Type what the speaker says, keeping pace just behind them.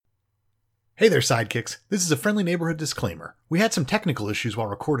Hey there, sidekicks. This is a friendly neighborhood disclaimer. We had some technical issues while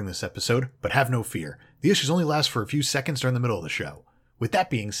recording this episode, but have no fear. The issues only last for a few seconds during the middle of the show. With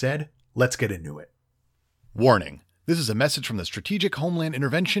that being said, let's get into it. Warning. This is a message from the Strategic Homeland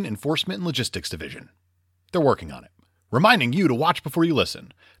Intervention Enforcement and Logistics Division. They're working on it. Reminding you to watch before you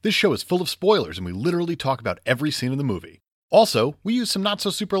listen. This show is full of spoilers and we literally talk about every scene in the movie. Also, we use some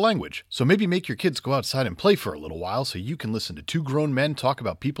not-so-super language, so maybe make your kids go outside and play for a little while so you can listen to two grown men talk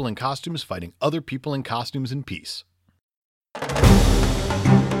about people in costumes fighting other people in costumes in peace.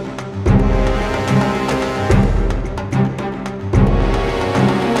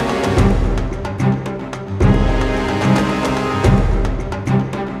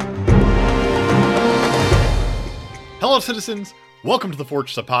 Hello, citizens. Welcome to the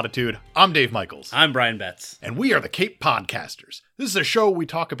Fortress of Potitude. I'm Dave Michaels. I'm Brian Betts. And we are the Cape Podcasters. This is a show where we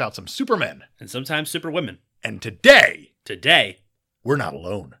talk about some supermen. And sometimes superwomen. And today, we're not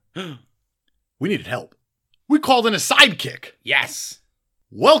alone. We needed help. We called in a sidekick. Yes.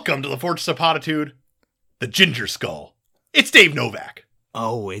 Welcome to the Fortress of Potitude, the Ginger Skull. It's Dave Novak.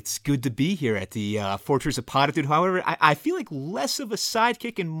 Oh, it's good to be here at the Fortress of Potitude. However, I feel like less of a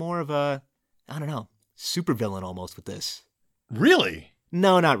sidekick and more of a, supervillain almost with this. Really?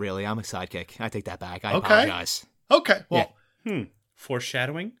 No, not really. I'm a sidekick. I take that back. I apologize. Okay. Well,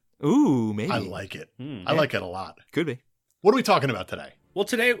 Foreshadowing? Ooh, maybe. I like it. I like it a lot. Could be. What are we talking about today? Well,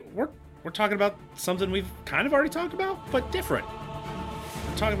 today we're talking about something we've kind of already talked about, but different.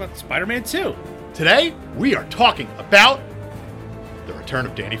 We're talking about Spider-Man 2. Today, we are talking about the return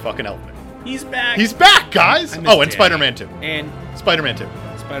of Danny fucking Elfman. He's back. He's back, guys. And Danny. Spider-Man 2. And Spider-Man 2.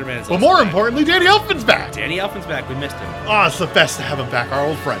 Spider-Man is But also more back. importantly, Danny Elfman's back. Danny Elfman's back. We missed him. Oh, it's the best to have him back, our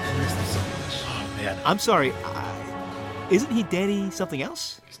old friend. We missed him so much. Oh, man. I'm sorry. Isn't he Danny something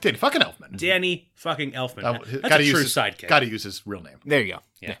else? He's Danny fucking Elfman. Danny fucking Elfman. That's gotta a true use sidekick. Got to use his real name. There you go.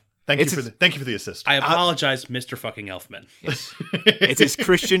 Yeah. Thank you for the assist. I apologize, Mr. fucking Elfman. Yes. It's his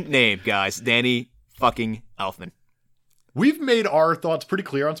Christian name, guys. Danny fucking Elfman. We've made our thoughts pretty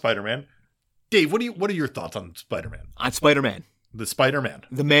clear on Spider-Man. Dave, what are your thoughts on Spider-Man? On Spider-Man. The Spider-Man.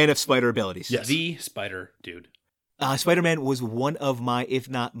 The man of spider abilities. Yes. The Spider Dude. Spider-Man was one of my, if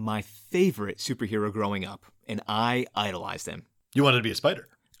not my favorite superhero growing up, and I idolized him. You wanted to be a spider.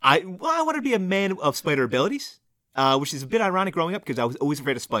 I wanted to be a man of spider abilities, which is a bit ironic growing up because I was always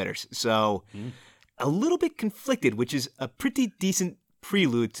afraid of spiders. So a little bit conflicted, which is a pretty decent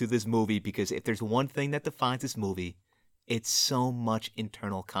prelude to this movie because if there's one thing that defines this movie, it's so much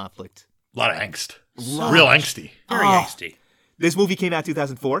internal conflict. A lot of angst. Real angsty. Very angsty. This movie came out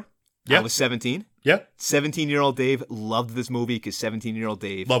 2004. Yeah. I was 17. Yeah. 17-year-old Dave loved this movie because 17-year-old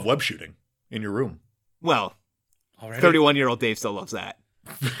Dave... Love web shooting in your room. Well, Already? 31-year-old Dave still loves that.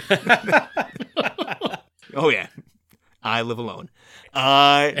 Oh, yeah. I live alone.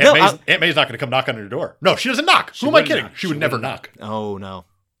 Aunt May's not going to come knock on your door. No, she doesn't knock. Who am I kidding? She would never knock. Oh, no.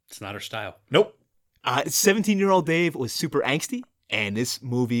 It's not her style. Nope. 17-year-old Dave was super angsty, and this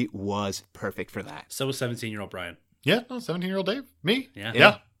movie was perfect for that. So was 17-year-old Brian. Yeah, no, 17-year-old Dave. Me? Yeah.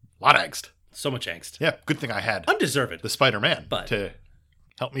 Yeah. A lot of angst. So much angst. Yeah, good thing I had Undeserved. the Spider-Man But- to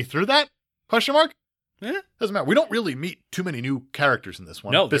help me through that? Question mark? Yeah. Doesn't matter. We don't really meet too many new characters in this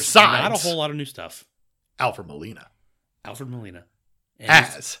one. No, there's besides not a whole lot of new stuff. Alfred Molina Alfred Molina. And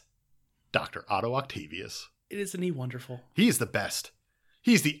as Dr. Otto Octavius. isn't he wonderful? He is the best.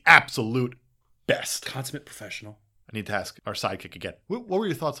 He's the absolute best. Consummate professional. I need to ask our sidekick again. What were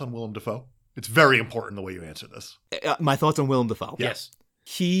your thoughts on Willem Dafoe? It's very important the way you answer this. My thoughts on Willem Dafoe. Yes.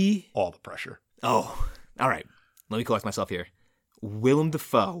 He... All the pressure. Oh, all right. Let me collect myself here. Willem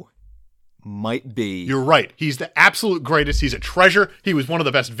Dafoe might be... You're right. He's the absolute greatest. He's a treasure. He was one of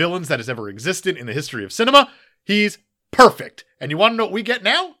the best villains that has ever existed in the history of cinema. He's perfect. And you want to know what we get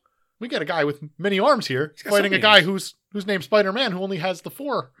now? We get a guy with many arms here fighting a guy who's named Spider-Man who only has the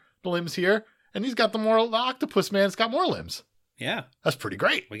 4 limbs here. And he's got the octopus man's got more limbs. Yeah. That's pretty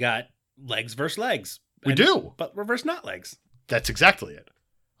great. We got legs versus legs. We do. But reverse not legs. That's exactly it.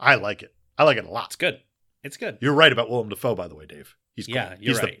 I like it. I like it a lot. It's good. It's good. You're right about Willem Dafoe, by the way, Dave. He's great. Yeah,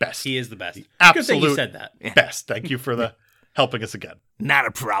 you're He's right. the best. He is the best. The Good thing you absolute said that. best. Thank you for the helping us again. Not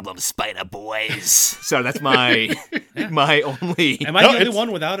a problem, Spider Boys. So that's my my only... Am I the only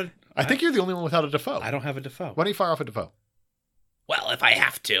one without a... I think you're the only one without a Dafoe. I don't have a Defoe. Why don't you fire off a Dafoe? Well, if I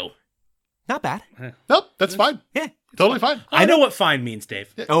have to. Not bad. Nope, that's fine. Yeah. Totally fine. I know what fine means,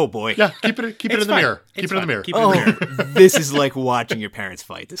 Dave. Oh, boy. Yeah, keep it in the fine. mirror. It's Keep it in the fine. mirror. Keep it in the mirror. This is like watching your parents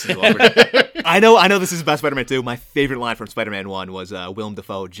fight. This is awkward. I know this is about Spider-Man 2. My favorite line from Spider-Man 1 was Willem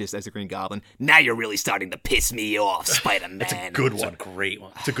Dafoe just as the Green Goblin. Now you're really starting to piss me off, Spider-Man. That's a good It's one. a great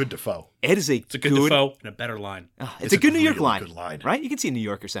one. It's a good Defoe. It's a good Defoe and a better line. It's a good New York really line, good line. right? You can see a New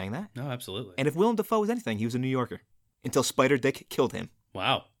Yorker saying that. No, absolutely. And if Willem Dafoe was anything, he was a New Yorker. Until Spider-Dick killed him.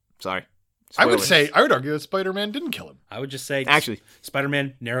 Wow. Sorry. I would Spoilers. argue that Spider-Man didn't kill him. I would just say, Actually.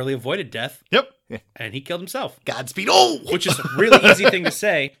 Spider-Man narrowly avoided death, Yep. and he killed himself. Godspeed. Oh! Which is a really easy thing to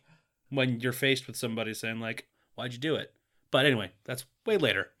say when you're faced with somebody saying, like, why'd you do it? But anyway, that's way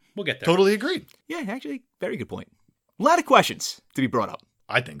later. We'll get there. Totally agreed. Yeah, actually, very good point. A lot of questions to be brought up.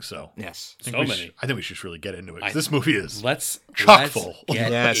 I think so. Yes. I think So we many. I think we should really get into it. 'Cause this movie is Let's chock full. get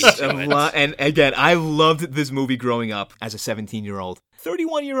Yes, into a it. lot. And again, I loved this movie growing up as a 17-year-old.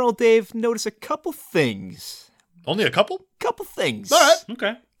 31-year-old Dave noticed a couple things. Only a couple? Couple things. All right.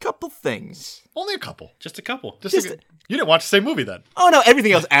 Okay, Couple things. Only a couple. just a couple. Just you didn't watch the same movie then. Oh, no,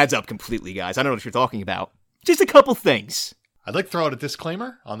 everything else adds up completely, guys. I don't know what you're talking about. Just a couple things. I'd like to throw out a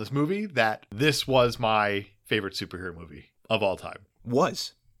disclaimer on this movie that this was my favorite superhero movie of all time.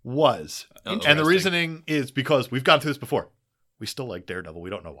 Was. And the Interesting. reasoning is because we've gone through this before. We still like Daredevil. We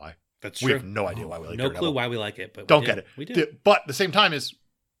don't know why. That's We true. have no idea why we like No Daredevil. clue why we like it, but Don't we get do. it. We do. But at the same time is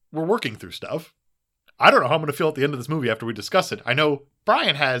we're working through stuff. I don't know how I'm going to feel at the end of this movie after we discuss it. I know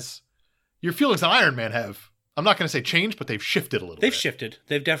Brian has your feelings on Iron Man have, I'm not going to say changed, but they've shifted a little They've bit. shifted.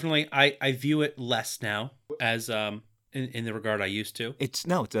 They've definitely. I view it less now as in the regard I used to. It's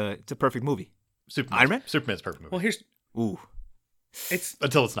a perfect movie. Superman's, Iron Man? Superman's a perfect movie. Well, here's Ooh. it's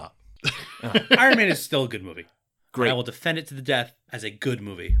Until it's not. Iron Man is still a good movie. Great. I will defend it to the death as a good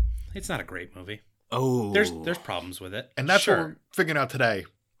movie. It's not a great movie. Oh. There's problems with it. And that's sure. what we're figuring out today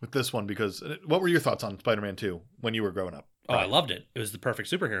with this one because what were your thoughts on Spider-Man 2 when you were growing up? Oh, I loved it. It was the perfect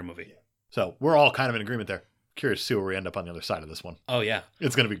superhero movie. So we're all kind of in agreement there. Curious to see where we end up on the other side of this one. Oh yeah,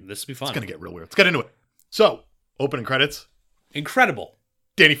 It's going to be this will be fun. It's going to get real weird. Let's get into it. So, opening credits. Incredible.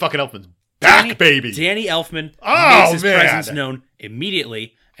 Danny fucking Elfman's back, baby. Danny Elfman Oh, makes his man. presence known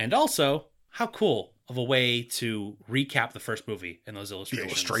immediately, and also how cool of a way to recap the first movie in those The illustrations.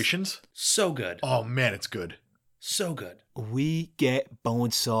 illustrations. So good. Oh man, it's good. So good. We get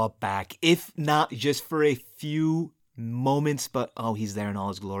Bonesaw back, if not just for a few moments, but he's there in all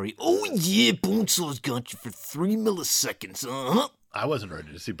his glory. Oh yeah, Bonesaw's got you for 3 milliseconds. Uh-huh. I wasn't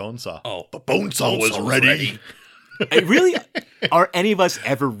ready to see Bonesaw. Oh, But Bonesaw was ready. Really? Are any of us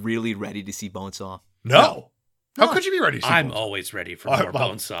ever really ready to see Bonesaw? No. How could you be ready to see I'm Bonesaw? always ready for Oh, more well.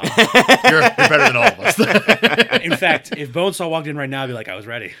 Bonesaw. You're better than all of us. In fact, if Bonesaw walked in right now, I'd be like, I was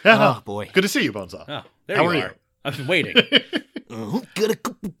ready. Oh boy. Good to see you, Bonesaw. Oh, there How you are are. you? I've been waiting. Got a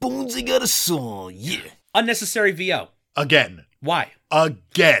couple bones, I got a saw. Yeah. Unnecessary VO. Again. Why?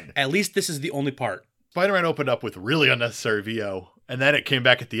 Again. At least this is the only part. Spider-Man opened up with really unnecessary VO, and then it came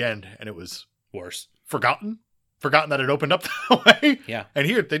back at the end, and it was Worse. forgotten that it opened up that way. Yeah. And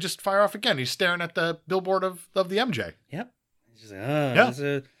here, they just fire off again. He's staring at the billboard of the MJ. Yep. He's just like, Yeah.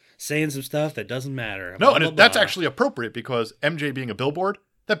 just, saying some stuff that doesn't matter. No, Blah, and blah, that's blah. actually appropriate because MJ being a billboard,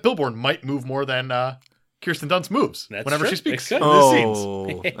 that billboard might move more than Kirsten Dunst moves That's whenever true. she speaks It in could. the scenes.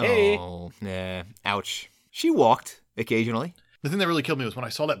 Oh, yeah. Ouch. She walked occasionally. The thing that really killed me was when I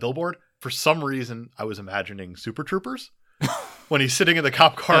saw that billboard, for some reason, I was imagining Super Troopers. When he's sitting in the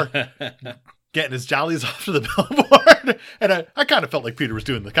cop car getting his jollies off to the billboard. And I kind of felt like Peter was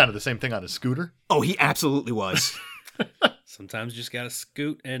doing the same thing on his scooter. Oh, he absolutely was. Sometimes you just gotta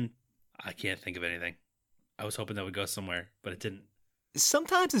scoot, and I can't think of anything. I was hoping that would go somewhere, but it didn't.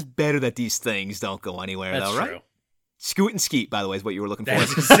 Sometimes it's better that these things don't go anywhere, That's though, right? true. Scoot and skeet, by the way, is what you were looking for.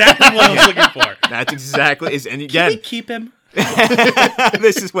 That's exactly what I was looking for. That's exactly. And Can we again, keep him?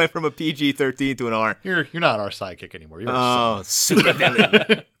 this just went from a PG-13 to an R. You're not our sidekick anymore. You're our Oh, super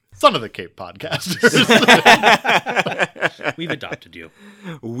villain. son of the Cape podcasters. We've adopted you.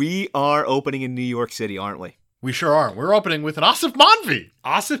 We are opening in New York City, aren't we? We sure are. We're opening with an Asif Manvi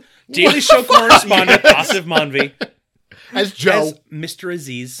Asif, Daily Show correspondent Asif Manvi as Joe. as Mr.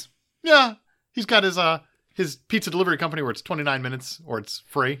 Aziz. Yeah, he's got his pizza delivery company where it's 29 minutes or it's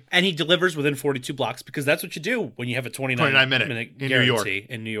free. And he delivers within 42 blocks because that's what you do when you have a 29 minute in New guarantee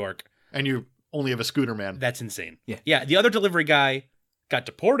in New York. And you only have a scooter man. That's insane. Yeah. Yeah, the other delivery guy got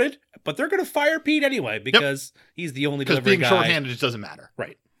deported, but they're going to fire Pete anyway because he's the only Because delivery being guy. shorthanded just doesn't matter.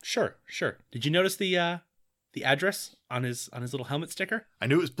 Right. Sure. Did you notice the address on his little helmet sticker? I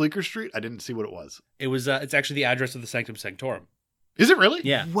knew it was Bleecker Street. I didn't see what it was. It was it's actually the address of the Sanctum Sanctorum. Is it really?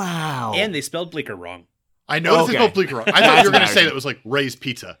 Yeah. Wow. And they spelled Bleecker wrong. I know this is Okay. called Bleecker. I thought you were going to say that it was like Ray's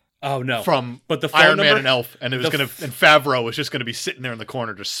Pizza. Oh no! from but the phone Iron Man number? and Elf, and it was The going to, and Favreau was just going to be sitting there in the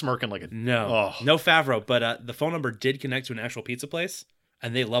corner, just smirking like a No, Oh, no Favreau. But the phone number did connect to an actual pizza place,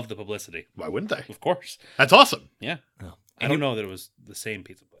 and they loved the publicity. why wouldn't they? Of course. That's awesome. Yeah. Oh. I don't know that it was the same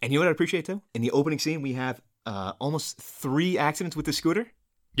pizza place. And you know what I appreciate too? In the opening scene, we have almost 3 accidents with the scooter.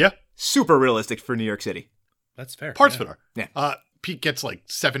 Yeah, Super realistic for New York City. That's fair. parts yeah. of it are. Yeah. Pete gets like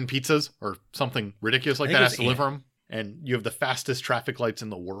 7 pizzas or something ridiculous like I think that, it has was to deliver them, and you have the fastest traffic lights in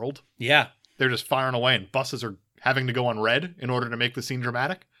the world. Yeah, They're just firing away, and buses are having to go on red in order to make the scene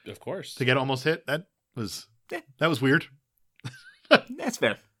dramatic of course. to get almost hit. That was weird. That's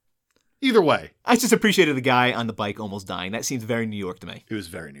fair. Either way, I just appreciated the guy on the bike almost dying. That seems very New York to me. it was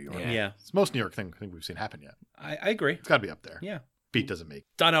very New York. Yeah. Yeah, It's the most New York thing I think we've seen happen yet. I agree. It's got to be up there. Yeah. Pete doesn't make.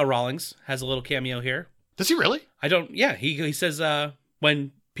 Donnell Rawlings has a little cameo here. Does he really? I don't. Yeah, he says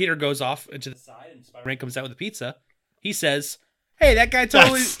when Peter goes off into the side and Spider-Man comes out with a pizza, he says, "Hey, that guy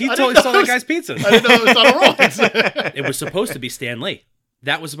totally I totally didn't know stole it that was- guy's pizza." I didn't know it was Donald Rollins. It was supposed to be Stan Lee.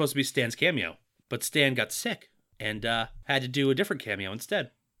 That was supposed to be Stan's cameo, but Stan got sick and had to do a different cameo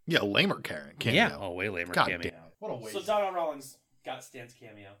instead. Yeah, lamer Karen. Yeah, oh, way lamer God cameo. damn. What a waste. So Donnell Rawlings got Stan's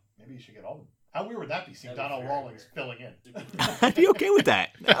cameo. Maybe you should get all of them. How weird would that be? Seeing That'd be Donald very Rawlings filling in. I'd be okay with that.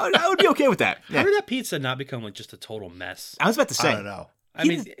 I would be okay with that. How Yeah. did that pizza not become like just a total mess? I was about to I say. don't know. I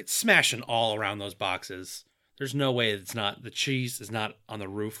mean, it's smashing all around those boxes. There's no way it's not. The cheese is not on the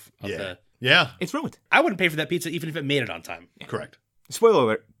roof of Yeah. the. Yeah, It's ruined. I wouldn't pay for that pizza even if it made it on time. correct. Spoiler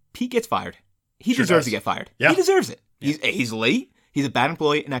alert, Pete gets fired. He Sure deserves does. to get fired. Yeah. He deserves it. He's late. He's a bad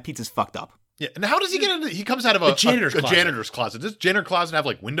employee, and that pizza's fucked up. Yeah, and how does he get into? He comes out of a janitor's closet. janitor's closet. Does janitor closet have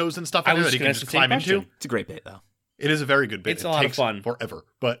like windows and stuff I in it was that he gonna can ask just the same climb into? question. It's a great bit, though. It is a very good bit. It's It a lot of takes fun. forever,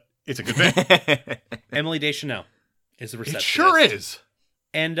 but it's a good bit. Emily Deschanel is the It receptionist. sure is.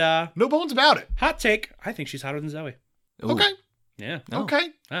 And No bones about it. hot take, I think she's hotter than Zoe. Ooh. Okay. Yeah. Oh.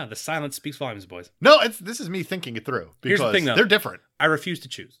 Okay. The silence speaks volumes, boys. No, this is me thinking it through because Here's the thing, though. they're different. I refuse to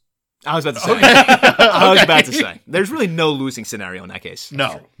choose. I was about to say. Okay. I was about to Okay. say. There's really no losing scenario in that case.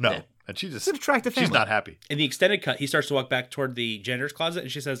 No. Yeah. And she just It's an attractive she's family. not happy. In the extended cut, he starts to walk back toward the janitor's closet,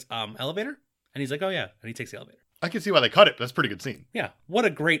 and she says, "Elevator?" And he's like, "Oh yeah," and he takes the elevator. I can see why they cut it. That's a pretty good scene. Yeah. What a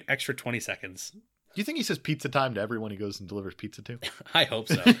great extra 20 seconds. Do you think he says pizza time to everyone he goes and delivers pizza to? I hope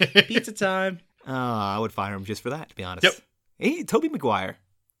so. Pizza time. Oh, I would fire him just for that, to be honest. Yep. Hey, Tobey Maguire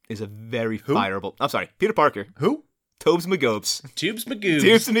is a very Who? fireable. I'm sorry, Peter Parker. Who? Tobes Magobes. Tubes Magoos.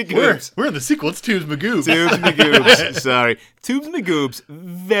 Tubes Magoobs. We're in the sequel. It's Tubes Magoo. Tubes Magoobs. Sorry. Tubes Magoobs,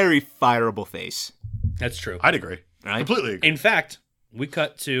 very fireable face. That's true. I'd agree. Right? Completely agree. In fact, we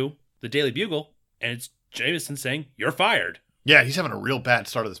cut to the Daily Bugle, and it's Jameson saying, "You're fired." Yeah, he's having a real bad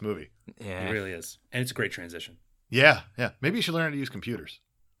start of this movie. Yeah. It really is. And it's a great transition. Yeah. Maybe he should learn how to use computers.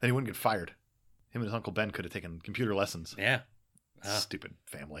 Then he wouldn't get fired. Him and his Uncle Ben could have taken computer lessons. Yeah. Stupid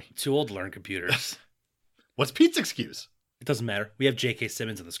family. Too old to learn computers. What's Pete's excuse? It doesn't matter. We have J.K.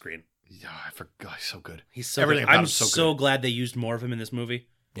 Simmons on the screen. Yeah, I forgot. He's so good. He's so Everything good. about I'm him's so so good. glad they used more of him in this movie.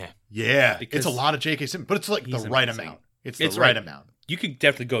 Yeah, Because it's a lot of J.K. Simmons, but it's like the he's right amazing. amount. It's It's the right right. amount. You could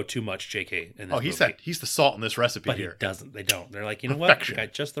definitely go too much J.K. in this He's movie. he's the salt in this recipe But here. he doesn't. They don't. They're like, you know Perfection. what?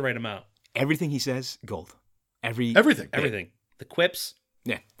 Got just the right amount. Everything he says, gold. Everything. Everything. The quips.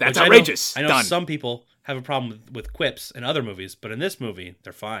 Yeah. That's which outrageous. I know Done. some people have a problem with quips in other movies, but in this movie,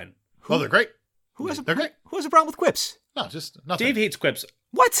 they're fine. Oh, they're great. Who has They're great. Who has a problem with quips? No, just nothing. Dave hates quips,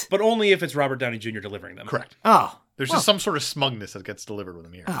 What? but only if it's Robert Downey Jr. delivering them. Correct. Oh. There's Well. just some sort of smugness that gets delivered with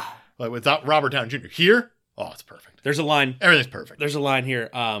him here. Ah. Like with Robert Downey Jr. Here, it's perfect. There's a line. Everything's perfect. There's a line here.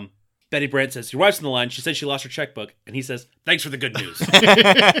 Betty Brant says, "Your wife's on the line. She said she lost her checkbook," and he says, "Thanks for the good news."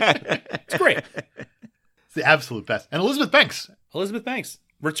 It's great. It's the absolute best. And Elizabeth Banks Elizabeth Banks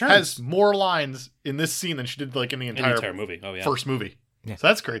returns has more lines in this scene than she did like in the in entire, the entire movie. Oh yeah. first movie. Yeah. So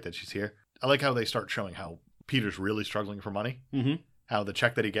that's great that she's here. I like how they start showing how Peter's really struggling for money. Mm-hmm. How the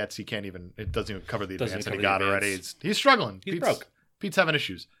check that he gets, it doesn't even cover the Doesn't advance even that he cover got the already. advance. He's struggling. He's broke. Pete's having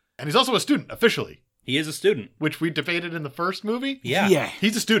issues. And he's also a student, officially, He is a student. which we debated in the first movie. Yeah. Yeah.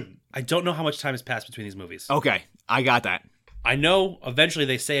 He's a student. I don't know how much time has passed between these movies. Okay. I got that. I know eventually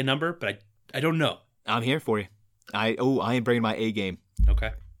they say a number, but I don't know. I'm here for you. I am bringing my A game.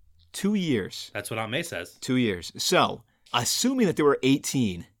 Okay. 2 years. That's what Aunt May says. 2 years. So, assuming that there were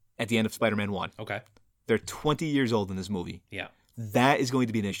 18 at the end of Spider-Man 1, Okay. they're 20 years old in this movie. Yeah. That is going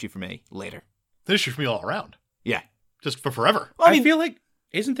to be an issue for me later. It's an issue for me all around. Yeah. Just for forever. Well, I feel like,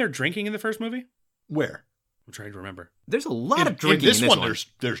 isn't there drinking in the first movie? Where? I'm trying to remember. there's a lot of drinking in this, in this one.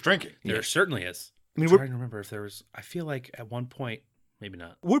 There's drinking. There certainly is. I mean, I'm we're, trying to remember if there was. I feel like at one point Maybe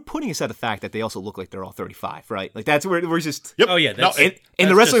not. We're putting aside the fact that they also look like they're all 35, right? Like that's where we're just. Yep. Oh, yeah. That's, In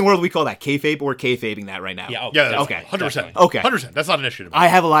the wrestling world, we call that kayfabe. We're kayfabing that right now. Yeah. Oh, Yeah, that's Okay. 100%. Definitely. Okay. 100%. That's not an issue to me. I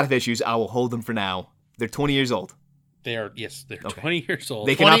have a lot of issues. I will hold them for now. They're 20 years old. They're 20 years old.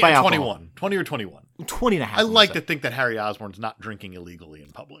 They 20 cannot buy and alcohol. 21. 20 or 21. 20 and a half. I I'm like gonna to think that Harry Osborn's not drinking illegally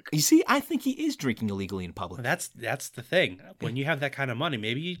in public. say. You see, I think he is drinking illegally in public. That's the thing. When you have that kind of money,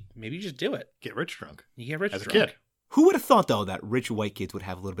 maybe you just do it. Get rich drunk. You get rich As a drunk. kid. Who would have thought, though, that rich white kids would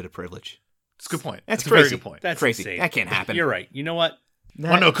have a little bit of privilege? It's a good point. That's a crazy. very good point. That's Crazy. insane. That can't happen. You're right. You know what?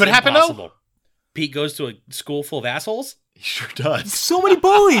 Well, no, it could It's happen, though. impossible. Pete goes to a school full of assholes. He sure does. So many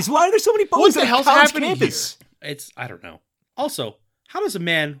bullies. Why are there so many bullies What the on a hell's college happening campus? I don't know. Also, how does a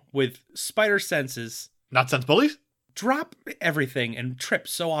man with spider senses Not sense bullies? drop everything and trip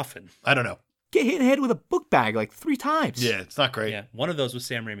so often? I don't know. Get hit in the head with a book bag like 3 times. Yeah, it's not great. Yeah, one of those was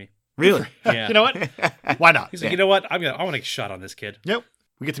Sam Raimi. Really? Yeah. You know what? Why not? He's like, Yeah. you know what? I want to get shot on this kid. Yep.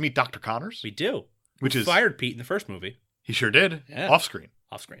 We get to meet Dr. Connors, We do. which We is fired Pete in the first movie, he sure did Yeah. off screen,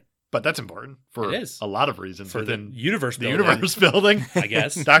 off screen, but that's important for It is. a lot of reasons for within the universe. the building, universe building. I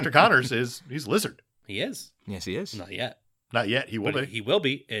guess. Dr. Connors he's Lizard. He is Yes, he is. not yet, Not yet. He will but be. he will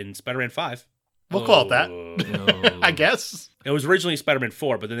be in Spider-Man 5. We'll call it that. Oh. I guess. It was originally Spider-Man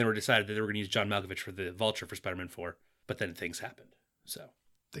 4, but then they were decided that they were going to use John Malkovich for the Vulture for Spider-Man 4. But then things happened. So,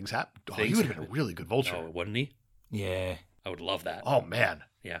 Things happen. Oh, Things he would have been a happen. really good vulture. oh, wouldn't he? Yeah. I would love that. Oh man.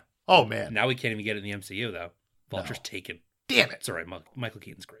 Yeah. Oh man. Now we can't even get it in the MCU though. Vulture's taken. Damn it. It's all right. Michael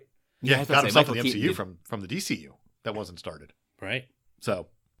Keaton's great, Yeah, I was got about to say, himself in the Michael Keaton MCU did- from the DCU that wasn't started. right? So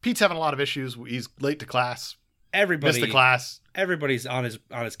Pete's having a lot of issues. He's late to class. Everybody, Missed the class. everybody's on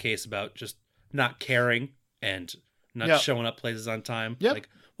his case about just not caring and not Yep. showing up places on time. Yep. Like,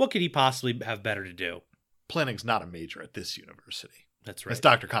 what could he possibly have better to do? Planning's not a major at this university. That's right. As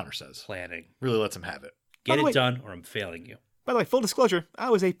Dr. Connor says. Planning. Really lets him have it. Get the it way- done, or I'm failing you. By the way, full disclosure,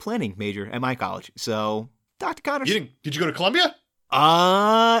 I was a planning major at my college. So, Dr. Connors. Did you go to Columbia? You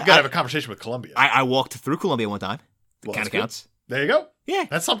I, gotta have a conversation with Columbia. I walked through Columbia one time. Well, Kind that's of good. counts. There you go. Yeah.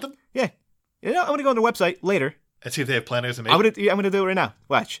 That's something. Yeah. You know, I'm going to go on their website later. Let's see if they have planning as a major. I'm gonna do it right now.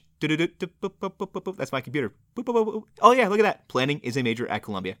 Watch. That's my computer. Oh yeah, look at that. Planning is a major at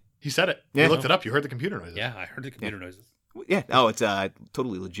Columbia. He said it. Yeah. You looked it up. You heard the computer noises. Yeah, I heard the computer noises. Yeah. Oh, it's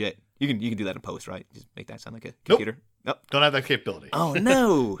totally legit. You can do that in post, right? Just make that sound like a computer. Nope. Don't have that capability. Oh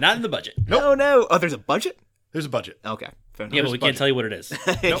no. Not in the budget. No, no. Oh, there's a budget. There's a budget. Okay. Fair enough. Yeah, but we budget. can't tell you what it is.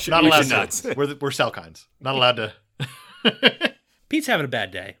 Nope, Should- not we allowed should to. not. We're cell kinds. Not allowed to. Pete's having a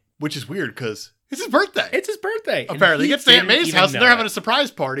bad day. Which is weird because it's his birthday. It's his birthday. and Apparently, he gets to Aunt didn't May's even house and know they're having it. a surprise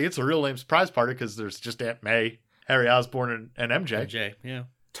party. It's a real name surprise party because there's just Aunt May, Harry Osborn, and MJ. Jay, yeah.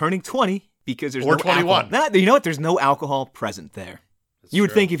 Turning 20 because there's Or no 21. alcohol. Nah, you know what? There's no alcohol present there. That's You would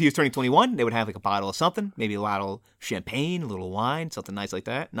true. think if he was turning 21, they would have like a bottle of something, maybe a bottle of champagne, a little wine, something nice like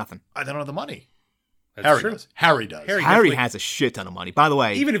that. Nothing. I don't have the money. That's Harry true. does. Harry does. Harry- Harry definitely- has a shit ton of money. By the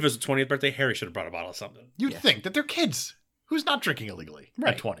way, Even if it was a 20th birthday, Harry should have brought a bottle of something. You'd Yeah. think that they're kids. Who's not drinking illegally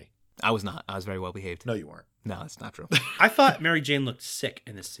Right. at 20? I was not. I was very well behaved. No, you weren't. No, that's not true. I thought Mary Jane looked sick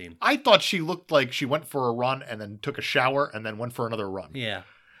in this scene. I thought she looked like she went for a run and then took a shower and then went for another run. Yeah.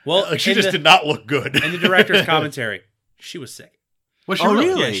 Well, Like she in just the, did not look good. in the director's commentary, she was sick. Was she Oh, really?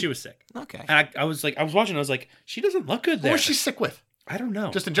 really? Yeah, she was sick. Okay. And I was watching, I was like, she doesn't look good What there. was she sick with? I don't know.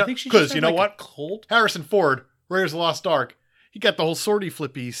 Just in I general? think she 'Cause just you had, know like, what? a cold. Harrison Ford, Raiders of the Lost Ark, he got the whole sortie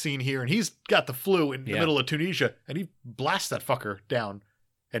flippy scene here and he's got the flu in the Yeah. middle of Tunisia and he blasts that fucker down.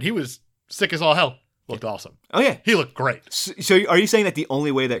 And he was sick as all hell. Looked awesome. Oh yeah. He looked great. So are you saying that the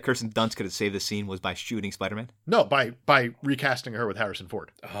only way that Kirsten Dunst could have saved this scene was by shooting Spider-Man? No, by recasting her with Harrison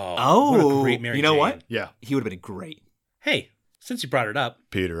Ford. Oh, what a great Mary you know Jane. what? Yeah. He would have been great. Hey, since you brought it up,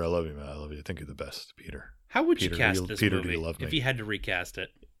 Peter, I love you, man. I love you. I think you're the best, Peter. how would Peter, you cast do you- this Peter, do movie you love me? if you had to recast it?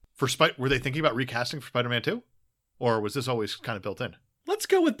 Were they thinking about recasting for Spider-Man 2? Or was this always kind of built in? Let's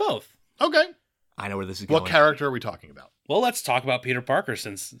go with both. Okay. I know where this is What going. character are we talking about? Well, let's talk about Peter Parker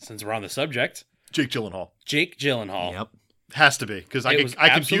since we're on the subject. Jake Gyllenhaal. Jake Gyllenhaal. Yep. Has to be, because I It was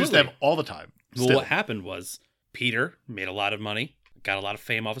confuse them absolutely. all the time. Well, Still. what happened was Peter made a lot of money, got a lot of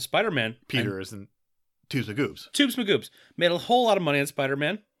fame off of Spider-Man. Peter isn't Tubes and Goobs. Tubes Magoobs made a whole lot of money on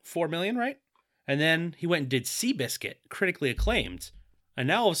Spider-Man, $4 million, right? And then he went and did Seabiscuit, critically acclaimed. And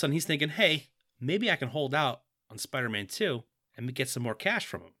now all of a sudden he's thinking, hey, maybe I can hold out on Spider-Man 2 and get some more cash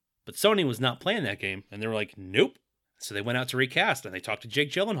from him. But Sony was not playing that game, and they were like, nope. So they went out to recast, and they talked to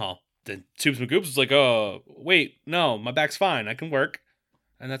Jake Gyllenhaal. Then Tubes Magoobs was like, oh, wait, no, my back's fine, I can work.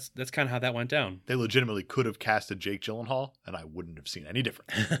 And that's kind of how that went down. They legitimately could have casted Jake Gyllenhaal, and I wouldn't have seen any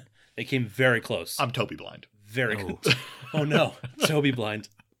difference. They came very close. I'm Toby blind. Very Oh. close. Oh no, Toby blind.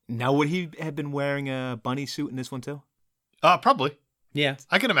 Now would he have been wearing a bunny suit in this one too? Probably. Yeah.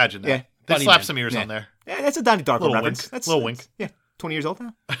 I can imagine that. Yeah. They Funny slap man. some ears Yeah. on there. Yeah, that's a Donnie Darko Little reference. wink. That's Little wink. Yeah, 20 years old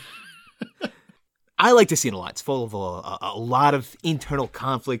now. I like this scene a lot. It's full of a lot of internal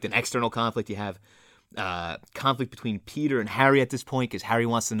conflict and external conflict. You have conflict between Peter and Harry at this point because Harry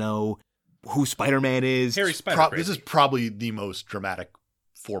wants to know who Spider-Man is. Harry Spider This is probably the most dramatic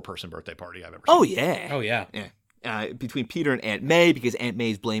 4-person birthday party I've ever seen. Oh, yeah. Oh, yeah. Yeah. Between Peter and Aunt May, because Aunt May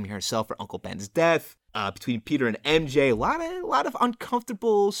is blaming herself for Uncle Ben's death. Between Peter and MJ, a lot of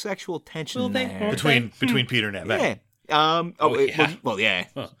uncomfortable sexual tension Will they there. hurt? Between Peter and Aunt May. Yeah. yeah. Well, yeah.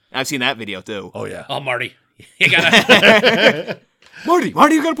 Huh. I've seen that video too. Oh, yeah. Oh, Marty. You gotta. Marty, you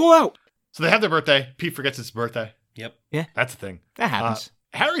gotta pull out. So they have their birthday. Pete forgets it's his birthday. Yep. That's the thing. That happens.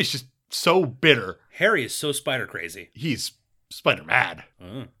 Harry's just so bitter. Harry is so spider crazy. He's spider mad.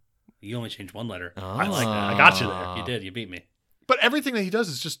 You only changed one letter. I like that. I got you there. You did. You beat me. But everything that he does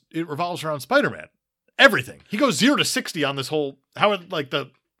is just, it revolves around Spider-Man. Everything. He goes 0 to 60 on this whole,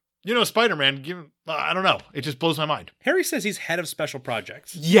 Spider-Man, I don't know. It just blows my mind. Harry says he's head of special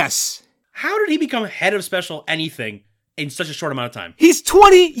projects. Yes. How did he become head of special anything in such a short amount of time? He's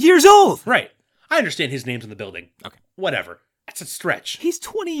 20 years old. Right. I understand his name's in the building. Okay. Whatever. That's a stretch. He's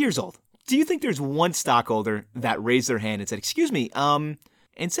 20 years old. Do you think there's one stockholder that raised their hand and said, "Excuse me,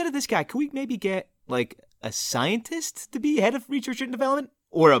 instead of this guy, could we maybe get like a scientist to be head of research and development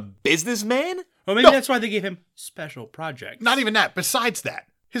or a businessman?" Or maybe that's why they gave him special projects. Not even that. Besides that,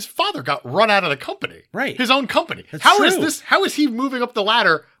 his father got run out of the company. Right. His own company. That's How is true. How is he moving up the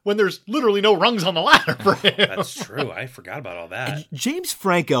ladder when there's literally no rungs on the ladder for him? That's true. I forgot about all that. James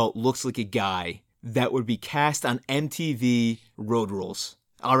Franco looks like a guy that would be cast on MTV Road Rules.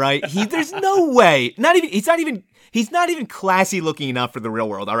 All right, there's no way. He's not even classy looking enough for the real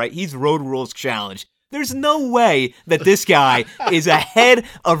world. All right, he's Road Rules Challenge. There's no way that this guy is a head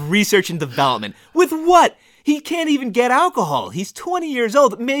of research and development. With what? He can't even get alcohol. He's 20 years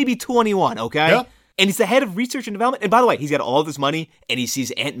old, maybe 21. Okay, Yep. And he's the head of research and development. And by the way, he's got all this money, and he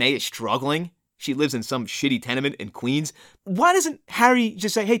sees Aunt May is struggling. She lives in some shitty tenement in Queens. Why doesn't Harry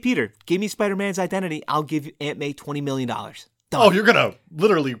just say, "Hey, Peter, give me Spider-Man's identity. I'll give Aunt May $20 million. Done." Oh, you're going to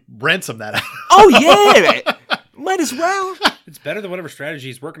literally ransom that out. Oh, yeah. Might as well. It's better than whatever strategy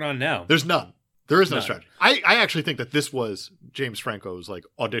he's working on now. There's none. There is no None. strategy. I actually think that this was James Franco's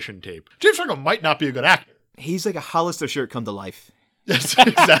audition tape. James Franco might not be a good actor. He's like a Hollister shirt come to life. Yes,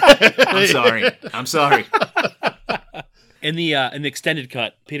 exactly. I'm sorry. In the extended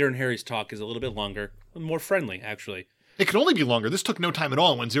cut, Peter and Harry's talk is a little bit longer, more friendly, actually. It could only be longer. This took no time at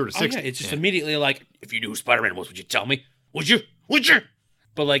all and went 0 to 60. Oh, yeah, it's just immediately like, if you knew who Spider-Man was, would you tell me? Would you? Would you?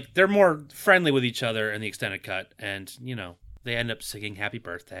 But they're more friendly with each other in the extended cut, and they end up singing "Happy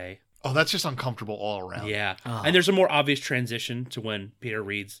Birthday." Oh, that's just uncomfortable all around. Yeah, Oh. and there's a more obvious transition to when Peter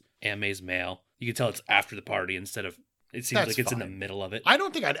reads Aunt May's mail. You can tell it's after the party instead of it seems That's like it's in the fine. middle of it. I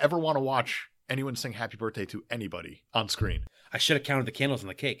don't think I'd ever want to watch anyone sing "Happy Birthday" to anybody on screen. I should have counted the candles on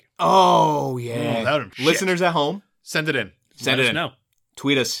the cake. Oh, yeah. Oh, that would've been shit. Listeners at home, Send it in. send Let it us in. know.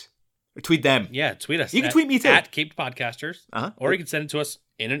 Tweet us. Or tweet them. Yeah, tweet us. You can tweet me, too. At Cape Podcasters. Uh-huh. Or you can send it to us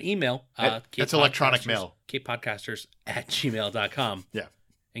in an email. That's electronic mail. CapePodcasters@gmail.com. Yeah.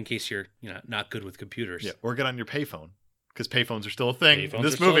 In case you're not good with computers. Yeah, or get on your payphone, because payphones are still a thing Payphones in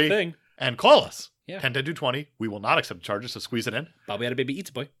this are still a movie. thing. And call us. Yeah. 10-10-2-20. We will not accept charges, so squeeze it in. Bobby had a baby eats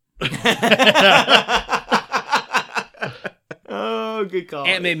a boy. Oh, good call.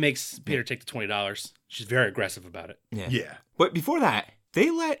 Aunt May makes Peter take the $20. She's very aggressive about it. Yeah. But before that, they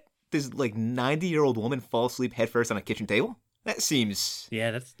let this 90-year-old woman fall asleep headfirst on a kitchen table? That seems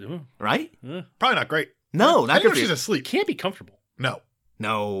Yeah, that's right? Probably not great. No, not I good know for she's you. asleep. can't be comfortable. No.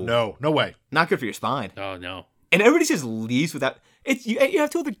 No. No way. Not good for your spine. Oh no. And everybody just leaves without you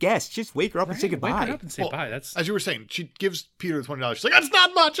have two other guests. Just wake her up and say Wake goodbye. her up and say Well, bye. That's As you were saying, she gives Peter the $20. She's like, that's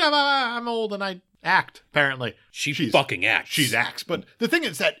not much. I'm old and I act, apparently. she She's- fucking acts. She's acts. But the thing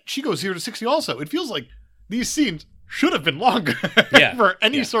is that she goes 0 to 60 also. It feels like these scenes should have been longer Yeah. for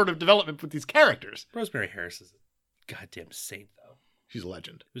any Yeah. sort of development with these characters. Rosemary Harris is a goddamn saint, though. She's a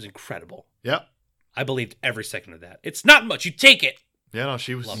legend. It was incredible. Yep. I believed every second of that. It's not much. You take it. Yeah, no,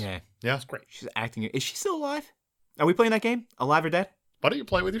 she was. Love Yeah. Yeah. It's great. She's acting. Is she still alive? Are we playing that game? Alive or dead? Why don't you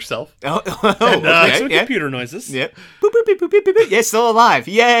play with yourself? Oh, And, Make okay, some yeah. computer noises. Yep. Boop, boop, boop, boop, boop, boop, boop. Yeah, still alive.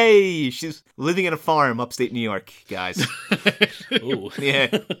 Yay! She's living in a farm upstate New York, guys. Ooh.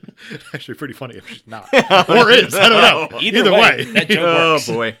 Yeah. Actually, pretty funny if she's not. Or is. I don't know. Either way, that joke Oh works.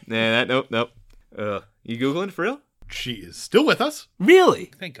 boy. Nah, nope. You Googling for real? She is still with us.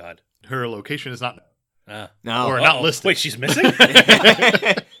 Really? Thank God. Her location is not. No. Or not listed. Wait, she's missing?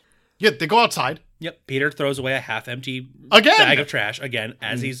 Yeah, they go outside. Yep. Peter throws away a half-empty Again? bag of trash again,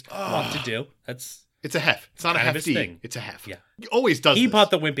 as he's wont to do. That's It's a hef. It's not Kind a of his hefty. thing. It's a hef. Yeah. He always does He this.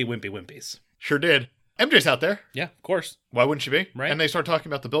 bought the wimpies. Sure did. MJ's out there. Yeah, of course. Why wouldn't she be? Right. And they start talking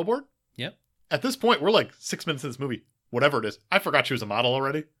about the billboard. Yep. At this point, we're like 6 minutes in this movie. Whatever it is. I forgot she was a model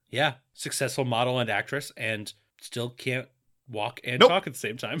already. Yeah. Successful model and actress and still can't walk and Nope. talk at the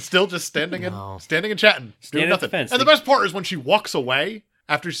same time. Still just standing and No. standing and chatting. Standing doing at the nothing. fence. And the best part is when she walks away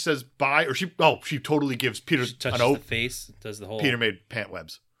after she says bye, or she totally gives Peter She touches an the oath. face, does the whole Peter made pant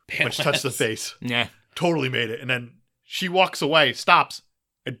webs. pant When she touched the webs. face. Yeah. Totally made it. And then she walks away, stops,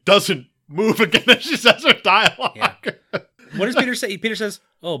 and doesn't move again as she says her dialogue. Yeah. What does Peter say? Peter says,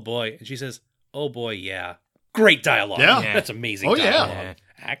 "Oh boy," and she says, "Oh boy, yeah." Great dialogue. Yeah. That's amazing. Oh, yeah. dialogue. Yeah.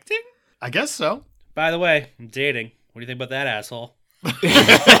 Acting. I guess so. By the way, I'm dating. What do you think about that asshole?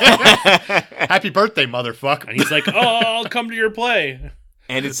 Happy birthday, motherfucker. And he's like, "Oh, I'll come to your play."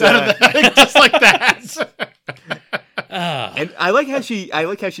 And it's Just like that. Ah, and I like how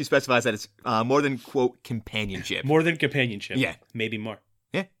she specifies that it's more than quote companionship. more than companionship. Yeah. Maybe more.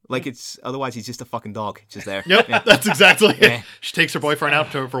 Yeah, like it's otherwise he's just a fucking dog, just there. Yep, Yeah. that's exactly it. Yeah. She takes her boyfriend out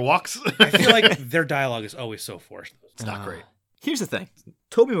for walks. I feel like their dialogue is always so forced. It's not great. Here's the thing: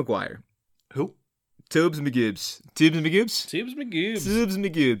 Tobey Maguire, Who? Tobes McGibbs, Tubes McGibbs, Tubes McGoobs. Tubes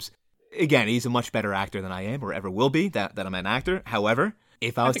McGibbs. Again, he's a much better actor than I am, or ever will be. That I'm an actor. However,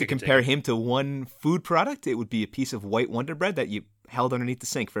 if I was to think I can compare take him to one food product, it would be a piece of white Wonder Bread that you held underneath the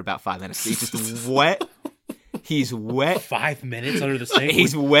sink for about 5 minutes. He's just wet. He's wet. 5 minutes under the sink.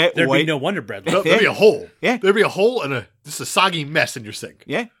 He's wet. There'd white. be no Wonder Bread. No, there'd be a hole. Yeah. There'd be a hole and just a soggy mess in your sink.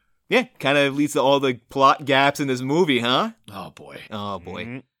 Yeah. Yeah. Kind of leads to all the plot gaps in this movie, huh? Oh, boy. Oh boy.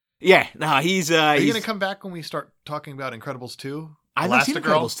 Mhm. Yeah. No, he's Are you he's going to come back when we start talking about Incredibles 2? I've not seen Elastigirl?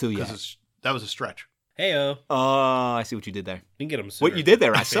 Incredibles 2 yet. 'Cause that was a stretch. Heyo. Oh, I see what you did there. We can get them. What you did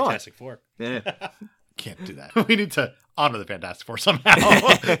there, I saw it. Fantastic Four. Yeah. Can't do that. We need to honor the Fantastic Four somehow.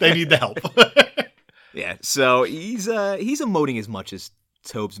 They need the help. Yeah. So he's emoting as much as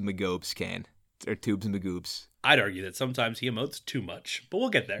Tobes McGobes can. Or Tubes and McGoobs. I'd argue that sometimes he emotes too much, but we'll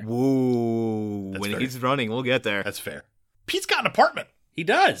get there. Whoa. That's When very- he's running, we'll get there. That's fair. Pete's got an apartment. He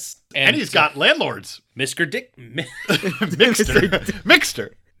does, And he's got landlords. Mr. Mixter.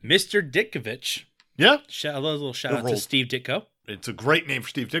 Mr. Ditkovich. Yeah. A little shout out to Roll. Steve Ditko. It's a great name for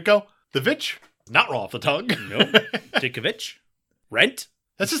Steve Ditko. The Vitch. Not raw off the tongue. Nope. Ditkovich. Rent.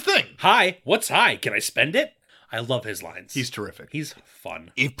 That's his thing. Hi. What's hi? Can I spend it? I love his lines. He's terrific. He's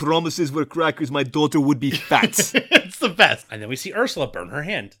fun. If promises were crackers, my daughter would be fat. It's the best. And then we see Ursula burn her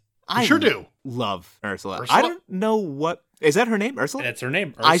hand. I sure do. love Ursula. Ursula? I don't know what... Is that her name, Ursula? That's her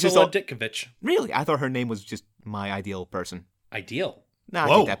name. I just Ursula thought- Ditkovich. Really? I thought her name was just my ideal person. Ideal. No, I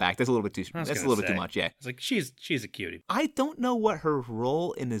Whoa. take that back. That's a little bit too. I was That's a gonna little bit say. too much. Yeah. It's like she's a cutie. I don't know what her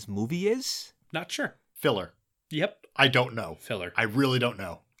role in this movie is. Not sure. Filler. Yep. I don't know. Filler. I really don't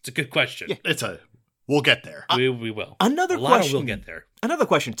know. It's a good question. Yeah. We'll get there. We will. Another a lot question. will get there. Another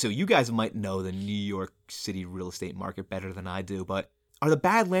question too. You guys might know the New York City real estate market better than I do, but are the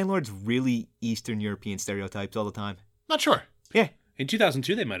bad landlords really Eastern European stereotypes all the time? Not sure. Yeah. In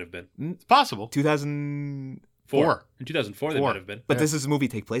 2002, they might have been. It's possible. 2000. Four. In 2004, they Four. might have been. But does this movie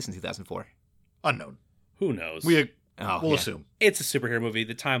take place in 2004? Unknown. Who knows? We'll yeah. assume. It's a superhero movie.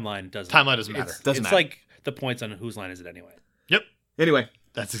 The timeline doesn't. Timeline doesn't matter. It's, Doesn't it's matter. like the points on whose line is it anyway. Yep. Anyway.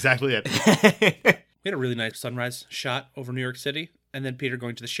 That's exactly it. We had a really nice sunrise shot over New York City, and then Peter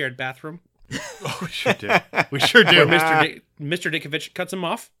going to the shared bathroom. Oh, we sure do. We sure do. Where Mr. Ditkovich cuts him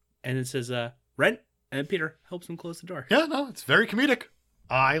off, and it says, rent, and Peter helps him close the door. Yeah, no, it's very comedic.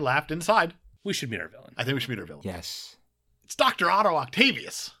 I laughed inside. We should meet our villain. I think we should meet our villain. Yes. It's Dr. Otto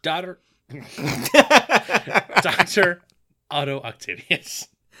Octavius. Dr. Otto Octavius.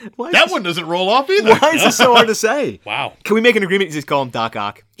 That one doesn't roll off either. Why is this so hard to say? Wow. Can we make an agreement to just call him Doc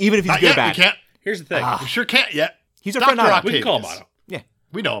Ock? Even if he's Not good or yet. bad. We can't. Here's the thing. We sure can't yet. He's our Dr. friend Otto. Octavius. We can call him Otto. Yeah.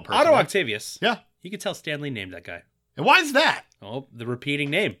 We know him personally. Otto Octavius. Yeah. You can tell Stanley named that guy. And why is that? Oh, the repeating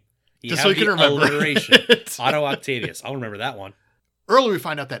name. Just so you can remember. Alliteration. Otto Octavius. I'll remember that one. Earlier, we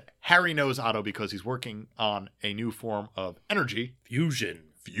find out that Harry knows Otto because he's working on a new form of energy, Fusion.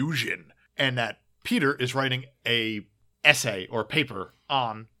 and that Peter is writing a essay or paper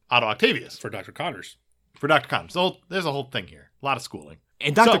on Otto Octavius For Dr. Connors. for Dr. Connors. So there's a whole thing here. A lot of schooling.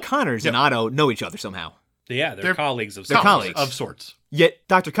 And Dr. So, Connors and yeah. Otto know each other somehow. Yeah, they're colleagues of they're some colleagues. sort. Of sorts. Yet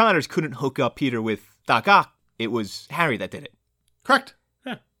Dr. Connors couldn't hook up Peter with Doc Ock. It was Harry that did it. Correct.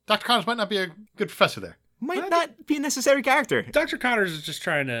 Huh. Dr. Connors might not be a good professor there. Might not be a necessary character. Dr. Connors is just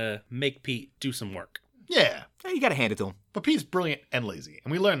trying to make Pete do some work. Yeah. You gotta hand it to him. But Pete's brilliant and lazy.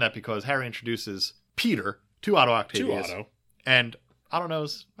 And we learn that because Harry introduces Peter to Otto Octavius. To Otto. And Otto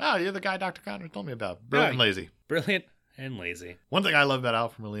knows, oh, you're the guy Dr. Connors told me about. Brilliant and lazy. Brilliant and lazy. One thing I love about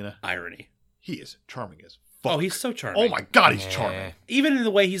Alfred Molina, Irony. he is charming as fuck. Oh, he's so charming. Oh my God, he's charming. Even in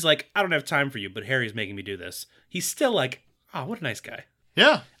the way he's like, I don't have time for you, but Harry's making me do this. He's still like, oh, what a nice guy.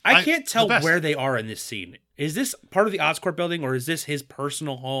 Yeah. I can't tell the best. where they are in this scene. Is this part of the Oscorp building, or is this his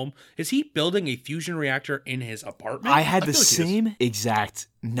personal home? Is he building a fusion reactor in his apartment? I had the feel like he same exact.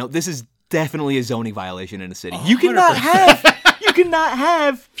 No, this is definitely a zoning violation in the city. 100%. You cannot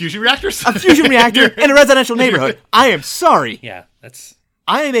have Fusion reactors? a fusion reactor in a residential neighborhood. I am sorry. Yeah, that's...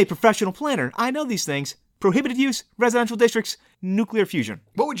 I am a professional planner. I know these things. Prohibited use, residential districts, nuclear fusion.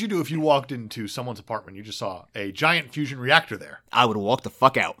 What would you do if you walked into someone's apartment and you just saw a giant fusion reactor there? I would walk the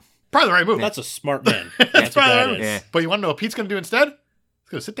fuck out. Probably the right move. That's a smart man. That's That's what probably that the right is. move. But you want to know what Pete's going to do instead? He's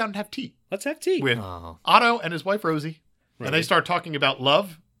going to sit down and have tea Let's have tea. with Otto and his wife Rosie. And they start talking about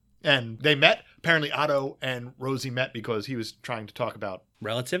love. And they met. Apparently Otto and Rosie met because he was trying to talk about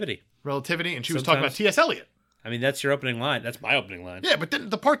Relativity. relativity and she was talking about T.S. Eliot. I mean, that's your opening line. That's my opening line. Yeah, but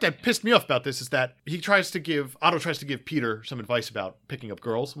then the part that pissed me off about this is that Otto tries to give Peter some advice about picking up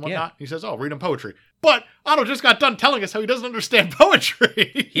girls and whatnot. Yeah. He says, oh, read him poetry. But Otto just got done telling us how he doesn't understand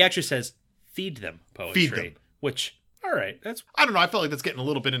poetry. He actually says, feed them poetry. Feed them. Which, all right, that's I don't know. I felt like that's getting a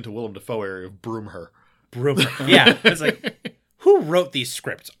little bit into Willem Dafoe area of broom her. brutal. Yeah, it's like, who wrote these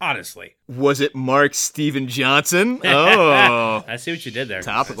scripts, honestly? Was it Mark Steven Johnson? Oh. I see what you did there.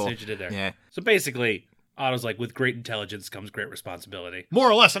 Topical. I see what you did there. Yeah. So basically, Otto's like, with great intelligence comes great responsibility. More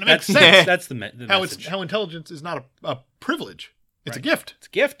or less. And it makes That's sense. that's the message. How intelligence is not a privilege. It's a Right. gift. It's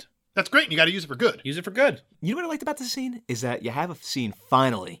a gift. That's great. And you got to use it for good. Use it for good. You know what I liked about this scene? Is that you have a scene,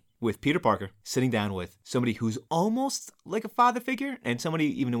 finally, with Peter Parker sitting down with somebody who's almost like a father figure, and somebody,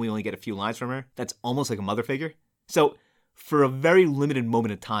 even though we only get a few lines from her, that's almost like a mother figure. So, for a very limited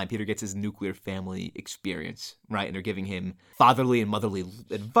moment of time, Peter gets his nuclear family experience, right? And they're giving him fatherly and motherly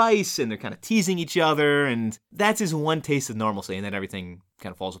advice, and they're kind of teasing each other, and that's his one taste of normalcy, and then everything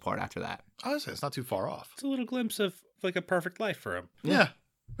kind of falls apart after that. Honestly, it's not too far off. It's a little glimpse of like a perfect life for him, Yeah.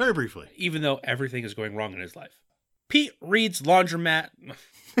 Very briefly. even though everything is going wrong in his life. Pete reads laundromat.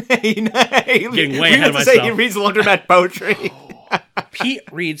 Getting way ahead of Say he myself. reads laundromat poetry. Pete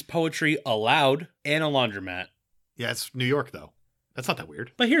reads poetry aloud in a laundromat. Yeah, it's New York, though. That's not that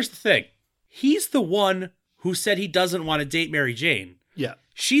weird. But here's the thing. He's the one who said he doesn't want to date Mary Jane. Yeah.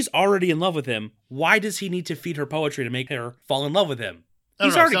 She's already in love with him. Why does he need to feed her poetry to make her fall in love with him? I don't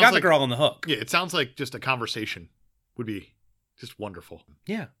He's know, already sounds got the like- girl on the hook. Yeah, it sounds like just a conversation would be just wonderful.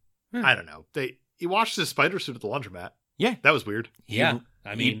 Yeah. I don't know. He washed his spider suit at the laundromat. Yeah. That was weird. Yeah.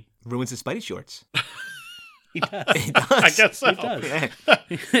 I mean, He ruins his Spidey shorts. he does. He does. I guess so. He does.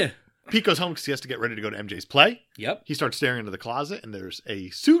 Yeah. Pete goes home because he has to get ready to go to MJ's play. Yep. He starts staring into the closet, and there's a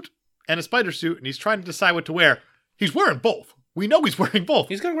suit and a spider suit, and he's trying to decide what to wear. He's wearing both. We know he's wearing both.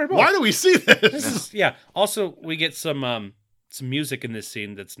 He's going to wear both. Why do we see this? This is, yeah. Also, we get some music in this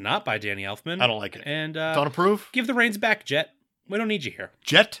scene that's not by Danny Elfman. I don't like it. And Don't approve? give the reins back, Jet. We don't need you here.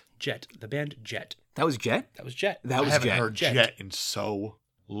 Jet? Jet. The band Jet. That was Jet? That was Jet. That I was haven't Jet. heard Jet. Jet in so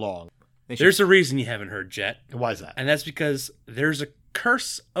long. There's a reason you haven't heard Jet. And why is that? And that's because there's a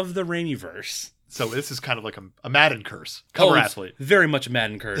curse of the Raimiverse. So this is kind of like a Madden curse. Cover it's athlete. Very much a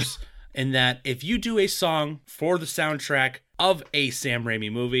Madden curse. In that if you do a song for the soundtrack of a Sam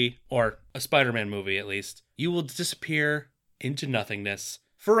Raimi movie, or a Spider-Man movie at least, you will disappear into nothingness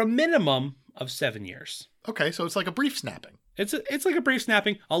for a minimum of 7 years. Okay, so it's like a brief snapping. It's like a brief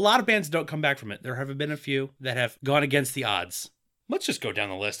snapping. A lot of bands don't come back from it. There have been a few that have gone against the odds. Let's just go down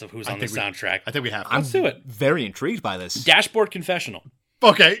the list of who's on the soundtrack. I think we have to. Let's do it. Very intrigued by this. Dashboard Confessional.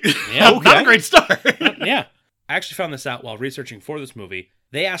 Okay. Yeah. Not a great start. Yeah. I actually found this out while researching for this movie.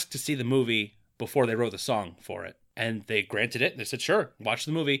 They asked to see the movie before they wrote the song for it. And they granted it. They said, sure, watch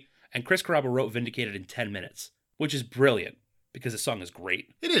the movie. And Chris Carrabba wrote Vindicated in 10 minutes, which is brilliant because the song is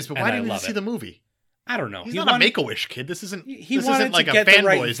great. It is, but And why I didn't he love see it. the movie? I don't know. He's not a Make-A-Wish kid. This isn't He this wanted isn't like to a get the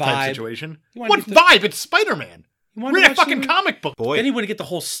right fanboys type vibe. situation. He wanted What to get vibe? It's Spider-Man. He wanted Read to a watch the fucking movie. comic book. Boy. Then he wouldn't get the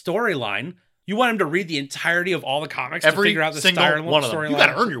whole storyline. You want him to read the entirety of all the comics to Every figure out the single storyline. one of them. You got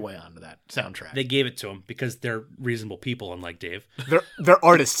to earn your way onto that soundtrack. They gave it to him because they're reasonable people, unlike Dave. They're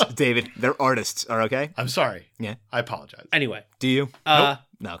artists, David. They're artists, are okay? I'm sorry. Yeah. I apologize. Anyway, Do you? nope.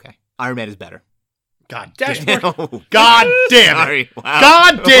 No, okay. Iron Man is better. God damn it. Dashboard. God damn it. Sorry. Wow.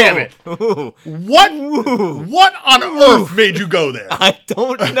 God damn it. Ooh. What on earth made you go there? I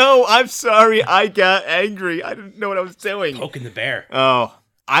don't know. I'm sorry. I got angry. I didn't know what I was doing. Poking the bear. Oh.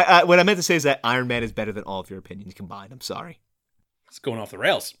 I what I meant to say is that Iron Man is better than all of your opinions combined. I'm sorry. It's going off the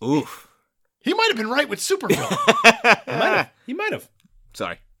rails. Oof. He might have been right with Supergirl. He might have.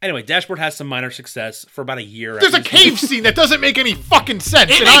 Sorry. Anyway, Dashboard has some minor success for about a year. There's a after cave scene that doesn't make any fucking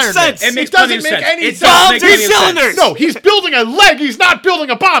sense. It in makes Iron sense. Man. It makes doesn't plenty of make sense. any It sense. does Bombs make and plenty of sense. cylinders. No, he's building a leg. He's not building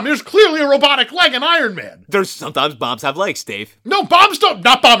a bomb. There's clearly a robotic leg in Iron Man. There's sometimes bombs have legs, Dave. No, bombs don't.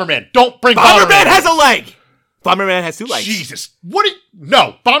 Not Bomberman. Don't bring Bomberman. Bomberman has a leg. Bomberman has 2 legs. Jesus. What?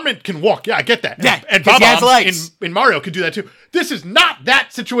 No, Bomberman can walk. Yeah, I get that. Yeah, and 'cause he has Bob-Omb legs. in Mario could do that too. This is not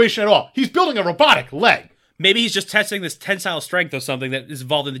that situation at all. He's building a robotic leg. Maybe he's just testing this tensile strength of something that is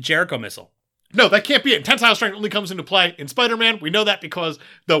involved in the Jericho missile. No, that can't be it. Tensile strength only comes into play in Spider-Man. We know that because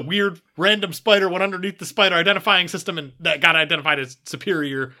the weird random spider went underneath the spider identifying system and that got identified as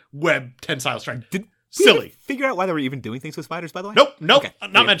superior web tensile strength. Did we Silly. ever figure out why they were even doing things with spiders, by the way? Nope. Okay.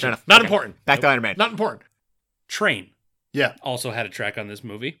 Not Yeah, mentioned. fair enough. Not Okay. important. Back to Nope. Iron Man. Not important. Train Yeah. also had a track on this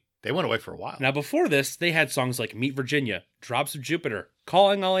movie. They went away for a while. Now, before this, they had songs like Meet Virginia, Drops of Jupiter,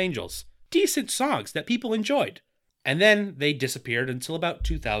 Calling All Angels. Decent songs that people enjoyed. And then they disappeared until about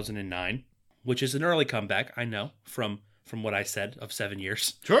 2009, which is an early comeback, I know, from what I said of 7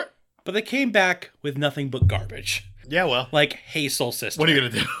 years. Sure. But they came back with nothing but garbage. Yeah, well. Like Hey Soul Sister. What are you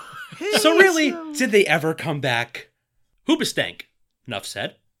going to do? So really, did they ever come back? Hoobastank, enough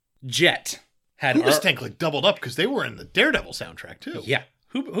said. Jet had Hoobastank like doubled up because they were in the Daredevil soundtrack too. Yeah.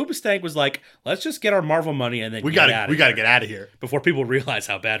 Hoobastank was like, let's just get our Marvel money and then We get got out to get out of here. before people realize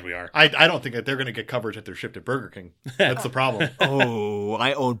how bad we are. I don't think that they're going to get coverage at their shift at Burger King. That's the problem. Yeah, Oh,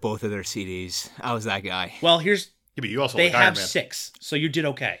 I owned both of their CDs. I was that guy. Well, here's but you also they like Iron have Man. 6, so you did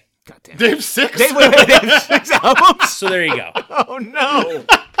okay. God damn. They have 6? They have 6 albums? So there you go. Oh, no.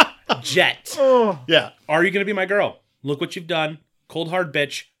 Jet. Yeah. Are you gonna be my girl? Look what you've done. Cold Hard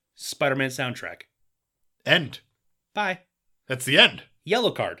Bitch. Spider-Man soundtrack. End. Bye. That's the end.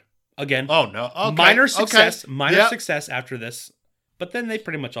 Yellow Card. Again. Oh no. Okay. Minor success. Okay. Minor Yep. success after this. But then they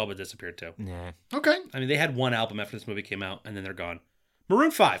pretty much all but disappeared too. Nah. Okay. I mean, they had one album after this movie came out, and then they're gone.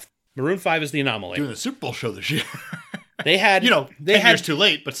 Maroon 5. Maroon 5 is the anomaly. Doing the Super Bowl show this year. They had, 10 they had years too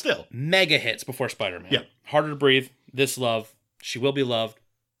late, but still. mega hits before Spider-Man. Yeah. Harder to Breathe, This Love, She Will Be Loved.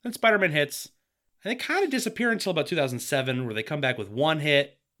 Then Spider-Man hits. And they kind of disappear until about 2007, where they come back with one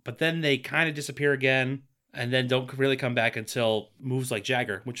hit, but then they kind of disappear again, and then don't really come back until Moves Like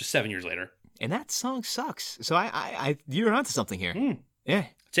Jagger, which is 7 years later. And that song sucks. So I you're onto something here. Mm. Yeah.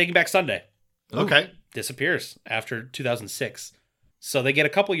 Taking Back Sunday Okay. disappears after 2006. So they get a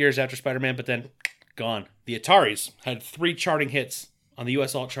couple years after Spider-Man, but then gone. The Ataris had 3 charting hits on the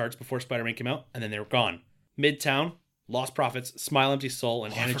US alt charts before Spider-Man came out, and then they were gone. Midtown, Lost Prophets, Smile Empty Soul,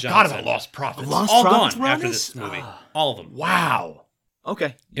 and Oh, I Hannah forgot Johnson. about Lost Prophets. Lost All Prophets gone were on after this? this movie. All of them. Wow. Okay.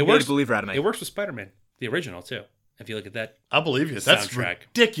 It You made works. a believer out of me. It works with Spider-Man, the original too. If you look at that, I believe you. That's Soundtrack.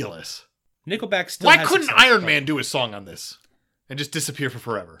 ridiculous. Nickelback still. Why has couldn't success, Iron but- Man do a song on this and just disappear for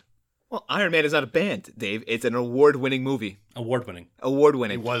forever? Well, Iron Man is not a band, Dave. It's an award-winning movie. Award-winning.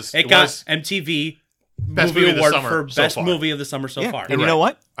 Award-winning. It was. It got was. MTV Best Movie movie of the Award summer for so Best far. Movie of the Summer so Yeah. far. And You're you know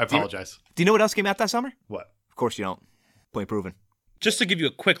right. what? I apologize. Do you know what else came out that summer? What? Of course you don't. Point proven. Just to give you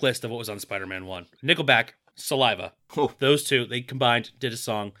a quick list of what was on Spider-Man 1. Nickelback, Saliva. Oh. Those two, they combined, did a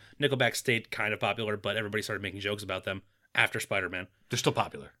song. Nickelback stayed kind of popular, but everybody started making jokes about them after Spider-Man. They're still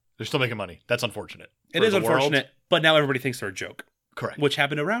popular. They're still making money. That's unfortunate. It For is the world. unfortunate, but now everybody thinks they're a joke, Correct. which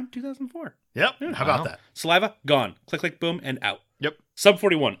happened around 2004. Yep. How about Wow. that? Saliva, gone. Click, click, boom, and out. Yep. Sub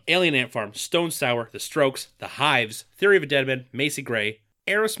 41, Alien Ant Farm, Stone Sour, The Strokes, The Hives, Theory of a Deadman, Macy Gray,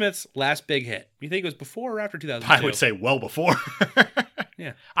 Aerosmith's last big hit. You think it was before or after 2002? I would say well before.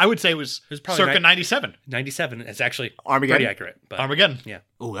 Yeah. I would say it was probably circa 97. 97. It's actually Armageddon? pretty accurate. But Armageddon. yeah.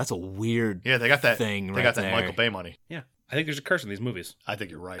 Oh, that's a weird Yeah, they got that thing They right got that there. Michael Bay money. Yeah. I think there's a curse in these movies. I think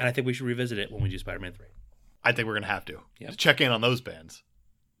you're right. And I think we should revisit it when we do Spider-Man 3. I think we're gonna have to Yep. check in on those bands,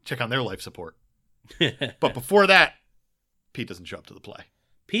 check on their life support. But before that, Pete doesn't show up to the play.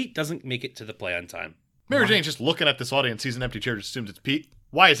 Pete doesn't make it to the play on time. Mary Jane's just looking at this audience, sees an empty chair, just assumes it's Pete.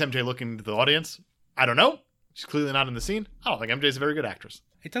 Why is MJ looking into the audience? I don't know. She's clearly not in the scene. I don't think MJ's a very good actress.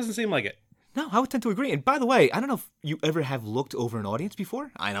 It doesn't seem like it. No, I would tend to agree. And by the way, I don't know if you ever have looked over an audience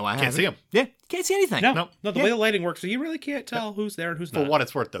before. I know I Can't haven't. see him. Yeah, can't see anything. No, No. the Yeah. way the lighting works, you really can't tell who's there and who's For not. what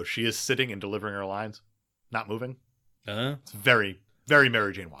it's worth, though, she is sitting and delivering her lines, not moving. Uh, It's very, very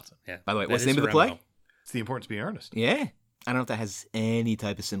Mary Jane Watson. yeah. By the way, That what's the is name of the her play? MO. It's the importance of being earnest. Yeah. I don't know if that has any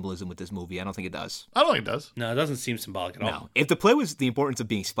type of symbolism with this movie. I don't think it does. I don't think it does. No, it doesn't seem symbolic at all. No. If the play was the importance of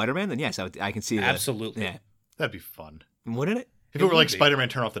being Spider-Man, then yes, I can see that. Absolutely. Yeah. That'd be fun. Wouldn't it? If It it were like would be. Spider-Man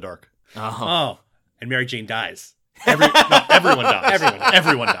Turn Off the Dark. Oh. Oh, and Mary Jane dies. Everyone dies. Everyone.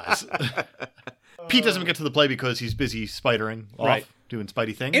 Everyone dies. Pete doesn't get to the play because he's busy spidering off, Right. doing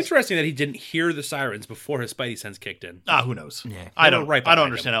Spidey things. Interesting that he didn't hear the sirens before his Spidey sense kicked in. Who knows? Yeah. I They were don't. right I don't behind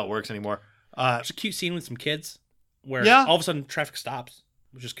understand how it works anymore. There's a cute scene with some kids where Yeah. all of a sudden traffic stops.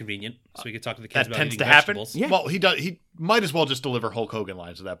 which is convenient, so we could talk to the kids That about tends eating to happen. vegetables. Yeah. Well, he might as well just deliver Hulk Hogan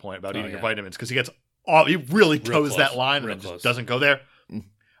lines at that point about eating your yeah. vitamins because he really toes close. that line Real and close. just doesn't go there.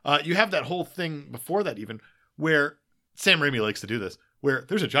 You have that whole thing before that even where Sam Raimi likes to do this, where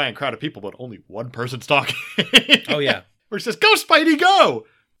there's a giant crowd of people, but only one person's talking. Oh, yeah. Where he says, "Go, Spidey, go!"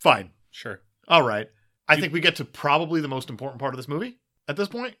 Fine. Sure. All right. I think we get to probably the most important part of this movie at this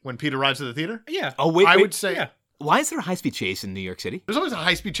point, when Pete arrives at the theater. Yeah. Oh, wait. I wait. would say Yeah. Why is there a high-speed chase in New York City? there's always a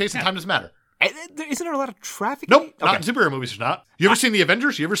high-speed chase and time doesn't matter. Isn't there a lot of traffic? Nope, Okay. not in superhero movies, there's not. You ever seen The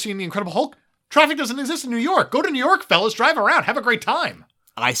Avengers? You ever seen The Incredible Hulk? Traffic doesn't exist in New York. Go to New York, fellas. Drive around. Have a great time.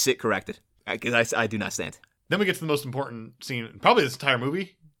 I sit corrected. Because I do not stand. Then we get to the most important scene, probably this entire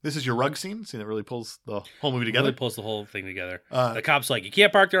movie. This is your rug scene that really pulls the whole movie together. Really pulls the whole thing together. Uh, The cop's like, you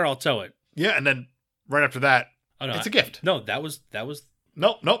can't park there, I'll tow it. Yeah, and then right after that, Oh, no. it's a gift. No, that was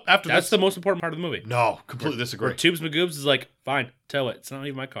Nope. After that's this, the most important part of the movie. no, completely Where disagree. Tubes McGoobs is like, fine, tow it. It's not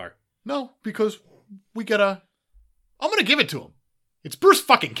even my car. No, because we get I'm gonna give it to him. It's Bruce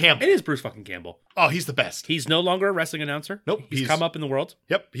fucking Campbell. It is Bruce fucking Campbell. Oh, he's the best. He's no longer a wrestling announcer. Nope, He's he's- come up in the world.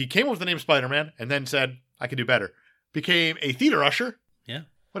 Yep, he came up with the name Spider-Man and then said, "I can do better." Became a theater usher. Yeah.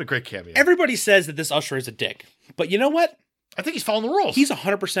 What a great cameo. Everybody says that this usher is a dick. But you know what? I think he's following the rules. He's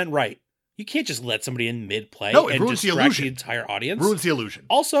 100% right. You can't just let somebody in mid-play No, it and ruins the distract illusion. the entire audience. ruins the illusion.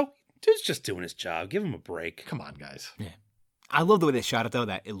 Also, dude's just doing his job. Give him a break. Come on, guys. I love the way they shot it, though,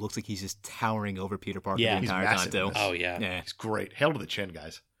 that it looks like he's just towering over Peter Parker Yeah. the He's entire time, massive in too. this. Oh, yeah. Yeah. He's great. Hail to the chin,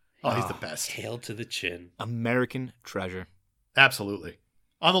 guys. Oh, he's the best. Hail to the chin. American treasure. Absolutely.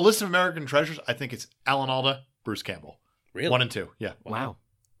 On the list of American treasures, I think it's Alan Alda, Bruce Campbell. Really? 1 and 2. Yeah. Wow.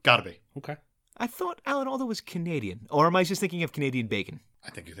 Gotta be. Okay. I thought Alan Alda was Canadian. Or am I just thinking of Canadian bacon? I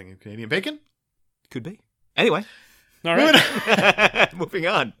think you're thinking of Canadian bacon. Could be. Anyway, All right. moving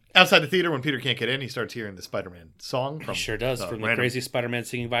on. Outside the theater, when Peter can't get in, he starts hearing the Spider-Man song from He sure does. From the random- crazy Spider-Man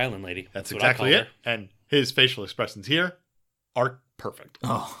singing violin lady. That's what I exactly call it. And his facial expressions here are perfect.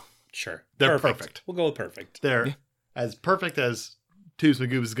 Oh, her. Sure. They're perfect. We'll go with perfect. They're as perfect as Tubes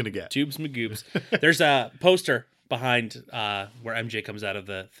McGoobs is going to get. Tubes McGoobs. There's a poster behind where MJ comes out of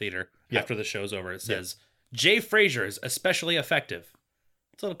the theater after the show's over. It says, Jay Frazier is especially effective.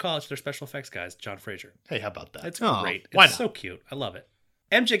 It's a little college to their special effects guys, John Frazier. Hey, how about that? It's Oh, great. why It's not? so cute. I love it.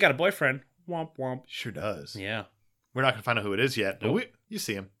 MJ got a boyfriend. Womp womp. Sure does. Yeah. We're not going to find out who it is yet, but Nope. you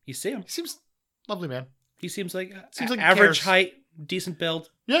see him. You see him. He seems lovely, man. He seems like, Seems like he average cares. height, decent build.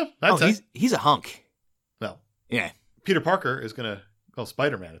 Yeah, that's it. he's a hunk. Well, Yeah. Peter Parker is going to call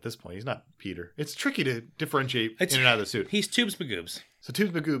Spider-Man at this point. He's not Peter. It's tricky to differentiate It's- in and out of the suit. He's Tubes McGoobs. So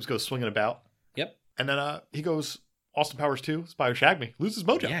Tubes McGoobs goes swinging about, Yep. and then he goes Austin Powers 2, Spy Who Shagged Me, loses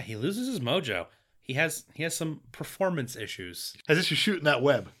mojo. Yeah, he loses his mojo. He has some performance issues. As if you're shooting that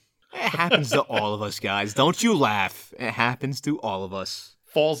web. It happens to all of us, guys. Don't you laugh. It happens to all of us.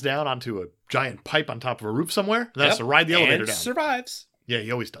 Falls down onto a giant pipe on top of a roof somewhere, and then has to ride the elevator and down. survives, Yeah,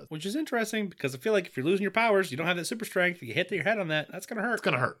 he always does. which is interesting because I feel like if you're losing your powers, you don't have that super strength. You hit your head on that, that's gonna hurt. It's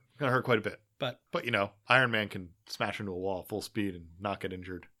going to hurt. It's going to hurt quite a bit. But But, Iron Man can smash into a wall full speed and not get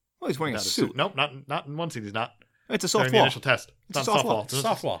injured. Well, he's wearing a Without suit. Nope, not in one scene. He's not. It's a During soft the wall. initial test. It's It's a not soft wall. it's a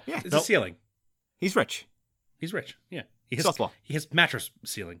softball. Yeah. It's Nope. a ceiling. He's rich. He's rich. Yeah. He has Softball. He has mattress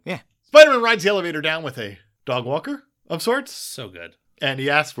ceiling. Yeah. Spider-Man rides the elevator down with a dog walker of sorts, So good. and he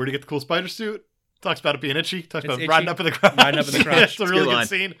asks where to get the cool spider suit. Talks about it being itchy. Talks It's about itchy. riding up in the crotch. Riding up in the crotch. It's a really Good good line.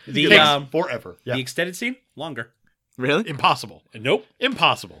 scene. The, It takes um, forever. Yeah. The extended scene longer. Really? Impossible. Nope.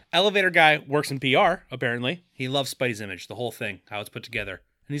 Impossible. Elevator guy works in PR. Apparently, he loves Spidey's image, the whole thing, how it's put together.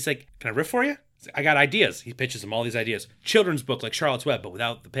 And he's like, "Can I riff for you?" He's like, I got ideas. He pitches him all these ideas. Children's book like Charlotte's Web, but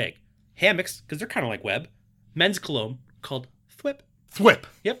without the pig. Hammocks, because they're kind of like web. Men's cologne called Thwip. Thwip.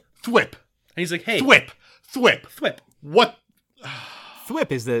 Yep. Thwip. And he's like, hey, Thwip. Thwip. Thwip. What?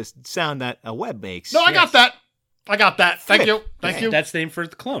 Thwip is the sound that a web makes. No, I got that. I got that. Thank Thwip. you. Thank you. That's the name for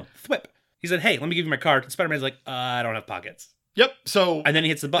the cologne. Thwip. He said, hey, let me give you my card. And Spider-Man's like, I don't have pockets. Yep. So, And then he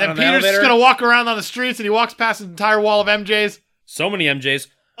hits the button and on the Peter's elevator. just going to walk around on the streets, and he walks past an entire wall of MJs. So many MJs.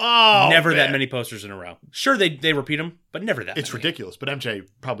 Oh, never that man. many posters in a row. Sure, they repeat them, but never that It's many. ridiculous, but MJ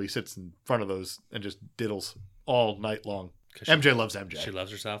probably sits in front of those and just diddles all night long. 'Cause she- MJ loves MJ. She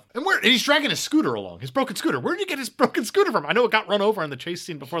loves herself. And he's dragging his scooter along, his broken scooter. Where did he get his broken scooter from? I know it got run over in the chase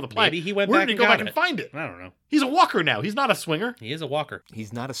scene before the play. Maybe he went Where back did he and go got back and it. find it? I don't know. He's a walker now. He's not a swinger. He is a walker.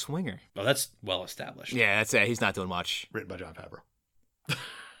 He's not a swinger. Oh, that's well established. Yeah, that's it. He's not doing much. Written by John Favreau.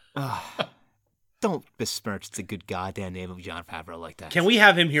 Don't besmirch the good goddamn name of John Favreau like that. Can we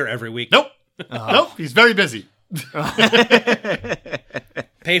have him here every week? Nope. Nope. He's very busy.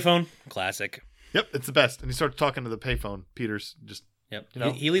 Payphone, classic. Yep, it's the best. And he starts talking to the payphone. Peter's just, Yep. You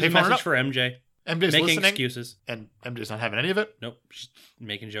know, he leaves a payphone it message up. for MJ. MJ's Making listening, excuses. and MJ's not having any of it. Nope. She's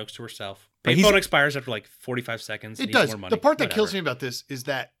making jokes to herself. But Payphone expires after like 45 seconds. It Needs does. More money. The part that Whatever. kills me about this is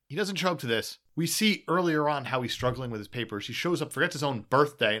that he doesn't show up to this. We see earlier on how he's struggling with his papers. He shows up, forgets his own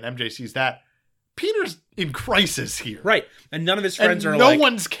birthday, and MJ sees that. Peter's in crisis here. Right. And none of his friends and are no like...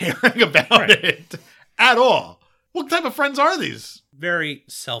 one's caring about Right. it at all. What type of friends are these? Very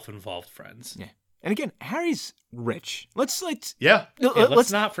self-involved friends. Yeah. And again, Harry's rich. Let's Yeah.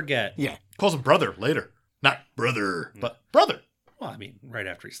 Let's not forget. Yeah. Calls him brother later. Not brother, but brother. Well, I mean, right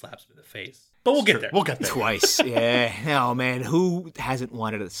after he slaps him in the face. But we'll get there. We'll get there. Twice. Yeah. Oh man, who hasn't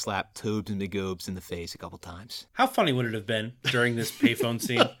wanted to slap Toobs and McGoobs in the face a couple times? How funny would it have been during this payphone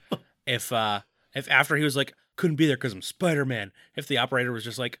scene if after he was like, couldn't be there because I'm Spider-Man, if the operator was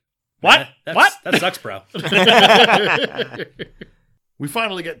just like, What? What? That sucks, bro. We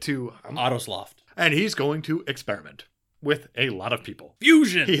finally get to Otto's loft. and he's going to experiment with a lot of people.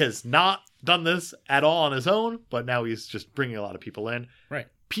 Fusion. He has not done this at all on his own, but now he's just bringing a lot of people in. Right.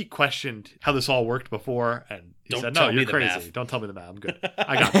 Pete questioned how this all worked before, and he Don't said, tell "No, me you're the crazy. math." Don't tell me the math. I'm good.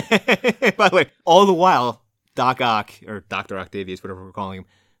 I got it." By the way, all the while, Doc Ock, or Dr. Octavius, whatever we're calling him,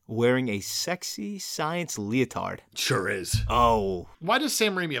 wearing a sexy science leotard. Sure is. Oh. Why does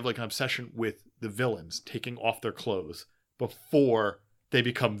Sam Raimi have like an obsession with the villains taking off their clothes before they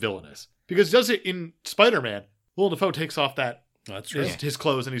become villainous? Because he does it in Spider-Man. Willem Dafoe takes off that Oh, that's true. his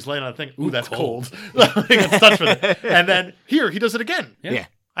clothes and he's laying on a thing. Ooh, Ooh, that's cold. cold. He gets touched with it. And then here he does it again. Yeah.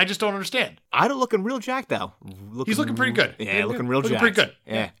 I just don't understand. Otto looking real jacked, though. He's looking pretty good. Yeah, looking real Looking jacked. pretty good.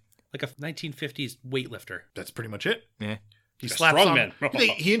 Yeah. Like a 1950s weightlifter. That's pretty much it. Yeah. He A slaps strong on. man.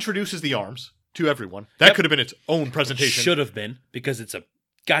 He introduces the arms to everyone. That Yep. could have been its own presentation. Should have been, because it's a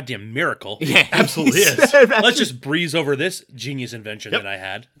goddamn miracle. Yeah. Absolutely is. Let's just breeze over this genius invention Yep. that I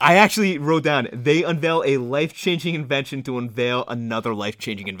had. I actually wrote down, they unveil a life-changing invention to unveil another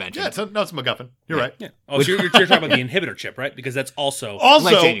life-changing invention. Yeah, it's a MacGuffin. You're right. Yeah. Oh, so you're talking about the inhibitor chip, right? Because that's also... Also,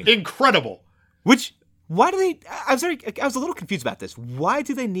 Life-changing. incredible. Which, why do they... I was a little confused about this. Why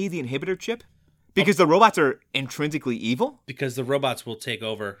do they need the inhibitor chip? Because the robots are intrinsically evil? Because the robots will take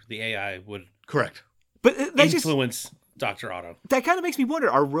over. The AI would Correct. But that just... influence Dr. Otto. That kind of makes me wonder,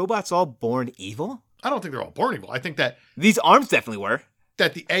 are robots all born evil? I don't think they're all born evil. I think that These arms definitely were.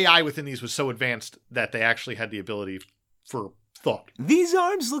 the AI within these was so advanced that they actually had the ability for thought. These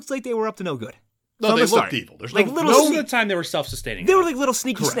arms looked like they were up to no good. No, From they the looked start. evil. There's Like no, little Most no of the time they were self-sustaining. They were like little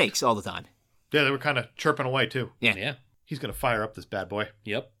sneaky Correct. snakes all the time. Yeah, they were kind of chirping away too. Yeah. He's going to fire up this bad boy.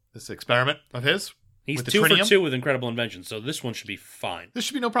 Yep. This experiment of his. He's with the 2 for trinium. 2 with incredible inventions, so this one should be fine. This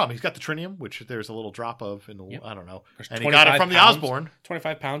should be no problem. He's got the trinium, which there's a little drop of in the, Yep. I don't know. There's And he got it 25 from the pounds. Osborn.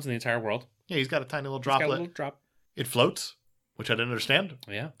 25 pounds in the entire world. Yeah, he's got a tiny little He's got a droplet. little drop. It floats, which I didn't understand.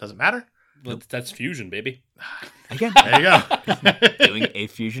 Yeah. Doesn't matter. That's fusion, baby. Again, There you go. doing a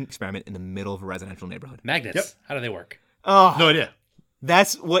fusion experiment in the middle of a residential neighborhood. Magnets. Yep. How do they work? Oh, No idea.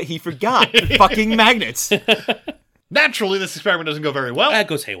 that's what he forgot. Fucking magnets. Naturally, this experiment doesn't go very well. That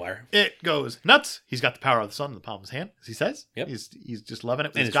goes haywire. It goes nuts. He's got the power of the sun in the palm of his hand, as he says. Yep. He's just loving it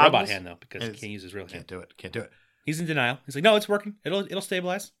with In his his goggles. robot hand, though, because he And can't use his real hand. Can't do it. Can't do it. He's in denial. He's like, no, it's working. It'll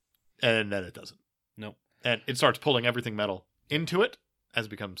stabilize. And then it doesn't. Nope. And it starts pulling everything metal into it as it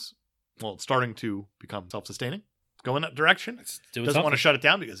becomes, well, it's starting to become self-sustaining. It's going that direction. It's doing Doesn't want to something. shut it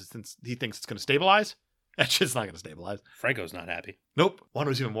down because he thinks it's going to stabilize. That's just not going to stabilize. Franco's not happy. Nope. One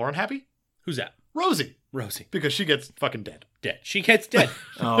who's even more unhappy? Who's that? Rosie. Rosie. Because she gets fucking dead. Dead. She gets dead.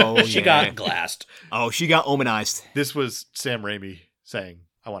 Oh, She yeah. got glassed. Oh, she got omenized. This was Sam Raimi saying,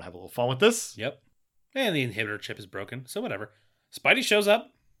 I want to have a little fun with this. Yep. And the inhibitor chip is broken, so whatever. Spidey shows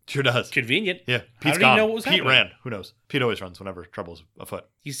up. Sure does. Convenient. Yeah. How Pete's did gone. he know what was Pete happening? ran. Who knows? Pete always runs whenever trouble's afoot.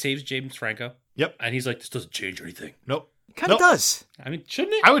 He saves James Franco. Yep. And he's like, this doesn't change anything. Nope. Kind of Nope. does. I mean,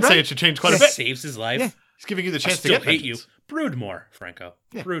 shouldn't it? I would say Right? it should change quite a It bit. saves his life. Yeah. He's giving you the I chance to still get hate you. vengeance. Brood more, Franco.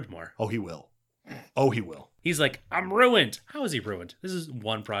 Yeah. Brood more. Oh, he will. Oh, he will. He's like, I'm ruined. How is he ruined? This is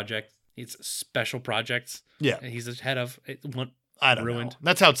one project. It's special projects. Yeah. And he's the head of one. I don't Ruined. know.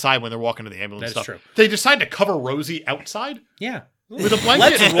 That's outside when they're walking to the ambulance That is stuff. true. They decide to cover Rosie outside Yeah. with a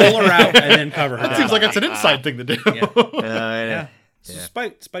blanket. Let's roll her out and then cover her. It down. seems like it's an inside thing to do. Yeah. Yeah. So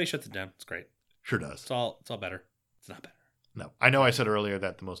Spidey shuts it down. It's great. Sure does. It's all better. It's not better. No. I know I said earlier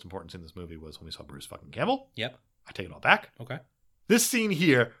that the most important scene in this movie was when we saw Bruce fucking Campbell. Yep. I take it all back. Okay. This scene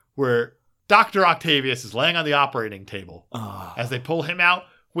here where Dr. Octavius is laying on the operating table Oh. as they pull him out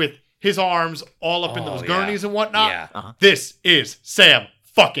with his arms all up in those Oh, gurneys yeah. and whatnot. Yeah. This is Sam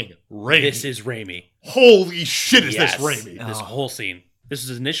fucking Raimi. This is Raimi. Holy shit, is Yes. this Raimi? This Oh. whole scene. This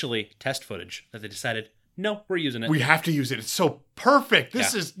is initially test footage that they decided, no, we're using it. We have to use it. It's so perfect.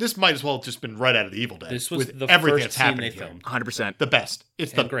 This Yeah. is this might as well have just been right out of the Evil Dead. This was with the everything first that's scene happening they here. filmed. 100%. The best.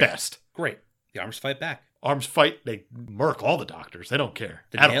 It's the And great. best. Great. The arms fight back. Arms fight. They murk all the doctors. They don't care.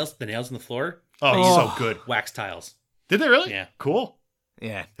 The nails in the floor. Oh, so good. Wax tiles. Did they really? Yeah. Cool.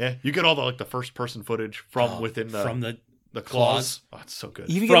 Yeah. Yeah. You get all the first person footage from within the claws. Oh, it's so good.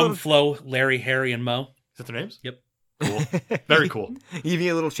 You even get a From little, Flo, Larry, Harry, and Mo. Is that their names? Yep. Cool. Very cool. you even get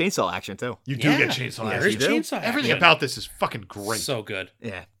a little chainsaw action, too. You do get chainsaw There action. is you do. chainsaw Everything action. about this is fucking great. So good.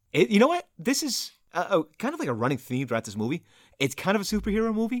 Yeah. You know what? This is kind of like a running theme throughout this movie. It's kind of a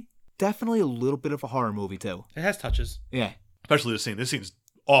superhero movie. Definitely a little bit of a horror movie, too. It has touches. Yeah. Especially this scene. This scene's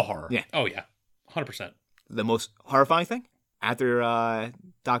all horror. Yeah. Oh, yeah. 100%. The most horrifying thing, after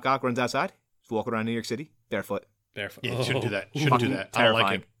Doc Ock runs outside, he's walking around New York City, barefoot. Barefoot. Yeah, you shouldn't do that. Shouldn't do that. I don't like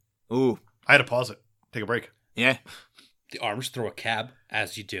Terrifying. it. Ooh. I had to pause it. Take a break. Yeah. The arms throw a cab,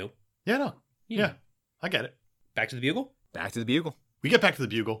 as you do. Yeah, no. Yeah. I get it. Back to the bugle. Back to the bugle. We get back to the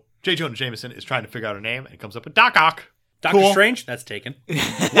bugle. J. Jonah Jameson is trying to figure out her name and comes up with Doc Ock. Doctor Cool. Strange, that's taken.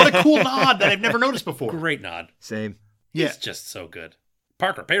 What a cool nod that I've never noticed before. Great nod. Same. Yeah. He's just so good.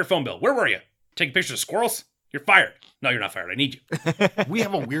 Parker, pay your phone bill. Where were you? Taking pictures of squirrels? You're fired. No, you're not fired. I need you. We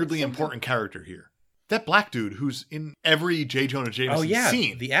have a weirdly important character here. That black dude who's in every J. Jonah Jameson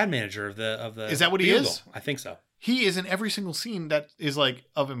scene. The ad manager of the Is that what he Bugle. is? I think so. He is in every single scene that is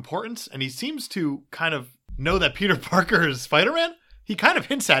of importance, and he seems to kind of know that Peter Parker is Spider-Man. He kind of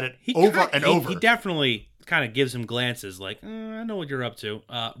hints at it over. He definitely kind of gives him glances like, I know what you're up to.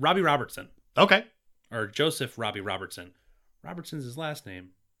 Robbie Robertson. Okay. Or Joseph Robbie Robertson. Robertson's his last name.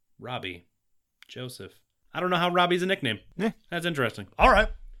 Robbie. Joseph. I don't know how Robbie's a nickname. Yeah. That's interesting. All right.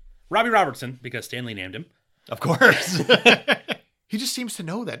 Robbie Robertson, because Stanley named him. Of course. He just seems to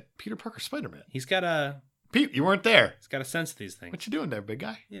know that Peter Parker's Spider-Man. He's got a Pete, you weren't there. sense of these things. What you doing there, big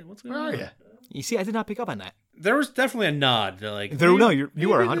guy? Yeah, what's going Where on? are you? You see, I did not pick up on that. There was definitely a nod. They're like, You are maybe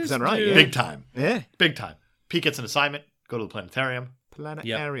 100% this right. dude- Yeah. Big time. Yeah. Big time. Pete gets an assignment. Go to the planetarium.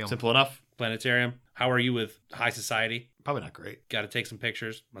 Planetarium. Simple enough. Planetarium. How are you with high society? Probably not great. Got to take some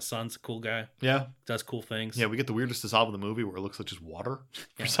pictures. My son's a cool guy. Yeah. Does cool things. Yeah, we get the weirdest dissolve in the movie where it looks like just water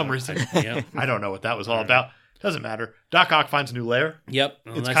for some reason. Yeah. I don't know what that was all about. Doesn't matter. Doc Ock finds a new lair. Yep.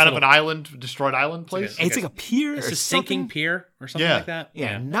 It's kind of an island, destroyed island place. It's like a pier It's or a sinking something. pier or something Yeah. like that.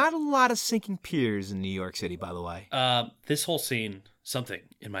 Yeah, not a lot of sinking piers in New York City, by the way. This whole scene, something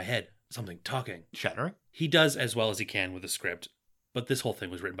in my head, something talking. Shatnering? He does as well as he can with the script, but this whole thing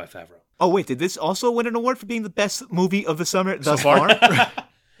was written by Favreau. Oh, wait, did this also win an award for being the best movie of the summer thus far? far?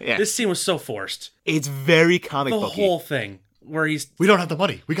 Yeah. This scene was so forced. It's very comic The booky. whole thing where he's We don't have the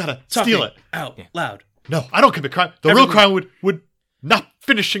money. We gotta talking steal it. out loud. No, I don't commit crime. The real crime would not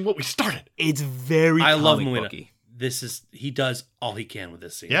finishing what we started. It's very I love comic Molina. booky. He does all he can with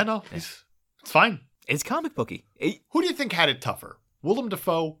this scene. Yeah, no, it's fine. It's comic booky. Who do you think had it tougher? Willem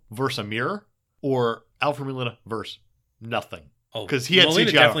Dafoe versus a mirror, or Alfred Molina versus nothing? Oh, 'Cause he had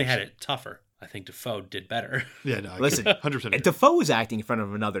Molina CGI definitely arms. had it tougher. I think Defoe did better. Yeah, no. Listen, 100%. Defoe is acting in front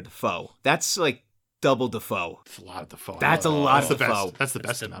of another Defoe. That's like double Defoe. That's a lot of Defoe. That's a lot That's of the Defoe. best. That's the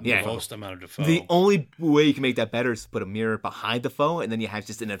best amount. Yeah. Of Defoe. Most amount of Defoe. The only way you can make that better is to put a mirror behind Defoe, and then you have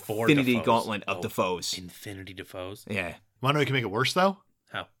just an Four infinity Defoes. gauntlet of Oh. Defoes. Infinity Defoes. Yeah. Want to know you can make it worse though?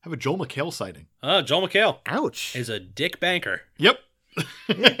 How? Have a Joel McHale sighting. Joel McHale Ouch. is a dick banker. Yep.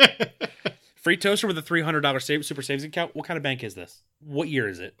 Free toaster with a $300 super savings account. What kind of bank is this? What year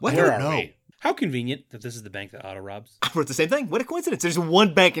is it? What? Where I don't are know. we? How convenient that this is the bank that auto robs. I wrote the same thing. What a coincidence. There's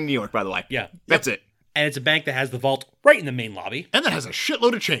one bank in New York, by the way. Yeah. That's it. And it's a bank that has the vault right in the main lobby. And that has a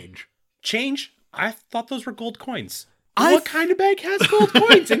shitload of change. Change? I thought those were gold coins. I- What kind of bank has gold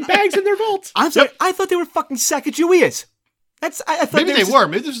coins and bags in their vault? I'm sorry. I thought they were fucking Sacagaweas. I thought Maybe they were. were.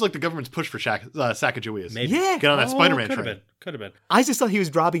 Maybe this is like the government's push for Sacagaweas. Maybe. Yeah. Get on that Spider-Man could train. have been. Could have been. I just thought he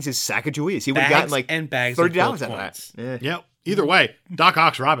was robbing his Sacagaweas. He would have gotten Bags like and bags of $30 gold out of that. coins. Yeah. Yep. Either way, Doc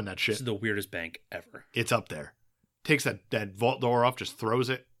Ock's robbing that This shit. is the weirdest bank ever. It's up there. Takes that vault door off, just throws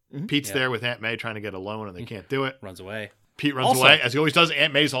it. Pete's Yeah. there with Aunt May trying to get a loan, and they can't do it. Runs away. Pete runs Also- away, as he always does.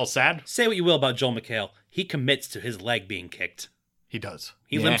 Aunt May's all sad. Say what you will about Joel McHale. He commits to his leg being kicked. He does.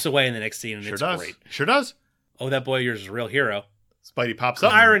 He Yeah. limps away in the next scene, and Sure it's does. great. Sure does. Oh, that boy of yours is a real hero. Spidey pops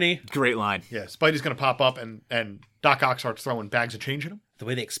up. Irony. Great line. Yeah, Spidey's going to pop up, and Doc Ock starts throwing bags of change at him. The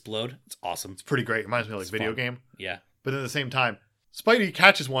way they explode, it's awesome. Pretty great. Reminds me of like It's a video fun. game. Yeah. But at the same time, Spidey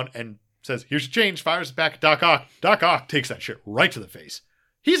catches one and says, "Here's your change," fires it back at Doc Ock. Doc Ock takes that shit right to the face.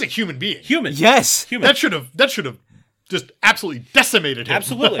 He's a human being. Human. Yes. Human. That should have just absolutely decimated him.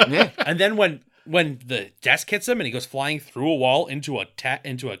 Absolutely. Yeah. And then when the desk hits him and he goes flying through a wall into a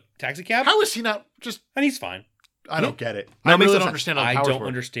taxi cab, How is he not just... and he's fine. I don't get it. No, I it makes really no don't sense. understand how the I powers don't work.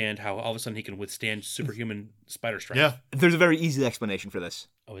 understand how all of a sudden he can withstand superhuman spider strength. Yeah. There's a very easy explanation for this.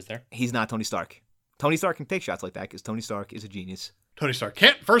 Oh, is there? He's not Tony Stark. Tony Stark can take shots like that because Tony Stark is a genius. Tony Stark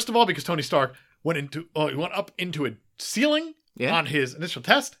can't. First of all, because Tony Stark went up into a ceiling on his initial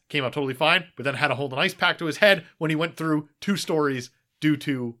test, came out totally fine, but then had to hold an ice pack to his head when he went through 2 stories due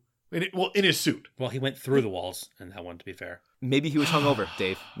to in his suit. Well, he went through the walls in that one, to be fair. Maybe he was hungover,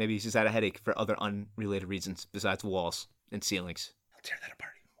 Dave. Maybe he's just had a headache for other unrelated reasons besides walls and ceilings. I'll tear that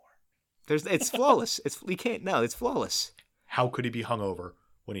apart even more. It's flawless. It's flawless. How could he be hungover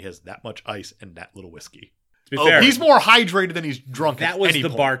when he has that much ice and that little whiskey? To be fair, He's more hydrated than he's drunk. that was the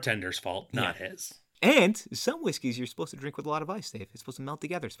bartender's fault, not his. And some whiskeys you're supposed to drink with a lot of ice, Dave. It's supposed to melt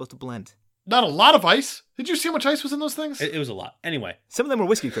together. It's supposed to blend. Not a lot of ice. Did you see how much ice was in those things? It was a lot. Anyway. Some of them were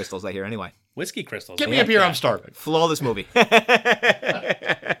whiskey crystals, I hear, anyway. Whiskey crystals. Get me up here, I'm starving. Flawless movie.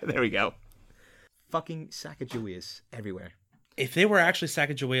 There we go. Fucking Sacagaweas everywhere. If they were actually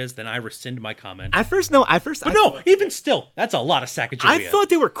Sacagaweas, then I rescind my comment. At first. But no, even still, that's a lot of Sacagawea. I thought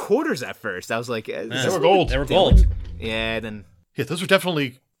they were quarters at first. I was like... They were gold. They were gold. Yeah, then... Yeah, those are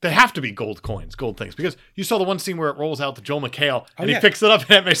definitely... They have to be gold coins, gold things. Because you saw the one scene where it rolls out to Joel McHale, and he picks it up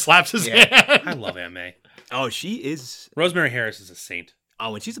and Aunt May slaps his hand. I love Aunt May. Oh, she is... Rosemary Harris is a saint.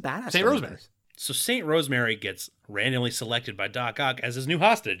 Oh, and she's a badass. Saint Rosemary. So Saint Rosemary gets randomly selected by Doc Ock as his new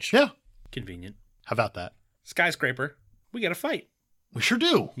hostage. Yeah. Convenient. How about that? Skyscraper. We get a fight. We sure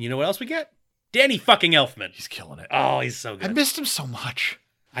do. You know what else we get? Danny fucking Elfman. He's killing it. Oh, he's so good. I missed him so much.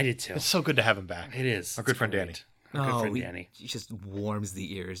 I did too. It's so good to have him back. It is. Our good friend Danny. Our good friend Danny. He just warms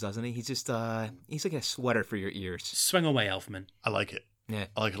the ears, doesn't he? He's just, he's like a sweater for your ears. Swing away, Elfman. I like it. Yeah.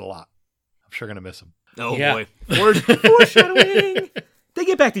 I like it a lot. I'm sure going to miss him. Oh, Yeah. boy. Foreshadowing. They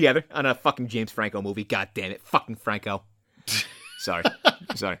get back together on a fucking James Franco movie. God damn it. Fucking Franco. Sorry.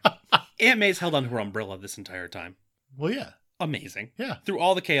 Aunt May's held onto her umbrella this entire time. Well, yeah. Amazing. Yeah. Through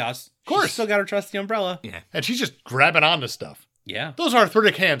all the chaos. Of course. She's still got her trusty umbrella. Yeah. And she's just grabbing onto stuff. Yeah. Those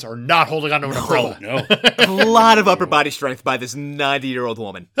arthritic hands are not holding onto an umbrella. No. A lot of upper body strength by this 90-year-old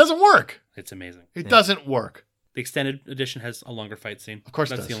woman. Doesn't work. It's amazing. It doesn't work. The extended edition has a longer fight scene. Of course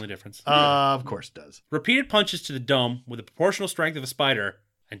it That's does. the only difference. Of course it does. Repeated punches to the dome with the proportional strength of a spider,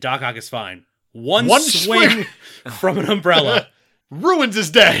 and Doc Ock is fine. One swing. from an umbrella. Ruins his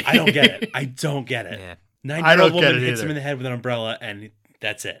day. I don't get it. I don't get it. Yeah. 9-year-old don't get woman it hits him either. in the head with an umbrella, and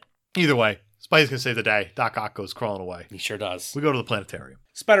that's it. Either way, Spidey's going to save the day. Doc Ock goes crawling away. He sure does. We go to the planetarium.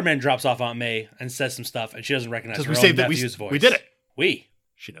 Spider-Man drops off Aunt May and says some stuff, and she doesn't recognize her Because own we saved it. nephew's voice. We did it. We.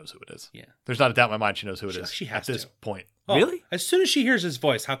 She knows who it is. Yeah. There's not a doubt in my mind she knows who it is. She has at this to. point. Oh, Really? As soon as she hears his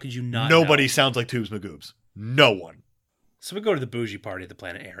voice, how could you not Nobody know? sounds like Tubes Magoobs. No one. So we go to the bougie party at the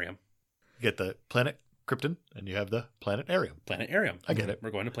planetarium. You get the planet Krypton, and you have the planetarium. Planetarium. I get it. We're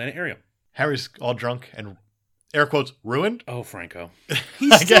going to planetarium. Harry's all drunk and, air quotes, ruined. Oh, Franco.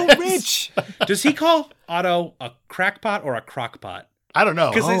 He's still guess. rich. Does he call Otto a crackpot or a crockpot? I don't know.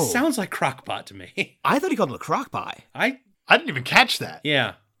 Because Oh. it sounds like crockpot to me. I thought he called him a crock pie. I didn't even catch that.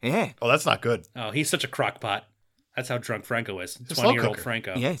 Yeah. Yeah. Oh, that's not good. Oh, he's such a crockpot. That's how drunk Franco is. a slow 20-year-old cooker.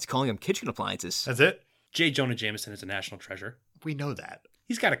 Franco. Yeah, he's calling him kitchen appliances. That's it? J. Jonah Jameson is a national treasure. We know that.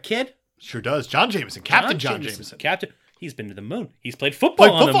 He's got a kid. Sure does. John Jameson. Captain John Jameson. Captain. He's been to the moon. He's played football,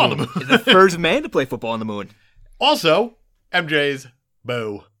 Played football on the moon. The first man to play football on the moon. Also, MJ's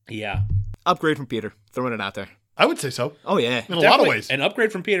Bo. Yeah. Upgrade from Peter. Throwing it out there. I would say so. Oh, yeah. In a lot of Definitely ways. An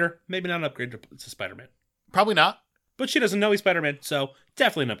upgrade from Peter. Maybe not an upgrade to Spider-Man. Probably not. But she doesn't know he's Spider-Man, so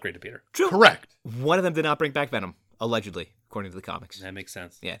definitely an upgrade to Peter. True. Correct. One of them did not bring back Venom, allegedly, according to the comics. That makes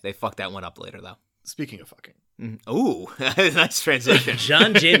sense. Yeah, they fucked that one up later, though. Speaking of fucking. Ooh, nice transition.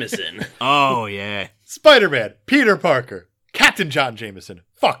 John Jameson. Oh, yeah. Spider-Man. Peter Parker. Captain John Jameson.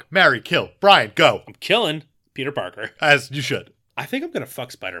 Fuck, marry, kill. Brian, go. I'm killing Peter Parker. As you should. I think I'm going to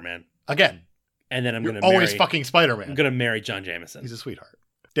fuck Spider-Man. Again. And then I'm You're going to always marry... fucking Spider-Man. I'm going to marry John Jameson. He's a sweetheart.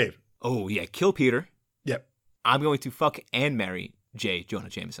 Dave. Oh, yeah, kill Peter. Yep. I'm going to fuck and marry J. Jonah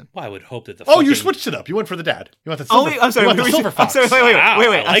Jameson. Well, I would hope that the Oh, you fucking- switched it up. You went for the dad. You want the Oh, silver, wait, I'm sorry. You want the wait, silver I'm fox. sorry, wait, Wow, wait,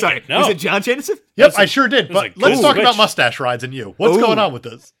 I I'm like sorry. it. No. Was it John Jameson? Yep, I sure did. But a let's good talk switch. about mustache rides and you. What's Ooh. going on with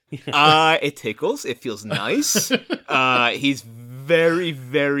this? It tickles. It feels nice. He's very,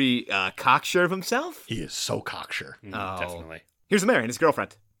 very cocksure of himself. He is so cocksure. Oh. Definitely. Here's the mayor and his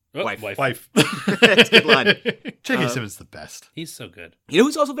girlfriend. Oh, Wife. Wife. That's a good line. J.K. Simmons the best. He's so good. You know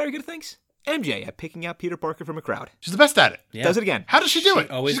who's also very good at things? MJ at picking out Peter Parker from a crowd. She's the best at it. Yeah. Does it again. How does she do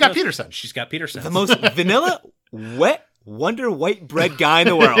it? Always She's got does. Peterson. She's got Peterson. The most vanilla, wet, Wonder White bread guy in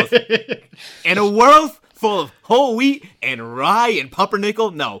the world. In a world full of whole wheat and rye and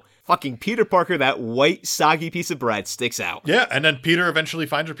pumpernickel, no. Fucking Peter Parker, that white, soggy piece of bread sticks out. Yeah, and then Peter eventually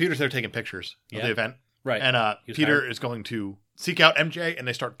finds her. Peter's there taking pictures of Yeah. the event. Right. And He was Peter hired. is going to seek out MJ, and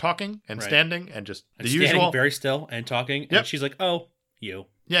they start talking and Right. standing and just And the standing usual. very still and talking. Yep. And she's like, oh, you.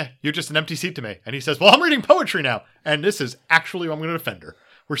 Yeah, you're just an empty seat to me. And he says, well, I'm reading poetry now. And this is actually where I'm going to defend her.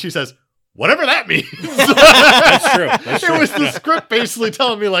 Where she says, whatever that means. That's true. That's true. It was the script basically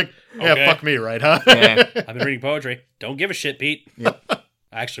telling me like, yeah, Okay. fuck me, right, huh? Yeah. I've been reading poetry. Don't give a shit, Pete. Yep.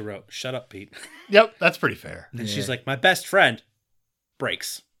 I actually wrote, shut up, Pete. Yep, that's pretty fair. And then she's like, my best friend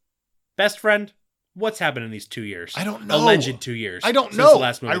breaks. Best friend? What's happened in these 2 years? I don't know. Alleged 2 years. I don't since know. The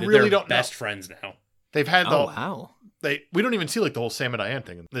last movie I that really they're don't know. best friends now. They've had the Oh, wow. we don't even see like the whole Sam and Diane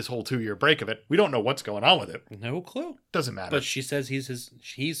thing, this whole 2-year break of it. We don't know what's going on with it. No clue. Doesn't matter. But she says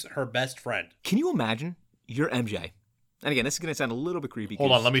he's her best friend. Can you imagine you're MJ? And again, this is going to sound a little bit creepy.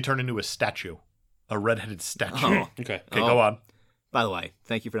 Hold on, let me turn into a statue. A redheaded statue. Oh. Okay. Okay, go on. By the way,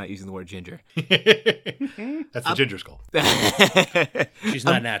 thank you for not using the word ginger. That's the ginger skull. She's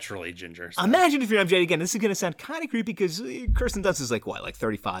not naturally ginger. So. Imagine if you're MJ again. This is going to sound kind of creepy because Kirsten Dunst is like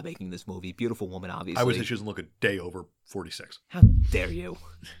 35 making this movie. Beautiful woman, obviously. I would say she doesn't look a day over 46. How dare you?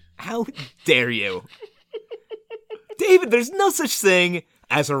 How dare you? David, there's no such thing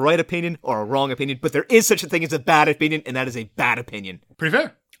as a right opinion or a wrong opinion, but there is such a thing as a bad opinion, and that is a bad opinion. Pretty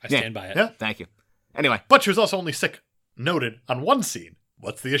fair. I stand by it. Yeah. Thank you. Anyway, But she was also only sick, noted, on one scene.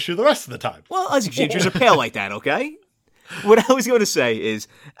 What's the issue the rest of the time? well, us gingers are pale like that, okay? What I was going to say is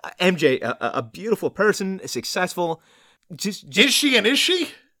MJ, a beautiful person, successful. Just Is she and is she?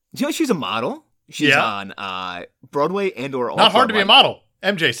 you know, she's a model. She's Yeah. on Broadway and or Not hard to be a off-Broadway. model.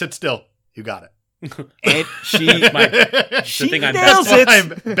 MJ, sit still. You got it. And she The she thing I'm nails best it.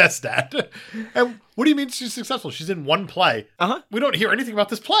 I'm best at. And what do you mean she's successful? She's in one play. Uh-huh. We don't hear anything about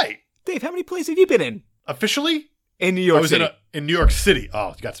this play. Dave, how many plays have you been in? Officially, In New I York was City. in New York City. Oh,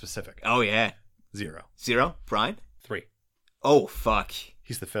 you got specific. Oh yeah. 0. 0? Brian? 3. Oh fuck.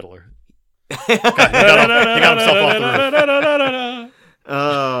 He's the fiddler. he got himself off the roof.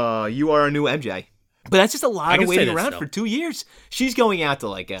 Oh, you are a new MJ. But that's just a I lot can of say waiting that around still. for 2 years. She's going out to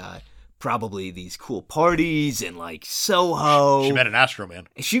like probably these cool parties in like Soho. She met an Astro Man.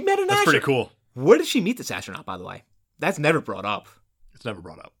 She met an That's astronaut. pretty cool. Where did she meet this astronaut, by the way? That's never brought up. It's never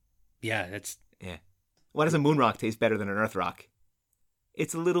brought up. Yeah, that's Yeah. Why does a moon rock taste better than an earth rock?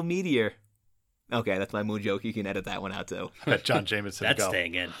 It's a little meteor. Okay, that's my moon joke. You can edit that one out too. I bet John Jameson that's go.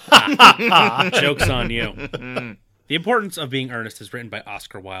 staying in. Joke's on you. The Importance of Being Earnest is written by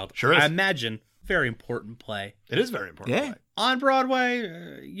Oscar Wilde. Sure is. I imagine very important play. It is very important. Yeah. On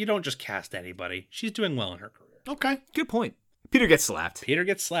Broadway, you don't just cast anybody. She's doing well in her career. Okay. Good point. Peter gets slapped. Peter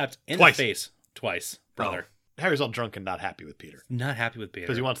gets slapped in Twice. the face twice, brother. Harry's all drunk and not happy with Peter Not happy with Peter.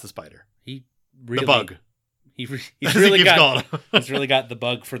 because he wants the spider. He really, the bug. He's As he really keeps got. calling. He's really got the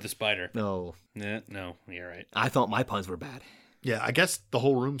bug for the spider. No, No, you're right. I thought my puns were bad. Yeah, I guess the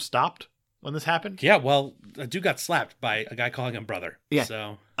whole room stopped when this happened. Yeah, well, a dude got slapped by a guy calling him brother. Yeah.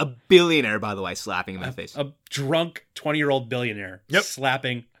 So A billionaire, by the way, slapping him in the face. a drunk 20-year-old billionaire Yep.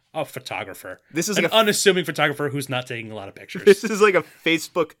 slapping a photographer. This is An like a unassuming photographer who's not taking a lot of pictures. This is like a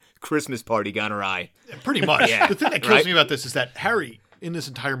Facebook Christmas party gone awry. Pretty much. Yeah, The thing that kills right? me about this is that Harry, in this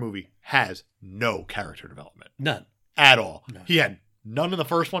entire movie, has no character development None. at all. He had none in the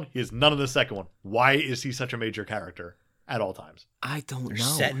first one. He has none in the second one. Why is he such a major character at all times? I don't They're know.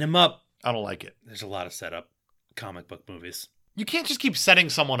 setting him up. I don't like it. There's a lot of setup. Comic book movies. You can't just keep setting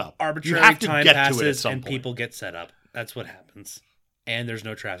someone up. Arbitrary you have to time get to it at passes some and point. people get set up. That's what happens. And there's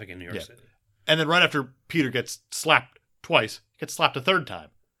no traffic in New York Yeah. City. And then right after Peter gets slapped twice, he gets slapped a third time.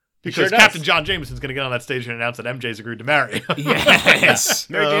 Because sure does. Captain John Jameson's going to get on that stage and announce that MJ's agreed to marry. Yes.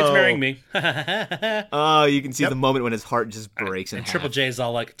 Mary Jane's Oh. marrying me. Oh, you can see Yep. the moment when his heart just breaks in And half. Triple J is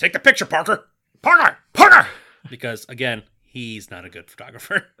all like, take the picture, Parker. Parker! Because, again, he's not a good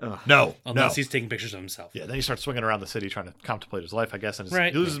photographer. No, Unless no. he's taking pictures of himself. Yeah, then he starts swinging around the city trying to contemplate his life, I guess, and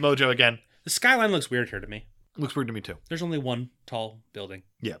Right. he loses mojo again. The skyline looks weird here to me. Looks weird to me, too. There's only one tall building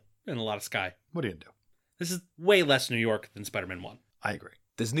Yeah. and a lot of sky. What are you going to do? This is way less New York than Spider-Man 1. I agree.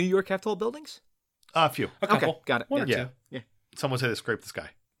 Does New York have tall buildings? A few. A couple. Okay, got it. One or Yeah. two. Yeah. Some would say they scraped the sky.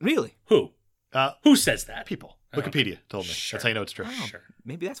 Really? Who? Uh, Who says that? people. Oh. Wikipedia told me. Sure. That's how you know it's true. Oh, Sure.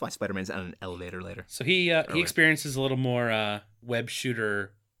 maybe that's why Spider-Man's on an elevator later. So he Early. experiences a little more web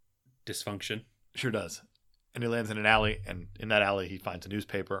shooter dysfunction. Sure does. And he lands in an alley, and in that alley he finds a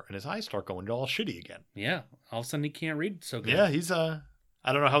newspaper, and his eyes start going all shitty again. Yeah. All of a sudden he can't read so good. Yeah, he's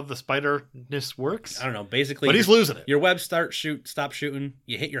I don't know how the spider-ness works, I don't know. Basically, but he's losing it. your web stop shooting.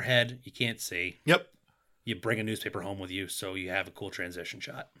 You hit your head. You can't see. Yep, You bring a newspaper home with you, so you have a cool transition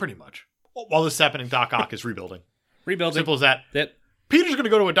shot. pretty much. While this is happening, Doc Ock is rebuilding. Rebuilding. Simple as that. That Peter's going to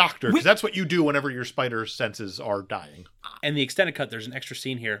go to a doctor, because that's what you do whenever your spider senses are dying. and the extended cut. There's an extra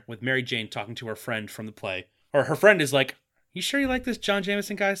scene here with Mary Jane talking to her friend from the play, or her friend is like, "You sure you like this John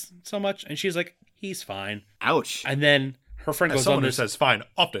Jameson guy so much?" And she's like, "He's fine." Ouch. And then Her friend As goes someone on who this. says fine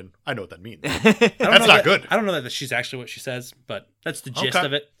often, I know what that means. I don't That's know not that- good. I don't know that she's actually what she says, but that's the gist Okay.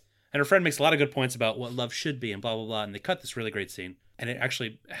 of it. And her friend makes a lot of good points about what love should be and blah, blah, blah. And they cut this really great scene. And it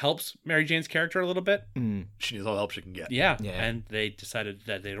actually helps Mary Jane's character a little bit. She needs all the help she can get. Yeah. Yeah. And they decided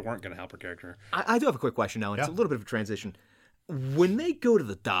that they weren't going to help her character. I do have a quick question now, and it's a little bit of a transition. When they go to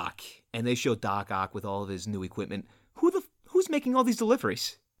the dock and they show Doc Ock with all of his new equipment, who's making all these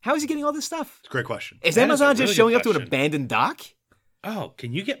deliveries? How is he getting all this stuff? It's a great question. Is That is Amazon a just really showing good up to an question. abandoned dock? Oh,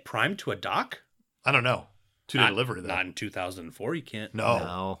 can you get Prime to a dock? I don't know. Two-day delivery, though. Not in 2004, you can't. No.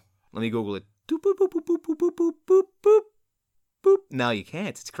 No. Let me Google it. Doop, boop, boop, boop, boop, boop, boop, boop, boop, boop, boop. No, you can't.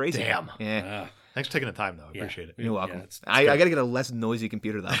 It's crazy. Damn. Yeah. Thanks for taking the time, though. I Yeah. appreciate it. You're welcome. it's I got to get a less noisy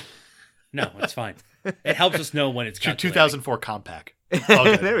computer, though. No, it's fine. It helps us know when it's It's your calculating. 2004 Compact. All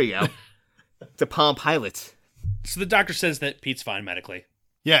good. There we go. It's a Palm Pilot. So the doctor says that Pete's fine medically.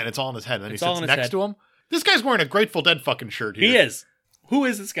 Yeah, and it's all in his head. And then It's he all sits in his next head. to him. This guy's wearing a Grateful Dead fucking shirt here. He is. Who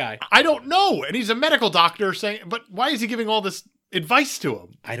is this guy? I don't know. And he's a medical doctor saying, but why is he giving all this advice to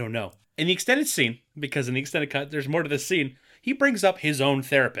him? I don't know. In the extended scene, because in the extended cut, there's more to this scene, he brings up his own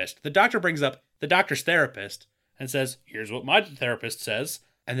therapist. The doctor brings up the doctor's therapist and says, here's what my therapist says.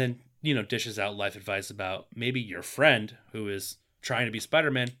 And then, dishes out life advice about maybe your friend who is trying to be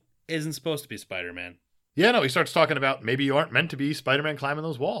Spider-Man isn't supposed to be Spider-Man. Yeah, no, he starts talking about maybe you aren't meant to be Spider-Man climbing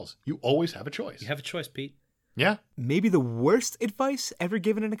those walls. You always have a choice. You have a choice, Pete. Yeah. Maybe the worst advice ever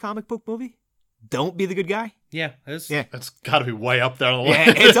given in a comic book movie? Don't be the good guy. Yeah. It's, Yeah. That's got to be way up there on the Yeah,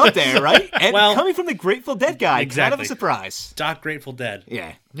 list. it's up there, right? And Well- coming from the Grateful Dead guy, kind of Exactly. a surprise. Doc Grateful Dead.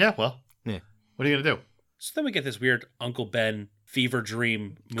 Yeah. Yeah, well, Yeah. what are you going to do? So then we get this weird Uncle Ben fever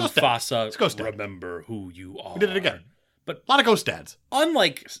dream Ghost Dad. Mufasa. It's Ghost Dad. Remember who you are. We did it again. But A lot of ghost dads.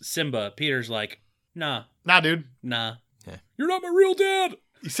 unlike Simba, Peter's like, nah. Nah, dude. Yeah. You're not my real dad.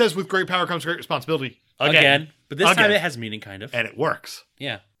 He says with great power comes great responsibility. Again. But this time Again. it has meaning, kind of. And it works.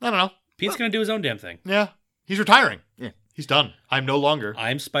 Yeah. I don't know. Pete's going to do his own damn thing. Yeah. He's retiring. Yeah. He's done. I'm no longer.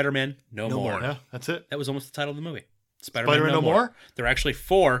 I'm Spider-Man no more. Yeah, that's it. That was almost the title of the movie. Spider-Man, Spider-Man No More? There are actually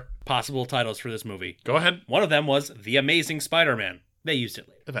 4 possible titles for this movie. Go ahead. One of them was The Amazing Spider-Man. They used it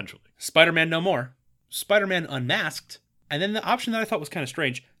later. Eventually. Spider-Man No More. Spider-Man Unmasked. And then the option that I thought was kind of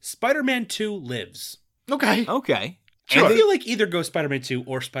strange, Spider-Man 2 Lives. Okay. Okay. Sure. I feel like either go Spider-Man 2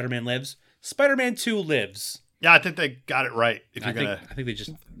 or Spider-Man Lives. Spider-Man 2 Lives. Yeah, I think they got it right. If you're I going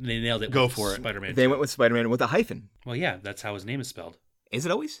think they nailed it. Go with for it. Spider-Man. They went with Spider-Man with a hyphen. Well, yeah, that's how his name is spelled. Is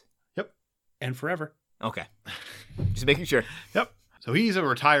it always? Yep. And forever. Okay. Just making sure. Yep. So he's a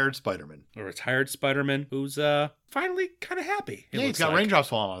retired Spider-Man. A retired Spider-Man who's finally kind of happy. it Yeah, he's looks got like. raindrops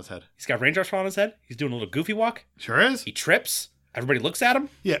falling on his head. He's got raindrops falling on his head. He's doing a little goofy walk. Sure is. He trips. Everybody looks at him.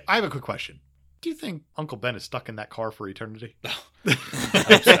 Yeah, I have a quick question. Do you think Uncle Ben is stuck in that car for eternity? I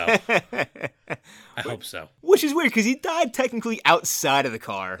hope so. I hope so. Which is weird because he died technically outside of the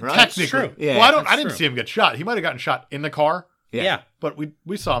car, right? Technically. true. Yeah, well, I that's didn't true. see him get shot. He might have gotten shot in the car, Yeah. but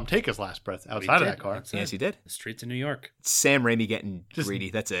we saw him take his last breath He outside of did. that car. That's Yes, it. he did. The streets of New York. Sam Raimi getting Just- greedy.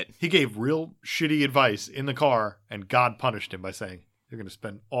 That's it. He gave real shitty advice in the car, and God punished him by saying, "You're going to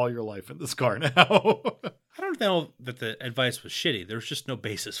spend all your life in this car now." I don't know that the advice was shitty. There was just no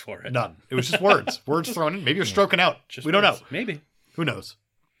basis for it. None. It was just words. Words thrown in. Maybe you're stroking out. Just We don't know. words. Maybe. Who knows?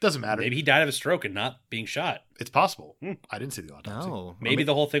 Doesn't matter. Maybe he died of a stroke and not being shot. It's possible. I didn't see the autopsy. No. Maybe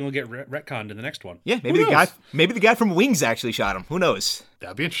the whole thing will get retconned in the next one. Yeah, maybe Who the guy. knows? Maybe the guy from Wings actually shot him. Who knows?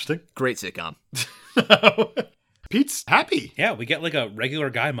 That'd be interesting. Great sitcom. Pete's happy. Yeah, we get like a regular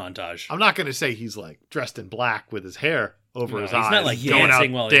guy montage. I'm not going to say he's like dressed in black with his hair over No, his he's eyes, not, like, going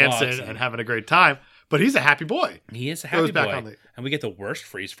dancing out while he dancing walks and and- having a great time, but he's a happy boy. He is a Goes happy back boy. on the- And we get the worst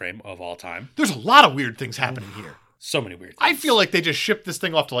freeze frame of all time. There's a lot of weird things happening here. So many weird I things. feel like they just shipped this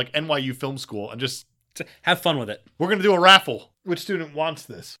thing off to like NYU Film School and just, Have fun with it. we're going to do a raffle. Which student wants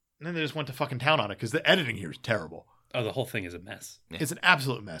this? And then they just went to fucking town on it because the editing here is terrible. Oh, the whole thing is a mess. It's an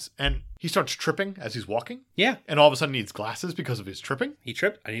absolute mess. And he starts tripping as he's walking, Yeah, and all of a sudden he needs glasses because of his tripping. he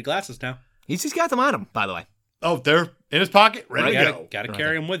tripped. I need glasses now. He's just got them on him, by the way. Oh, they're in his pocket, ready You to gotta, go. gotta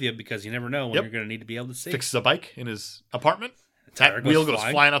carry him with you because you never know when Yep. you're going to need to be able to see. Fixes a bike in his apartment. tire That goes wheel goes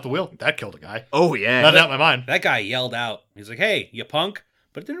flying. flying out the wheel. That killed a guy. Oh yeah. Not out my mind. That guy yelled out. He's like, "Hey, you punk!"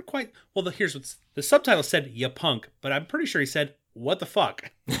 But it didn't quite. Well, here's what's the subtitle said, "You punk," but I'm pretty sure he said, "What the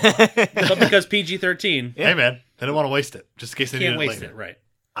fuck?" But because PG-13, Hey man, they don't want to waste it, just in case they can't need it waste later. it.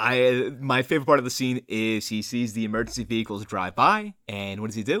 Right? My favorite part of the scene is he sees the emergency vehicles drive by, and what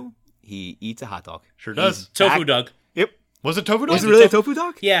does he do? He eats a hot dog. Sure does. He's Tofu back- Doug. Yep. Was it tofu dog? Was it really a tofu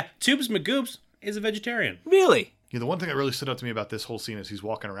dog? Yeah, Tubes McGoobs is a vegetarian. Really? Yeah, the one thing that really stood out to me about this whole scene as he's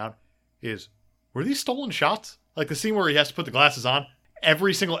walking around is, were these stolen shots? Like the scene where he has to put the glasses on,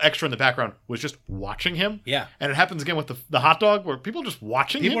 every single extra in the background was just watching him. Yeah. And it happens again with the hot dog where people are just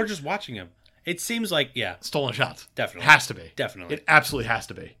watching him. People are just watching him. It seems like, yeah. Stolen shots. Definitely. Has to be. Definitely. It absolutely has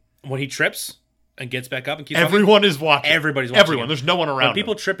to be. When he trips and gets back up and keeps Everyone is watching. Everybody's watching Everyone. him. There's no one around When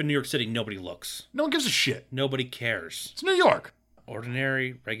people him. trip in New York City, nobody looks. No one gives a shit. Nobody cares. It's New York.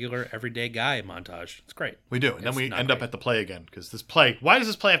 Ordinary, regular, everyday guy montage. It's great. We do. And then It's we not end up great. at the play again. Because this play, why does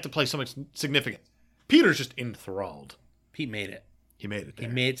this play have to play so much significance? Peter's just enthralled. Pete made it. He made it there.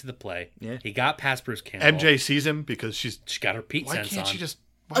 He made it to the play. Yeah. He got past Bruce Campbell. MJ sees him because she got her Pete sense on.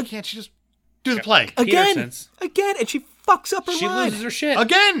 Why can't she just do the play? Peter Again, sense. and she fucks up her She line. loses her shit.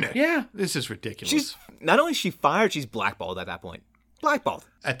 Again? Yeah. This is ridiculous. She's not only is she fired, she's blackballed at that point. Blackballed.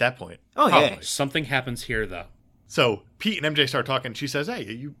 At that point. Oh, yeah. Probably. Something happens here, though. So Pete and MJ start talking. She says, "Hey,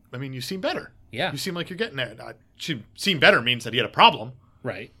 you seem better. Yeah. You seem like you're getting there." She seem better means that he had a problem.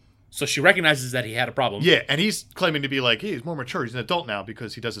 Right. So she recognizes that he had a problem. Yeah, and he's claiming to be like, hey, he's more mature. He's an adult now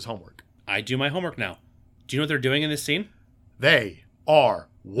because he does his homework. I do my homework now. Do you know what they're doing in this scene? They are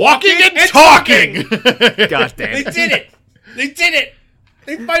walking and talking. God damn. They did it. They did it.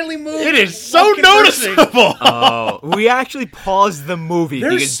 They finally moved. It is so While conversing. noticeable. Oh, we actually paused the movie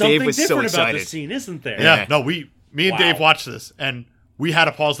There's because something Dave was so different about excited. this scene, isn't there? Yeah, no, me and Wow. Dave watched this, and we had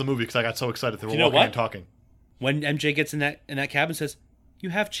to pause the movie because I got so excited they were You know walking what? and talking. When MJ gets in that cab and says,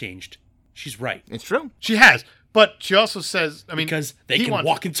 "You have changed," she's right. It's true. She has, but she also says, I mean, Because they he can wants-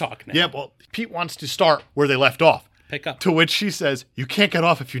 walk and talk now. Yeah, well, Pete wants to start where they left off. Pick up. To which she says, "You can't get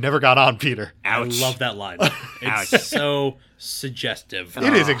off if you never got on, Peter." Ouch. I love that line. It's Ouch. so suggestive.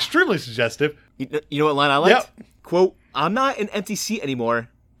 It is extremely suggestive. You know what line I liked? Yep. Quote, "I'm not an empty seat anymore.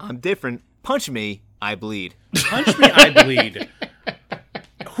 I'm different. Punch me, I bleed." Punch me, I bleed.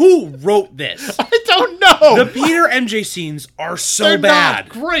 Who wrote this? I don't know. The Peter MJ scenes are so They're bad. not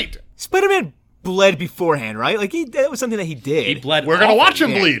great. Spider-Man bled beforehand, right? Like, that was something that he did. He bled. We're gonna often. watch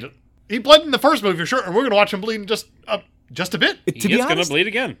him yeah. bleed. He bled in the first movie for sure, and we're gonna watch him bleed in just a bit. To be He is gonna honest, bleed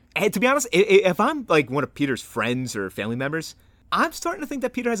again. to be honest, if I'm like one of Peter's friends or family members, I'm starting to think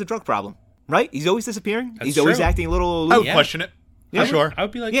that Peter has a drug problem, right? He's always disappearing. That's He's always true. acting a little I aloof. would Yeah. question it. Yeah. For sure. I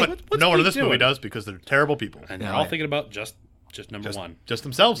would be like, Yeah. what's No one in Pete this movie doing? does because they're terrible people. And they're No, all yeah. thinking about just number Just, one. just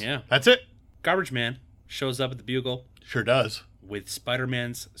themselves. Yeah. That's it. Garbage Man shows up at the Bugle Sure does. with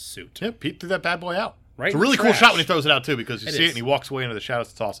Spider-Man's suit. Yeah, Pete threw that bad boy out. Right It's a in really the cool trash. shot when he throws it out too, because you It see it is. and he walks away into the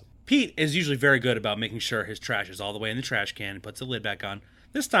shadows. It's awesome. Pete is usually very good about making sure his trash is all the way in the trash can and puts the lid back on.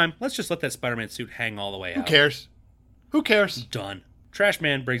 This time, let's just let that Spider-Man suit hang all the way Who out. cares? Who cares? Done. Trash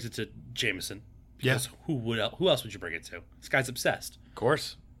Man brings it to Jameson. Yeah. Because who else would you bring it to? This guy's obsessed. Of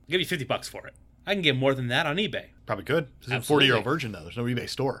course. I'll give you $50 for it. I can get more than that on eBay. Probably could. This is a Absolutely. 40-year-old virgin now. There's no eBay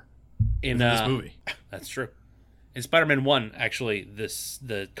store In in this movie. That's true. In Spider-Man 1, actually,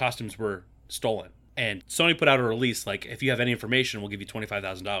 the costumes were stolen. And Sony put out a release like, if you have any information, we'll give you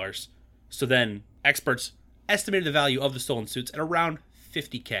 $25,000. So then experts estimated the value of the stolen suits at around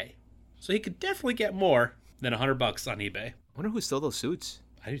 $50K. So he could definitely get more than $100 on eBay. I wonder who stole those suits.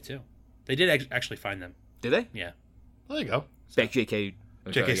 I do too. They did actually find them. Did they? Yeah. Well, there you go. Back J.K.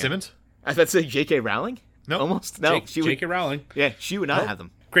 J.K. Simmons? I was about to say J.K. Rowling? No. Almost? No. she would, J.K. Rowling. yeah, she would not have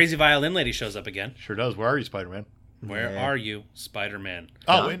them. Crazy Violin Lady shows up again. Sure does. Where are you, Spider-Man? Where Yeah. are you, Spider-Man?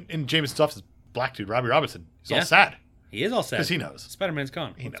 Oh, Yeah. in Jameson's office, black dude, Robbie Robinson. He's Yeah. all sad. He is all sad. Because he knows. Spider-Man's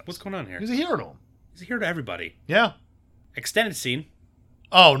gone. He knows. What's going on here? He's a hero to him. He's here to everybody. Yeah. Extended scene.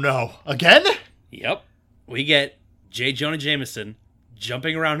 Oh, no. Again? Yep. We get J. Jonah Jameson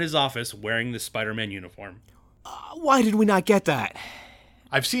jumping around his office wearing the Spider-Man uniform. Why did we not get that?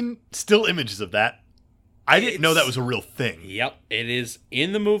 I've seen still images of that. I didn't know that was a real thing. Yep. It is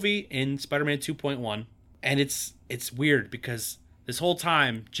in the movie in Spider-Man 2.1. And it's weird because this whole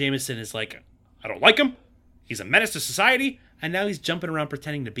time Jameson is like, I don't like him. He's a menace to society. And now he's jumping around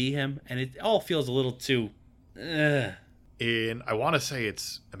pretending to be him. And it all feels a little too... In, I want to say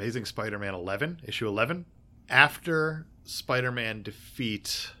it's Amazing Spider-Man 11, issue 11. After Spider-Man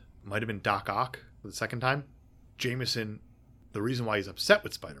defeat, might have been Doc Ock for the second time, Jameson, the reason why he's upset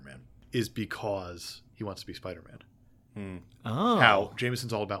with Spider-Man is because he wants to be Spider-Man. Oh. How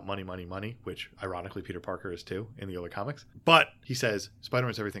Jameson's all about money, money, money, which ironically Peter Parker is too in the early comics. But he says,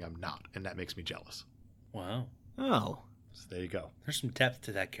 Spider-Man's everything I'm not, and that makes me jealous. Wow. Oh. So there you go. There's some depth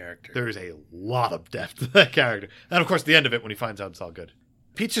to that character. There is a lot of depth to that character. And of course, the end of it, when he finds out it's all good.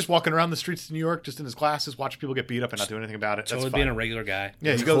 Pete's just walking around the streets of New York, just in his glasses, watching people get beat up and not doing anything about it. That's So fine. being a regular guy.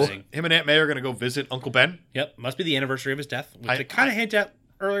 Yeah, he That's goes. cool. Him and Aunt May are going to go visit Uncle Ben. Yep. Must be the anniversary of his death, which I- they kind of hint at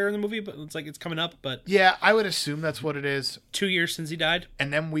earlier in the movie, but it's like it's coming up. But Yeah, I would assume that's what it is. 2 years since he died?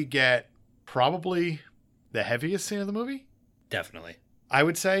 And then we get probably the heaviest scene of the movie, Definitely. I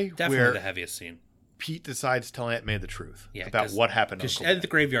would say. Definitely where the heaviest scene. Pete decides to tell Aunt May the truth Yeah, about what happened to Uncle at Ben. the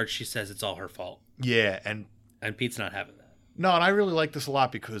graveyard, she says it's all her fault. Yeah, and Pete's not having that. no, and I really like this a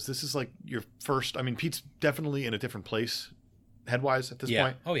lot because this is like your first. I mean, Pete's definitely in a different place, headwise at this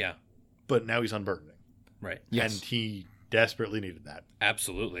point. Oh, yeah. But now he's unburdening, Right. Yes. and he desperately needed that.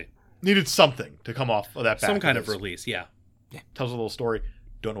 Absolutely. Needed something to come off of that back. Some kind of his. release, yeah. Tells a little story.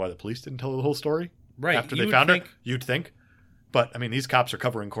 Don't know why the police didn't tell the whole story Right. after You they would found her. think- You'd think. But, I mean, these cops are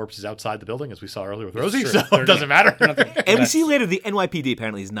covering corpses outside the building, as we saw earlier with It's Rosie, true. so They're it doesn't not- matter. they're not the And we best. see later the NYPD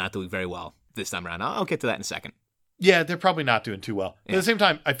apparently is not doing very well this time around. I'll get to that in a second. Yeah, they're probably not doing too well. But Yeah. at the same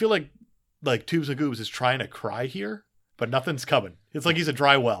time, I feel like Tubes and Goobs is trying to cry here, but nothing's coming. It's like he's a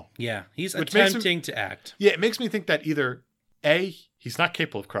dry well. Yeah, he's Which makes attempting to act. Yeah, it makes me think that either A, he's not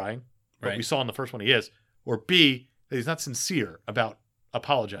capable of crying, but Right. we saw in the first one he is, or B, that he's not sincere about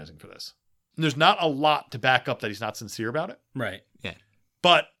apologizing for this. And there's not a lot to back up that he's not sincere about it, Right.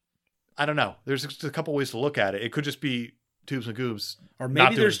 but I don't know. There's just a couple ways to look at it. It could just be Tubes and Goobs Or not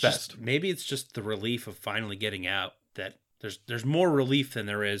maybe doing there's his just best. maybe it's just the relief of finally getting out that there's more relief than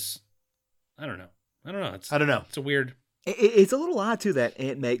there is. I don't know. I don't know. It's a weird. It's a little odd too that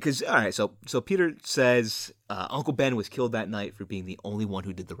Aunt May, because all right, so Peter says Uncle Ben was killed that night for being the only one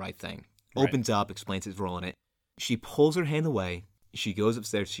who did the right thing. Right. Opens up, explains his role in it. She pulls her hand away. She goes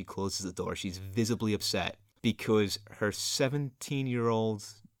upstairs. She closes the door. She's visibly upset because her 17-year-old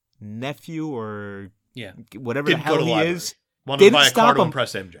nephew or Yeah. whatever Didn't the hell go to the he library. is Wanted to didn't buy a car stop to him.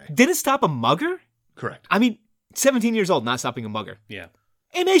 impress MJ. didn't stop a mugger. Correct. I mean, 17 years old, not stopping a mugger. Yeah.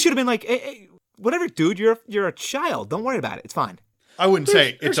 Aunt May should have been like, hey, whatever, dude. You're a child. Don't worry about it. It's fine. I wouldn't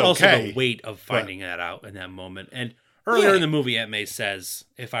say There's it's also okay. the weight of finding that out in that moment. And earlier Yeah. in the movie, Aunt May says,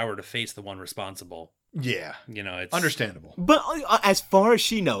 "If I were to face the one responsible, Yeah. it's Understandable. But as far as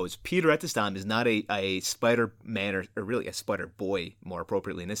she knows, Peter at this time is not a Spider-Man or really a Spider-Boy, more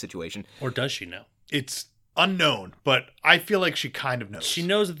appropriately in this situation. Or does she know? It's unknown, but I feel like she kind of knows. She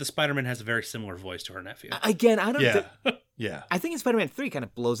knows that the Spider-Man has a very similar voice to her nephew. Again, I don't. Yeah. thi- Yeah. I think in Spider-Man 3 kind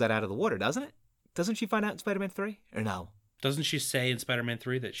of blows that out of the water, doesn't it? Doesn't she find out in Spider-Man 3 or no? Doesn't she say in Spider-Man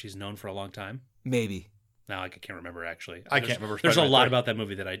 3 that she's known for a long time? Maybe. Now I can't remember actually. I can't remember There's a Spider-Man lot 3. about that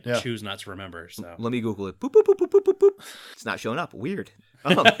movie that I Yeah. choose not to remember. So Let me Google it. Boop boop boop boop boop boop boop. It's not showing up. Weird.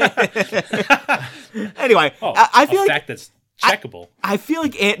 Anyway, I feel a like fact that's checkable. I feel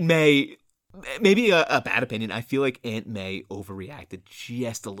like Aunt May. Maybe a bad opinion. I feel like Aunt May overreacted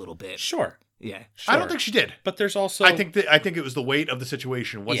just a little bit. Sure. Yeah. Sure. I don't think she did. But there's also I think it was the weight of the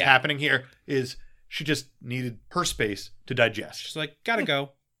situation. What's Yeah. happening here is she just needed her space to digest. she's like, gotta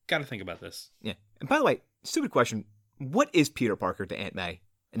go, gotta think about this. Yeah. And by the way, stupid question. What is Peter Parker to Aunt May?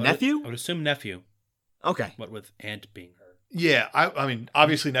 A nephew? I would assume nephew. Okay. What with aunt being her. Yeah, I mean,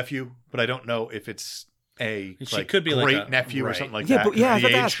 obviously nephew, but I don't know if it's a She could be like great a- nephew or right. something like Yeah, that. but yeah, I The thought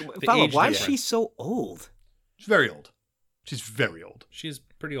to age. ask, The follow, age why is difference. she so old? She's very old. She's very old. She's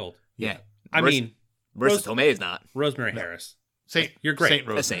pretty old. Yeah. I mean, Marissa Rose- Tomei is not. Rosemary Harris. Saint, You're great. Saint A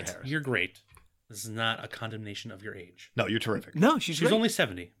Rosemary saint. Harris. You're great. This is not a condemnation of your age. No, you're terrific. No, she's She was great. only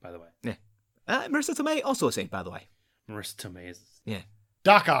 70, by the way. Yeah. Marissa Tomei, also a saint, by the way. Marissa Tomei is. Yeah.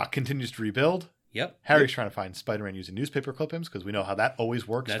 Doc Ock continues to rebuild. Yep. Harry's trying to find Spider-Man using newspaper clippings because we know how that always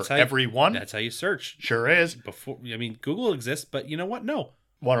works That's for how you- everyone. That's how you search. Sure is. Before, I mean, Google exists, but you know what? No.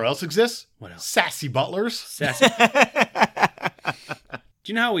 What else exists? What else? Sassy butlers. Sassy.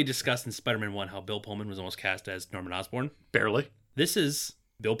 Do you know how we discussed in Spider-Man 1 how Bill Pullman was almost cast as Norman Osborn? Barely. This is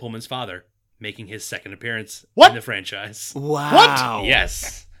Bill Pullman's father making his second appearance What? in the franchise. Wow.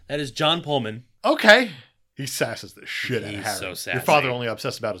 Yes. That is John Pullman. Okay. He sasses the shit out of He's Harry. so Your sassy. father only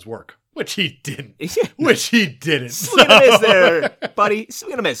obsessed about his work, which he didn't. Yeah. Which he didn't. Swing and a miss there, buddy.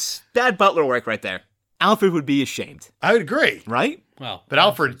 Swing and a miss. Bad butler work right there. Alfred would be ashamed, I would agree. right? Well, But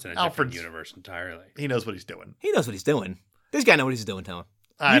Alfred- it's in a different Alfred's- universe entirely. He knows what he's doing. He knows what he's doing. This guy knows what he's doing to him.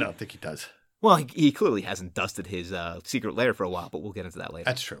 I don't think he does. Well, he clearly hasn't dusted his secret lair for a while, but we'll get into that later.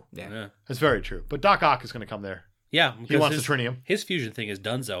 That's true. Yeah. Yeah. That's very true. But Doc Ock is going to come there. Yeah. He because wants his, the trinium. His fusion thing is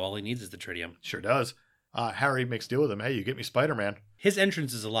donezo. All he needs is the tritium. Sure does. Harry makes deal with him. Hey, you get me Spider-Man. His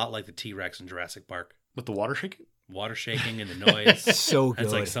entrance is a lot like the T-Rex in Jurassic Park. With the water shaking? Water shaking and the noise. So good.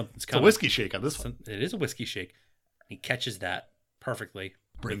 It's like something's It's a coming. whiskey shake on this one. It is a whiskey shake. He catches that perfectly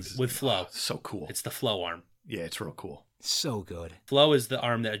Brings with Flo. So cool. It's the Flo arm. Yeah, it's real cool. So good. Flo is the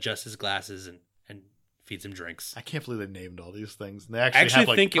arm that adjusts his glasses and feeds him drinks. I can't believe they named all these things. And they I actually, actually have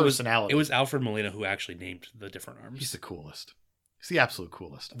like think personality. it was Alfred Molina who actually named the different arms. He's the coolest. He's the absolute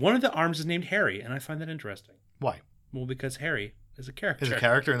coolest. One of the arms is named Harry, and I find that interesting. Why? Well, because Harry is a character. Is a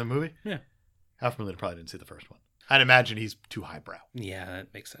character in the movie? Yeah. Alfred Molina probably didn't see the first one. I'd imagine he's too highbrow. Yeah,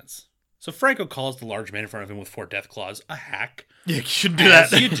 that makes sense. So Franco calls the large man in front of him with 4 death claws a hack. Yeah, you shouldn't do As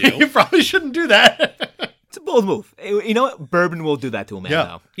that. you do. You probably shouldn't do that. It's a bold move. You know what? Bourbon will do that to a man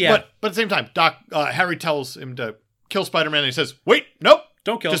now. Yeah. But at the same time, Harry tells him to kill Spider-Man, and he says, "Wait, nope,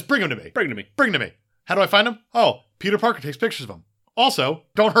 Don't kill just him. bring him to me. Bring him to me. Bring him to me. How do I find him? Oh, Peter Parker takes pictures of him. Also,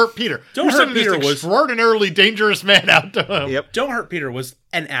 don't hurt Peter. Don't You're hurt sending Peter this was- extraordinarily dangerous man out to him. Yep. Don't hurt Peter was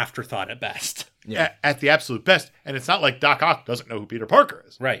an afterthought at best. Yeah. At the absolute best. And it's not like Doc Ock doesn't know who Peter Parker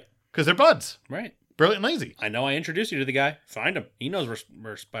is. Right. Because they're buds. Right. Brilliant and lazy. I know I introduced you to the guy. Find him. He knows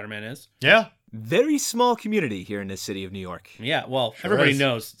where Spider-Man is. Yeah. Very small community here in the city of New York. Yeah, well, Sure everybody is.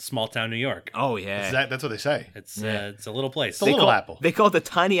 knows small town New York. Oh, yeah. That's what they say. It's a little place. It's a little apple. They call it the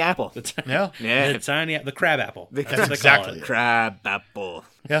tiny apple. Yeah. Yeah. the crab apple. That's That's what they exactly call it. it. Crab apple.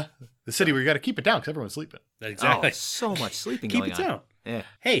 Yeah. The city where you got to keep it down because everyone's sleeping. Exactly. Oh, so much sleeping Keep going it on. down. Yeah.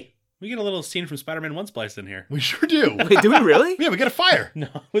 Hey, we get a little scene from Spider-Man 1 spliced in here. We sure do. Wait, do we really? Yeah, we get a fire. No,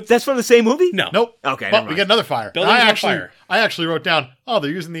 That's from the same movie? no. Nope. Okay, But never we mind. get another fire. Building's on fire. I actually wrote down, oh, they're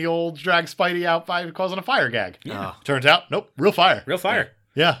using the old drag Spidey out by causing a fire gag. Yeah. Turns out, nope, real fire. Real fire.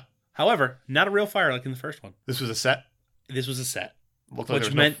 Yeah. However, not a real fire like in the first one. This was a set. This was a set, Looked like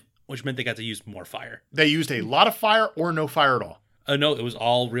there which meant they got to use more fire. they used a lot of fire or no fire at all. Oh no, it was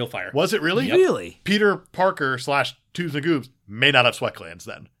all real fire. Was it really? Yep. Really? Peter Parker / Tubes and Goobs may not have sweat glands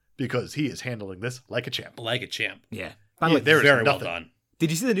then because he is handling this like a champ. Like a champ. Yeah. Yeah, By the way, there is Very well nothing. done. did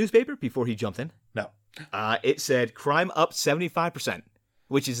you see the newspaper before he jumped in? No. It said crime up 75%,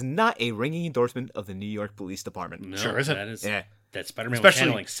 which is not a ringing endorsement of the New York Police Department. No, Sure isn't. That is Yeah. that Spider-Man was Especially-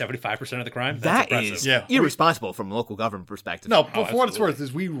 handling 75% of the crime. That's That impressive. is Yeah. irresponsible from a local government perspective. No, but for what it's absolutely. worth,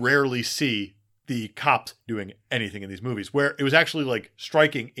 is we rarely see the cops doing anything in these movies where it was actually like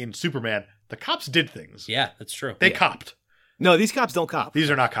striking in Superman. The cops did things. Yeah, that's true. They Yeah. copped. No, these cops don't cop.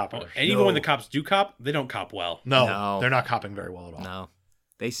 These are not coppers. And even when No. the cops do cop, they don't cop well. No, No. they're not copping very well at all. No.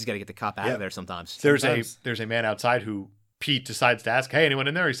 They just got to get the cop out Yeah. of there sometimes. Sometimes. There's a man outside who Pete decides to ask, "Hey, anyone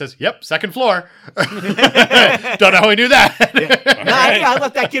in there?" He says, "Yep, second floor." Don't know how he knew that. I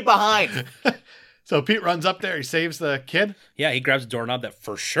left that kid behind. So Pete runs up there. He saves the kid. Yeah, he grabs a doorknob that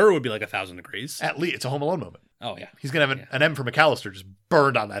for sure would be like 1,000 degrees. At least it's a Home Alone moment. Oh, yeah. He's gonna have an M for McAllister just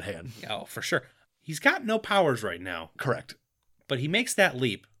burned on that hand. Oh, for sure. He's got no powers right now, Correct. but he makes that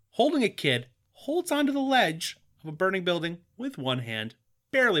leap. Holding a kid, holds onto the ledge of a burning building with one hand,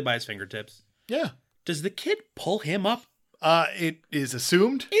 barely by his fingertips. Yeah. Does the kid pull him up? It is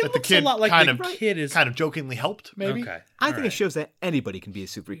assumed It that the looks kid a lot like kind the of kid is... kind of jokingly helped, maybe. Okay. I think it shows that anybody can be a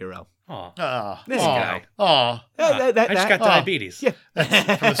superhero. Aw. This guy. Aw. I just got diabetes. Yeah.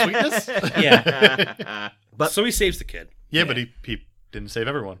 From the sweetness? Yeah. But- So he saves the kid. Yeah, but he didn't save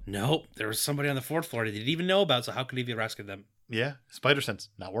everyone. Nope. There was somebody on the 4th floor he didn't even know about, so how could he have rescued them? Yeah, spider sense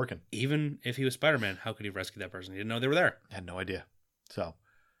not working. Even if he was Spider-Man, how could he have rescued that person? He didn't know they were there. Had no idea. So,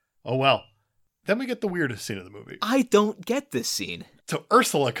 oh well. Then we get the weirdest scene of the movie. I don't get this scene. So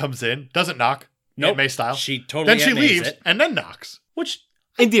Ursula comes in, doesn't knock, Nope. Aunt May style. She totally then she Aunt Mays leaves it. and then knocks. Which,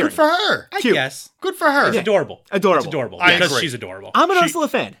 Endearing. Good for her. I Cute. guess, Good for her. it's adorable. Adorable. It's adorable. I Because agree. she's adorable. I'm an She- Ursula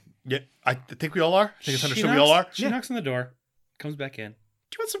fan. Yeah, I think we all are. I think it's She understood we knocks- all are. She Yeah. knocks on the door, comes back in.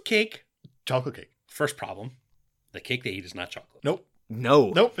 Do you want some cake? Chocolate cake. First problem. The cake they eat is not chocolate. Nope.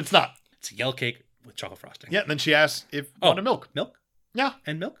 No. Nope, it's not. It's a yellow cake with chocolate frosting. Yeah, and then she asks if Oh. wanted milk. Milk? Yeah.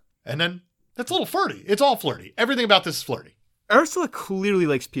 And milk? And then that's a little flirty. It's all flirty. Everything about this is flirty. Ursula clearly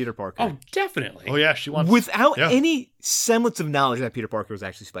likes Peter Parker. Oh, definitely. Oh yeah, she wants Without yeah. any semblance of knowledge that Peter Parker was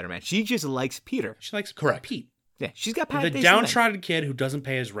actually Spider-Man. She just likes Peter. She likes Correct. Pete. Yeah, she's got Pat The Dace downtrodden kid who doesn't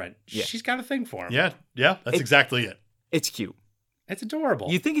pay his rent. Yeah. She's got a thing for him. Yeah, that's exactly it. It's cute. It's adorable.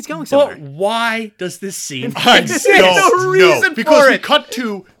 You think it's going but somewhere. why does this scene I exist? no don't reason know. for Because we it. cut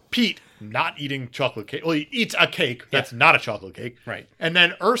to Pete not eating chocolate cake. Well, he eats a cake that's not a chocolate cake. Right. And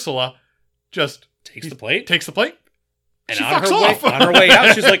then Ursula just Takes the plate. Takes the plate. And She on fucks her off. way on her way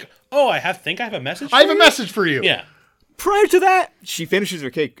out, she's like, "Oh, I think I have a message. I have for a you?" message for you. Yeah. Prior to that, she finishes her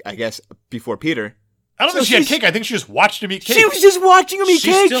cake, I guess, before Peter. I don't So think she had she's- cake. I think she just watched him eat cake. She was just watching him eat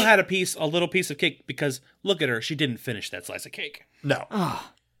She cake. still had a little piece of cake because look at her, she didn't finish that slice of cake. No. A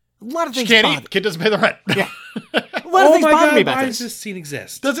lot of She things can't bother. eat. Kid doesn't pay the rent. Yeah. A lot of things bother me about why this. does this scene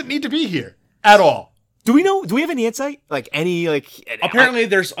exist? Doesn't need to be here at all. Do we have any insight? Like any Apparently,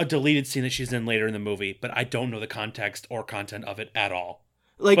 there's a deleted scene that she's in later in the movie, but I don't know the context or content of it at all.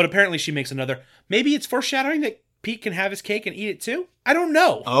 like But apparently, she makes another. Maybe it's foreshadowing that Pete can have his cake and eat it too. I don't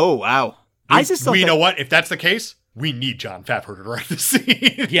know. oh wow. I just thought We that- know what? If that's the case, we need John Favreau to direct the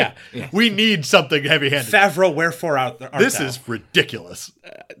scene. Yeah. We need something heavy-handed. Favreau, wherefore art This thou? is ridiculous.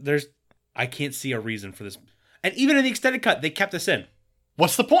 I can't see a reason for this. And even in the extended cut, they kept this in.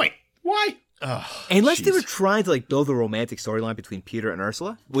 What's the point? Why? Unless they jeez. were trying to build a romantic storyline between Peter and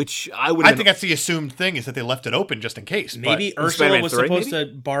Ursula, which I would. I think that's the assumed thing is that they left it open just in case. Maybe but Ursula Spider-Man was 3, supposed to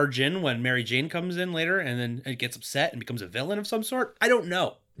barge in when Mary Jane comes in later and then it gets upset and becomes a villain of some sort. I don't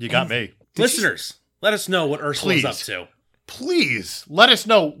know. you got me. Listeners, let us know what Ursula's up Please. to. Please let us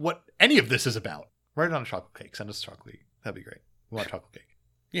know what any of this is about. Write it on a chocolate cake. Send us a chocolate cake. That'd be great. We want chocolate cake.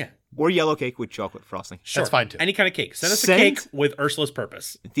 Yeah. or yellow cake with chocolate frosting. Sure. That's fine too. Any kind of cake. Send us Send- a cake with Ursula's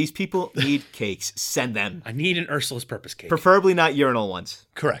purpose. These people need cakes. Send them. I need an Ursula's purpose cake. Preferably not urinal ones.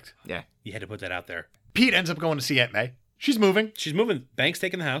 Correct. Yeah. You had to put that out there. Pete ends up going to see Aunt May. She's moving. She's moving. Bank's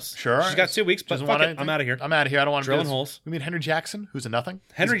taking the house. Sure. She's got 2 weeks, but Doesn't fuck want it. anything. I'm out of here. I'm out of here. I don't want to Drilling do this. holes. We meet Henry Jackson, who's a nothing.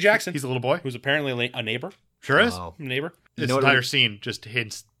 Henry Jackson. He's a little boy. Who's apparently a neighbor. Sure is. Oh. Neighbor. This know what entire we- scene just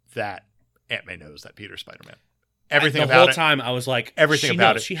hints that Aunt May knows that Peter's Spider-Man. Everything the about whole it. time I was like, Everything she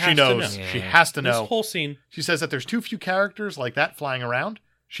about knows. it. She She has knows. to know. Yeah. She has to know. This whole scene. She says that there's too few characters like that flying around.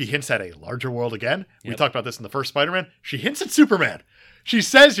 She hints at a larger world again. We Yep. talked about this in the first Spider-Man. She hints at Superman. She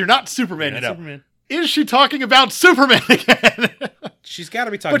says you're not Superman, That's you know. Superman. Is she talking about Superman again? She's got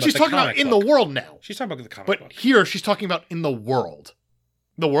to be talking but about she's the talking about comic in book. the world now. She's talking about the comic But book. here she's talking about in the world.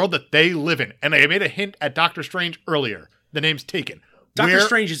 The world that they live in. And I made a hint at Doctor Strange earlier. The name's taken. Doctor Where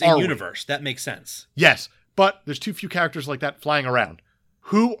Strange is are in we? universe. That makes sense. Yes, but there's too few characters like that flying around.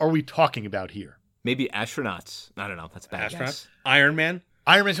 Who are we talking about here? Maybe astronauts. I don't know. That's a bad. Astronaut. Guess. Iron Man.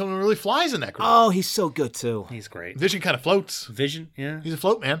 Iron Man's the one who really flies in that group. Oh, he's so good too. He's great. Vision kind of floats. Vision. Yeah. He's a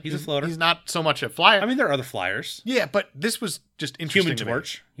float man. He's a floater. He's not so much a flyer. I mean, there are other flyers. yeah, but this was just interesting Human to me.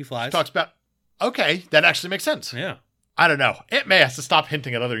 Torch. He flies. Talks about, okay, that actually makes sense. Yeah. I don't know. Aunt May has to stop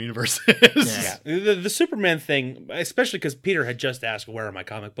hinting at other universes. Yeah. The Superman thing, especially because Peter had just asked, "Where are my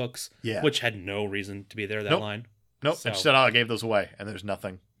comic books?" Yeah. Which had no reason to be there. That Nope. line. Nope. So- And she said, oh, I gave those away. And there's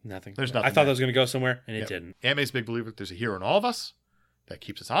nothing. Nothing. There's nothing I thought there. that was going to go somewhere, and it Yep. didn't. Aunt May's a big believer that there's a hero in all of us that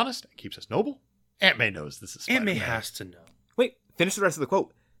keeps us honest and keeps us noble. Aunt May knows this is Aunt May Spider-Man. has to know. Wait, finish the rest of the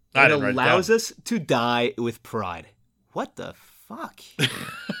quote. I It didn't write it allows down. us to die with pride. What the fuck?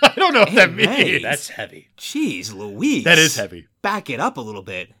 I don't know what that Aunt May. means. That's heavy. Jeez Louise. That is heavy. Back it up a little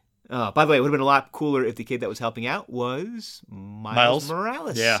bit. By the way, it would have been a lot cooler if the kid that was helping out was Miles Miles?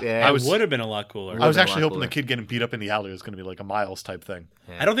 Morales. Yeah. It I was- would have been a lot cooler. I was been a actually lot hoping the cooler. kid getting beat up in the alley was going to be like a Miles type thing.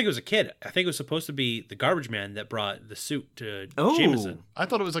 I don't think it was a kid. I think it was supposed to be the garbage man that brought the suit to Oh. Jameson. I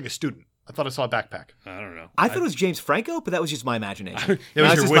thought it was like a student. I thought I saw a backpack. I don't know. I thought it was James Franco, but that was just my imagination. It was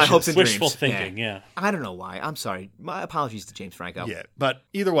That's your just my wishes. hopes and Wishful dreams. thinking, yeah. I don't know why. I'm sorry. My apologies to James Franco. Yeah, but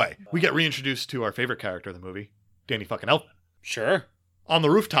either way, we get reintroduced to our favorite character of the movie, Danny fucking Elfman, Sure. on the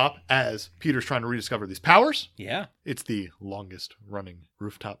rooftop as Peter's trying to rediscover these powers. Yeah. It's the longest running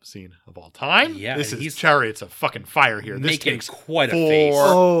rooftop scene of all time. Yeah, this and is he's Chariots of fucking Fire here. This Making takes quite a face.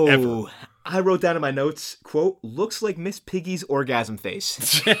 Oh, forever. I wrote down in my notes, quote, looks like Miss Piggy's orgasm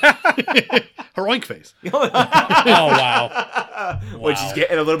face. Heroic face. Oh, wow. When she's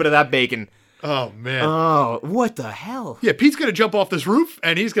getting a little bit of that bacon. Oh man. Oh, what the hell? Yeah, Pete's gonna jump off this roof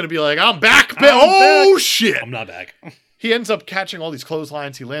and he's gonna be like, "I'm back, oh shit!" I'm not back. He ends up catching all these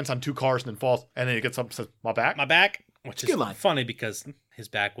clotheslines. He lands on 2 cars and then falls, and then he gets up and says, "My back." My back, which is Good line. funny because his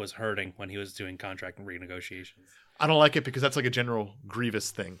back was hurting when he was doing contract renegotiations. I don't like it because that's like a General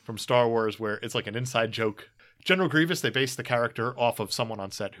Grievous thing from Star Wars, where it's like an inside joke. General Grievous, they based the character off of someone on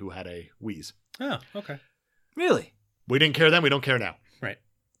set who had a wheeze. Oh, okay. Really? We didn't care then. We don't care now. Right.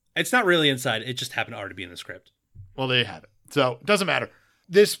 It's not really inside. It just happened to already be in the script. Well, there you have it. So it doesn't matter.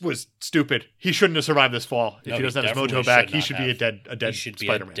 This was stupid. He shouldn't have survived this fall. If No, he doesn't have his definitely mojo back, should he not should have. be a dead He should be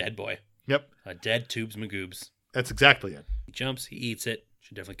Spider-Man. a dead boy. Yep, A dead Tubes Magoobs. that's exactly it. He jumps, he eats it.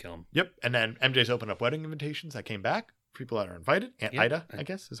 Should definitely kill him. Yep, and then MJ's opened up wedding invitations that came back. People that are invited. Aunt Yep. Ida, I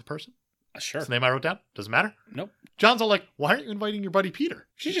guess, is a person. Sure. That's the name I wrote down. Doesn't matter. Nope. John's all like, "Why aren't you inviting your buddy Peter?"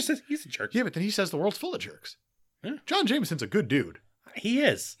 She just says he's a jerk. Yeah, but then he says the world's full of jerks. Yeah. John Jameson's a good dude. He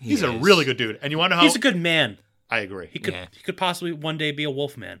is. He's a Yes. really good dude. And you want to know how? He's a good man. I agree. He could Yeah. he could possibly one day be a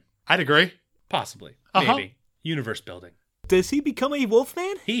wolf man. I'd agree. Possibly. Uh-huh. Maybe. Universe building. Does he become a wolf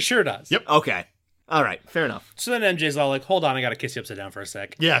man? He sure does. Yep. Okay. All right. Fair enough. So then MJ's all like, hold on, I gotta kiss you upside down for a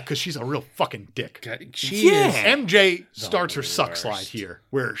sec. Yeah, because she's a real fucking dick. She Yeah. is. MJ starts her suck worst. slide here,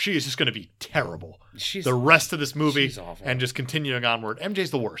 where she is just going to be terrible. She's The rest of this movie she's awful. and just continuing onward.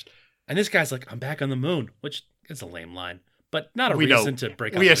 MJ's the worst. And this guy's like, I'm back on the moon, which is a lame line, but not a We know. reason to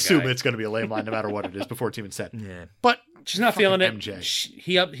break up We with a assume guy. it's going to be a lame line no matter what it is before it's even said. Yeah. But She's not fucking feeling it.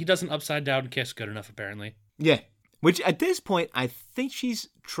 MJ. He does an upside down kiss good enough, apparently. Yeah. Which at this point, I think she's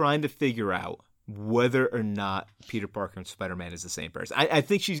trying to figure out whether or not Peter Parker and Spider-Man is the same person. I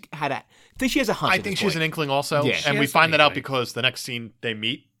think she has a hunch. I at think this she's an point. inkling also. Yeah. And She we has find an that out inkling. because the next scene they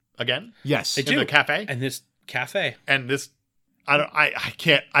meet again Yes. They in do. the cafe. And this cafe. And this, I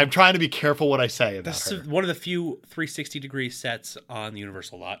can't. I'm trying to be careful what I say about That's her. one of the few 360-degree sets on the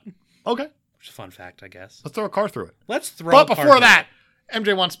Universal lot. Okay, Which is a fun fact, I guess. let's throw a car through it. Let's throw But a car before through that, it.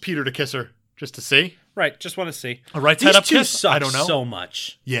 MJ wants Peter to kiss her just to see. Right, just want to see. A right These side up two kiss? suck I don't know. so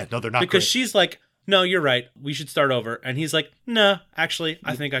much. Yeah, no, they're not Because great. she's like, no, you're right. We should start over. And he's like, no, actually,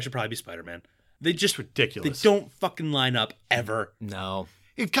 I think I should probably be Spider-Man. They just ridiculous. They don't fucking line up ever. No.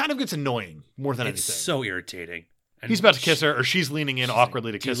 It kind of gets annoying more than It's anything. so irritating. And He's about to kiss her, or she's leaning in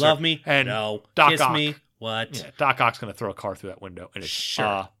awkwardly to Do you kiss her. love me? And No. Doc Kiss Ock. me? What? Yeah, Doc Ock's going to throw a car through that window, and it's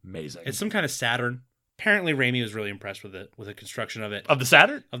Sure. amazing. It's some kind of Saturn. Apparently, Raimi was really impressed with the construction of it. Of the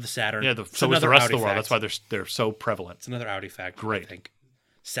Saturn? Of the Saturn. Yeah, It's so is the another rest Audi of the world. fact. That's why they're so prevalent. It's another Audi fact. Great. I think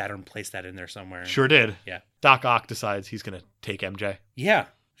Saturn placed that in there somewhere. Sure did. Yeah. Doc Ock decides he's going to take MJ. Yeah,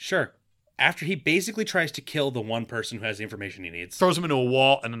 sure. After he basically tries to kill the one person who has the information he needs. Throws him into a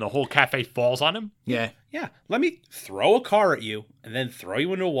wall, and then the whole cafe falls on him. Yeah. Yeah, let me throw a car at you and then throw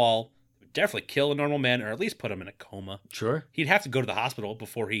you into a wall. It would definitely kill a normal man, or at least put him in a coma. Sure. He'd have to go to the hospital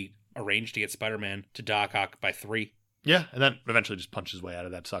before he arranged to get Spider-Man to Doc Ock by 3. Yeah, and then eventually just punches his way out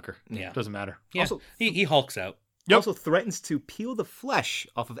of that sucker. Yeah. Doesn't matter. Yeah, Also- he hulks out. Yep. Also threatens to peel the flesh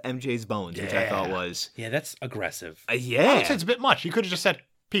off of MJ's bones, which I thought was... Yeah, that's aggressive. I yeah. would say it's a bit much. You could have just said,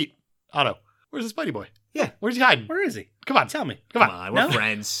 Pete, Otto, where's the Spidey boy? Yeah. Where's he hiding? Where is he? Come on. Tell me. Come on. We're No?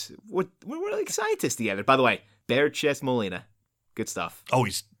 friends. We're like scientists together. By the way, bare chest Molina. Good stuff. Oh,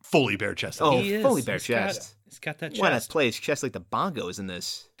 he's fully bare chested. Oh, He is. fully bare He's got- chest. He's got that Why not chest. play his chest like the bongos in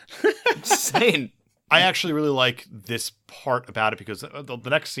this? I'm just saying. I actually really like this part about it because the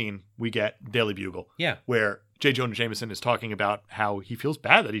next scene we get Daily Bugle, Yeah, where J. Jonah Jameson is talking about how he feels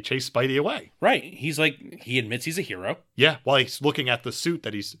bad that he chased Spidey away. right. He's like, he admits he's a hero. Yeah, while he's looking at the suit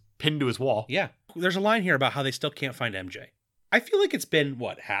that he's pinned to his wall. Yeah. There's a line here about how they still can't find MJ. I feel like it's been,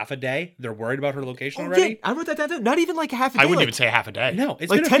 half a day? They're worried about her location already? Yeah, I wrote that down. Not even like half a day. I wouldn't like, even say half a day. No, it's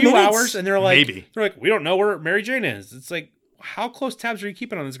Like been a 10 few minutes? hours, and they're like, Maybe. we don't know where Mary Jane is. It's like, how close tabs are you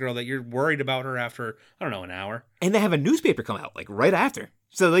keeping on this girl that you're worried about her after, I don't know, an hour? And they have a newspaper come out, like, right after.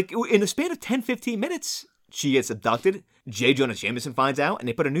 So, like, in the span of 10, 15 minutes, she gets abducted. J. Jonah Jameson finds out, and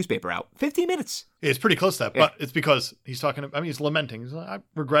they put a newspaper out. 15 minutes. It's pretty close to that, but it's because he's talking, he's lamenting. He's like, I'm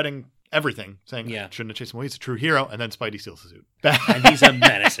regretting everything, saying, Yeah. shouldn't have chased him away. He's a true hero. And then Spidey steals the suit. And he's a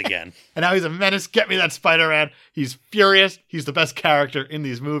menace again. And now he's a menace. Get me that Spider-Man. He's furious. He's the best character in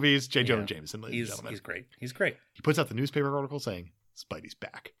these movies. J. Jonah Jameson, ladies and gentlemen. He's great. He's great. He puts out the newspaper article saying, Spidey's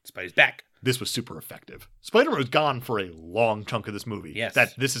back. Spidey's back. This was super effective. Spider-Man was gone for a long chunk of this movie. Yes. That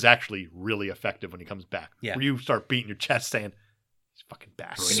this is actually really effective when he comes back. Yeah. Where you start beating your chest saying, he's fucking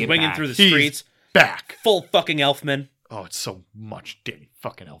back. Bring it Swinging back. through the He's streets. back. Full fucking Elfman. Oh, it's so much Danny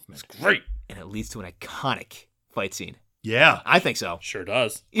fucking Elfman. Great. And it leads to an iconic fight scene. Yeah. I think so. Sure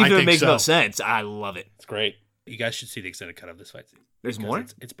does. Even if it think makes no so. sense, I love it. It's great. You guys should see the extended cut of this fight scene. There's Because more?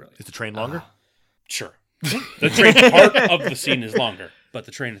 It's brilliant. Is the train longer? Sure. The train part of the scene is longer, but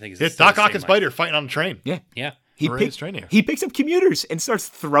the train, I think, is It's still Doc the Ock same and length. Spider fighting on a train. Yeah. Yeah. He, Hooray, pick- it's train here. he picks up commuters and starts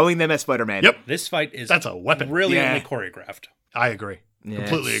throwing them at Spider-Man. Yep. This fight is That's a weapon. brilliantly Yeah. choreographed. I agree. Yeah,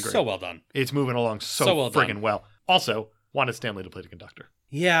 Completely agree. So well done. It's moving along So well done. friggin' well. Also, wanted Stanley to play the conductor.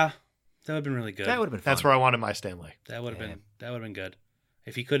 Yeah. That would have been really good. That would have been fun. That's where I wanted my Stanley. That would have Yeah. been good.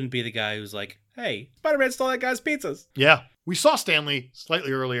 If he couldn't be the guy who's like, hey, Spider-Man stole that guy's pizzas. Yeah. We saw Stanley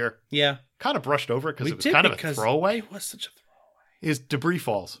slightly earlier. Yeah. Kind of brushed over it because We it was did kind of a because throwaway. It was such a throwaway. His debris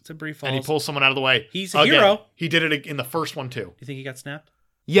falls. It's a brief falls. And he pulls someone out of the way. He's a Again. hero. He did it in the first one too. You think he got snapped?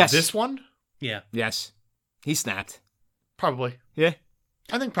 Yes. This one? Yeah. Yes. He snapped. Probably. Yeah.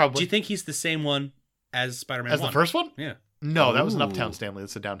 I think probably. Do you think he's the same one as Spider-Man As 1? the first one? Yeah. No, that was an Ooh. uptown Stanley.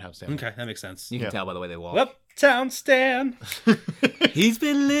 That's a downtown Stanley. Okay, that makes sense. You can Yeah. tell by the way they walk. Uptown Stan. He's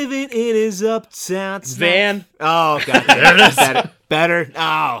been living in his uptown Van. Oh, God. There it is. Better.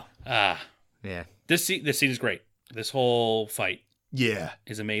 Oh. Ah. Yeah. This scene is great. This whole fight Yeah.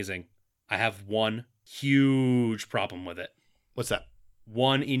 is amazing. I have one huge problem with it. What's that?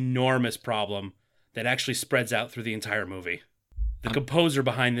 One enormous problem that actually spreads out through the entire movie. The composer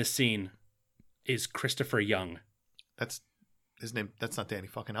behind this scene is Christopher Young. That's his name. That's not Danny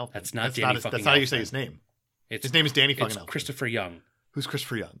fucking Elfman. That's not Danny fucking That's not how you say Elfman. his name. It's, His name is Danny it's fucking Elfman. Christopher Young. Who's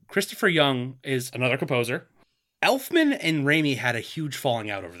Christopher Young? Christopher Young is another composer. Elfman and Raimi had a huge falling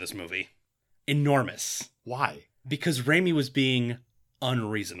out over this movie. Enormous. Why? Because Raimi was being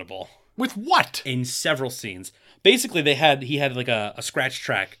unreasonable With what? in several scenes. Basically, he had like a scratch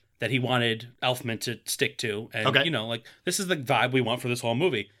track that he wanted Elfman to stick to. And, Okay. like, this is the vibe we want for this whole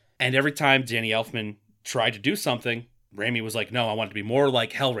movie. And every time Danny Elfman tried to do something, Raimi was like, no, I want it to be more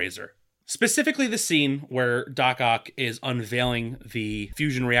like Hellraiser. Specifically the scene where Doc Ock is unveiling the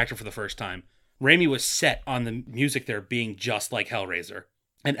fusion reactor for the first time. Raimi was set on the music there being just like Hellraiser.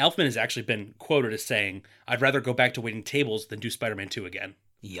 And Elfman has actually been quoted as saying, I'd rather go back to waiting tables than do Spider-Man 2 again.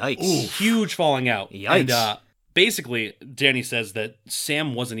 Yikes. Ooh. Huge falling out. Yikes. And basically, Danny says that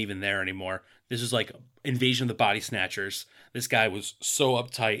Sam wasn't even there anymore. This was like Invasion of the Body Snatchers. This guy was so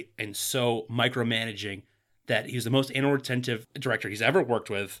uptight and so micromanaging that he was the most inattentive director he's ever worked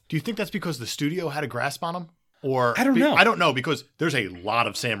with. Do you think that's because the studio had a grasp on him? Or I don't know. I don't know, because there's a lot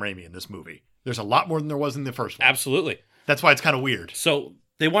of Sam Raimi in this movie. There's a lot more than there was in the first one. Absolutely. That's why it's kind of weird. So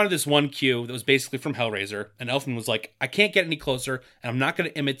they wanted this one cue that was basically from Hellraiser, and Elfman was like, I can't get any closer, and I'm not going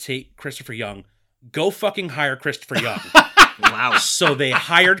to imitate Christopher Young. Go fucking hire Christopher Young. Wow. So they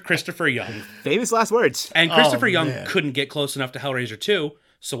hired Christopher Young. Famous last words. And Christopher Young man. couldn't get close enough to Hellraiser 2,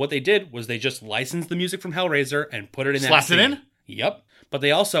 so what they did was they just licensed the music from Hellraiser and put it in that Slapped it scene. in? Yep. But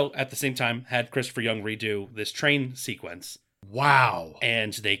they also, at the same time, had Christopher Young redo this train sequence. Wow.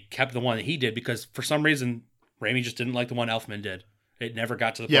 And they kept the one that he did because for some reason, Raimi just didn't like the one Elfman did. It never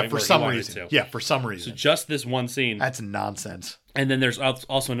got to the point For where some he wanted reason. it to. Yeah, for some So reason. just this one scene. That's nonsense. And then there's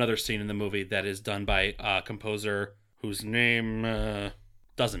also another scene in the movie that is done by a composer whose name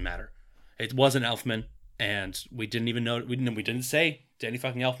doesn't matter. It wasn't Elfman, and we didn't even know. We didn't say Danny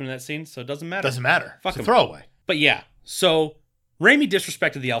fucking Elfman in that scene, so it doesn't matter. Doesn't matter. Fuck It's a him. throwaway. But yeah, so Raimi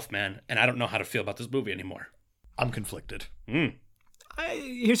disrespected the Elfman, and I don't know how to feel about this movie anymore. I'm conflicted.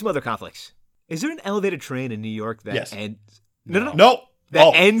 Here's some other conflicts. Is there an elevated train in New York that Yes. ends... No. Nope.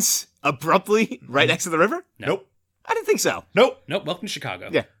 That ends abruptly right next to the river? No. Nope. I didn't think so. Nope. Nope, welcome to Chicago.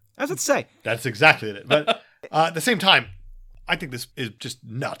 Yeah, I was about to say. That's exactly it. But at the same time, I think this is just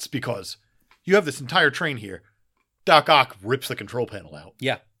nuts because you have this entire train here. Doc Ock rips the control panel out.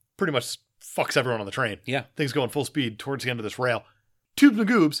 Yeah. Pretty much fucks everyone on the train. Yeah. Things going full speed towards the end of this rail. Tubes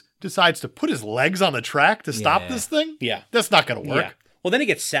Magoobs decides to put his legs on the track to stop Yeah. this thing. Yeah. That's not going to work. Yeah. Well, then he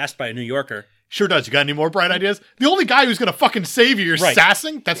gets sassed by a New Yorker. Sure does. You got any more bright ideas? The only guy who's going to fucking save you, you're Right.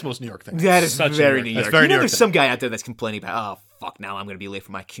 sassing? That's the most New York thing. That is Such a very New New York- York. That's very you know New York there's thing. some guy out there that's complaining about, oh, fuck, now I'm going to be late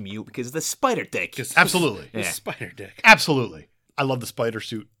for my commute because of the spider dick. Absolutely. The Yeah. spider dick. Absolutely. I love the spider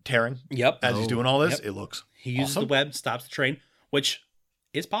suit tearing Yep. as he's doing all this. Yep. It looks He uses awesome. the web, stops the train, which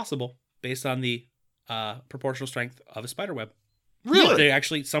is possible based on the proportional strength of a spider web.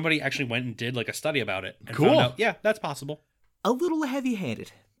 Really? Somebody actually went and did like a study about it. And Cool. found out, yeah, that's possible. A little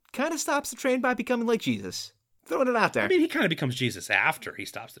heavy-handed. Kind of stops the train by becoming like Jesus. Throwing it out there. I mean, he kind of becomes Jesus after he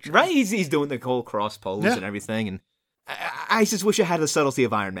stops the train. Right? He's doing the whole cross pose Yeah. and everything. And I just wish I had the subtlety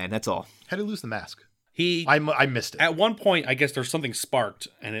of Iron Man. That's all. How did he lose the mask? He I missed it. at one point, I guess there's something sparked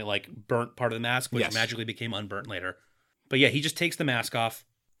and it like burnt part of the mask, which Yes. magically became unburnt later. But yeah, he just takes the mask off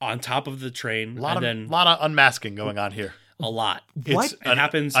on top of the train, A lot and of unmasking going on here. then a lot. What? It's It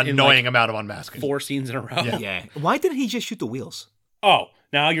happens in, annoying like, amount of unmasking. 4 scenes in a row. Yeah. Yeah. Why didn't he just shoot the wheels? Oh,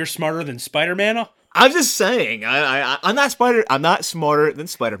 now you're smarter than Spider-Man? I'm just saying. I'm not Spider. I'm not smarter than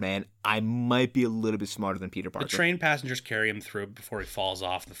Spider-Man. I might be a little bit smarter than Peter Parker. The train passengers carry him through before he falls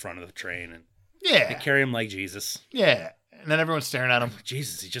off the front of the train, and they Yeah. carry him like Jesus. Yeah. And then everyone's staring at him.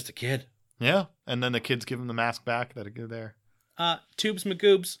 Jesus, he's just a kid. Yeah. And then the kids give him the mask back that are there. Tubes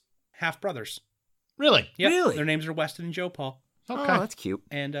Magoobs, half brothers. Really? Yep, Really? Their names are Weston and Joe Paul, Oh, Okay. that's cute.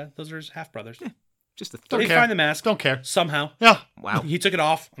 and those are his half brothers. Just a Don't They care. find the mask Don't care. somehow. Yeah. Wow. He took it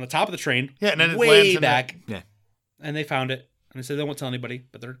off on the top of the train. Yeah, and then it lands way in back. Yeah. And they found it, and they said they won't tell anybody,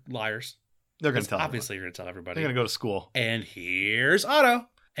 but they're liars. They're going to Because tell everyone. obviously, you're gonna tell everybody. They're going to go to school. And here's Otto,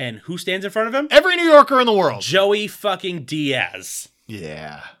 and who stands in front of him? Every New Yorker in the world. Joey fucking Diaz.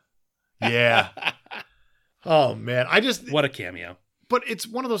 Yeah. Yeah. Oh, man. What a cameo. But it's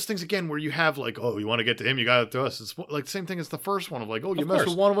one of those things, again, where you have, like, oh, you want to get to him, you got it to us. It's like the same thing as the first one of, like, oh, you Of mess course.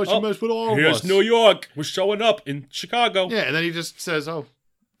 with one of us, Oh, you mess with all of Here's us. New York. We're showing up in Chicago. Yeah, and then he just says, oh,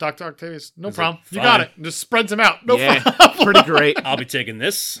 Dr. Octavius, no He's problem. like, You got fine. it. And just spreads him out. No Yeah. problem. Pretty great. I'll be taking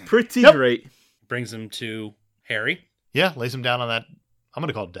this. Pretty Yep. great. Brings him to Harry. Yeah, lays him down on that, I'm going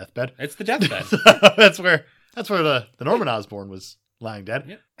to call it deathbed. It's the deathbed. that's where the Norman Osborn was lying dead.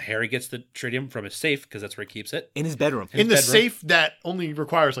 Yeah. Harry gets the tritium from his safe because that's where he keeps it. In his bedroom. In the bedroom. safe that only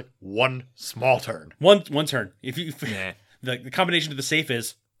requires, like, one small turn. One turn. If you Yeah. the combination of the safe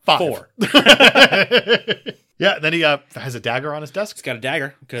is 5. 4. Yeah, then he has a dagger on his desk. He's got a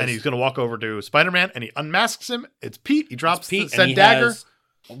dagger. And he's going to walk over to Spider-Man, and he unmasks him. It's Pete. He drops the Pete, said and he dagger. has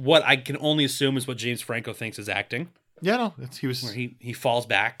what I can only assume is what James Franco thinks is acting, Yeah, no, he was where he falls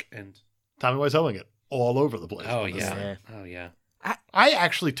back and Tommy Wiseauing it all over the place. oh on this yeah, thing. oh yeah, I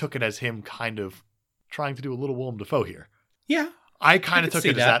actually took it as him kind of trying to do a little Willem Dafoe here. yeah. I kind of could took see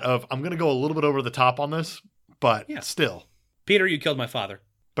it as that. that of, I'm going to go a little bit over the top on this, but Yeah. still, Peter, you killed my father.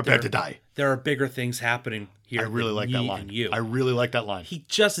 prepared to die. There are bigger things happening here. I really than like me that line. And you. I really like that line. He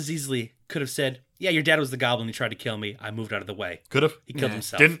just as easily could have said, yeah, your dad was the goblin. He tried to kill me. I moved out of the way. Could have. He killed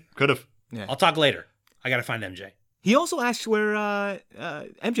himself. Didn't. Could have. Yeah. I'll talk later. I got to find MJ. He also asks where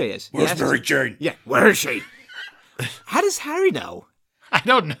MJ is. Where's Mary Jane? Yeah, where is she? How does Harry know? I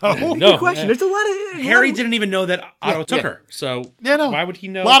don't know. No. Good question. There's a lot of... Harry didn't even know that Otto took yeah. her. So Yeah, no. why would he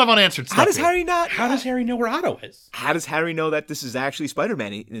know? A lot of unanswered stuff. How does here. Harry not... How does Harry know where Otto is? How does Harry know that this is actually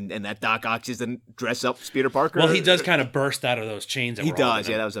Spider-Man and that Doc Ock doesn't dress up as Peter Parker? Well, he does kind of burst out of those chains. That He were does.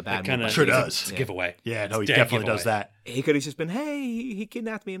 holding Yeah, him. that was a bad Kinda- move. Sure it's a- does. It's a giveaway. Yeah, no, he Dead definitely giveaway. does that. He could have just been, hey, he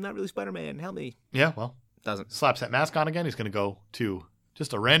kidnapped me. I'm not really Spider-Man. Help me. Yeah, well, Doesn't. slaps that mask on again. He's going to go to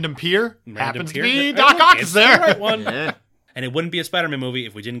just a random pier. Random Happens pier. to be Oh, Doc look, Ock it's is there. the right one. Yeah. And it wouldn't be a Spider-Man movie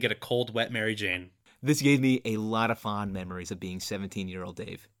if we didn't get a cold, wet Mary Jane. This gave me a lot of fond memories of being 17-year-old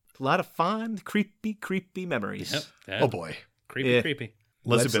Dave. A lot of fond, creepy memories. Yep. Yeah. Oh boy, Creepy, Yeah. creepy.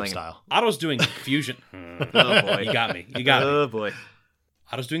 Elizabeth Web style. Otto's doing fusion. Oh, boy. You got me. You got me. Oh, boy.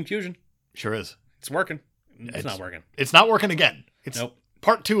 Otto's doing fusion. Sure is. It's working. It's not working. It's not working again. It's Nope.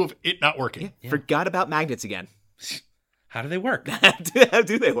 part 2 of it not working. Yeah. Forgot about magnets again. How do they work? How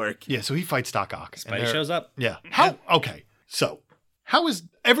do they work? Yeah, so he fights Doc Ock. and Spidey they're- shows up. Yeah. How? Okay. So, how is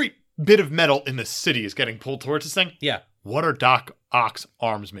every bit of metal in the city is getting pulled towards this thing? Yeah. What are Doc Ock's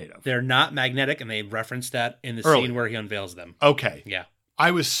arms made of? They're not magnetic, and they reference that in the Early. scene where he unveils them. Okay. Yeah.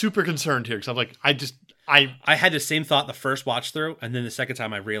 I was super concerned here because I'm like, I had the same thought the first watch through, and then the second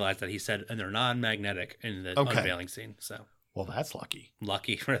time I realized that he said, and they're non-magnetic in the Okay. unveiling scene. So well, that's lucky.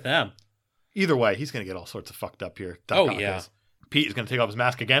 lucky for them. Either way, he's going to get all sorts of fucked up here. Doc Oh, Ock yeah. is. Pete is going to take off his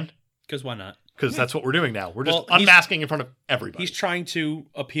mask again Because why not? because that's what we're doing now. We're just Well, he's- unmasking in front of everybody. He's trying to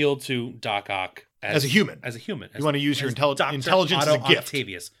appeal to Doc Ock As a human. As a human. You want to use your as Dr. intelligence as a Otto gift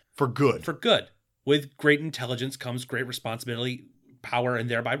Octavius. for good. For good. With great intelligence comes great responsibility, power, and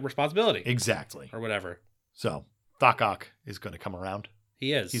thereby responsibility. Exactly. Or whatever. So Doc Ock is going to come around.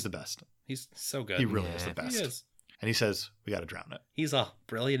 He is. He's the best. He's so good. He really is Yeah. the best. He is. And he says, we got to drown it. He's a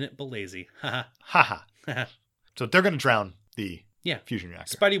brilliant but lazy. Haha. Haha. So they're going to drown the Yeah. fusion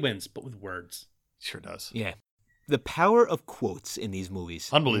reactor. Spidey wins, but with words. Sure does. Yeah. The power of quotes in these movies.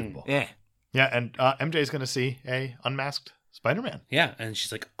 Unbelievable. Yeah. Yeah, and MJ's going to see a unmasked Spider-Man. Yeah, and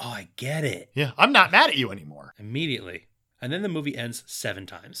she's like, oh, I get it. Yeah, I'm not mad at you anymore. Immediately. And then the movie ends 7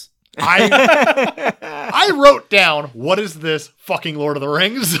 times. I wrote down, what is this fucking Lord of the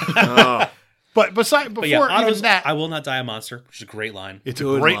Rings? Oh. But before But yeah, even Otto's that, I will not die a monster, which is a great line. it's a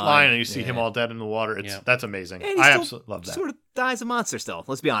Good great line. line, and you see Yeah. him all dead in the water. Yeah. That's amazing. And he I still absolutely love that. Sort of dies a monster still,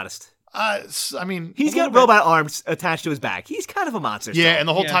 let's be honest. I mean, He's a got little bit. robot arms attached to his back. He's kind of a monster Yeah, still. and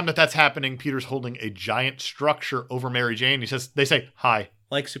the whole Yeah. time that's happening, Peter's holding a giant structure over Mary Jane. They say, hi,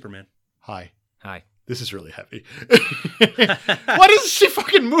 Like Superman. hi. Hi. This is really heavy. Why doesn't she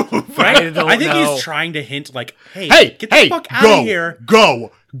fucking move? I don't I think know. he's trying to hint, like, hey, Hey, get the hey, fuck out go, of here.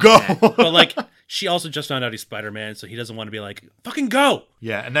 go. But, like, she also just found out he's Spider-Man, so he doesn't want to be like, fucking go.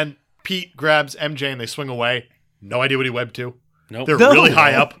 Yeah, and then Pete grabs MJ and they swing away. No idea what he webbed to. Nope. They're No. really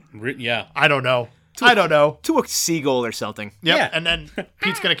high up. Yeah. I don't know. I don't know. To a seagull or something. Yep. Yeah. And then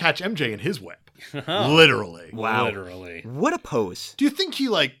Pete's going to catch MJ in his web. Literally. Wow. Literally. What a pose. Do you think he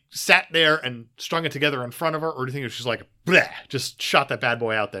like sat there and strung it together in front of her, or do you think it was just like, bleh, just shot that bad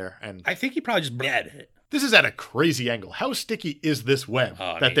boy out there? And I think he probably just bled it. this is at a crazy angle. How sticky is this web Oh,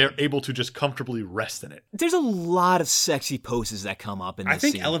 I that mean- they're able to just comfortably rest in it? There's a lot of sexy poses that come up in this I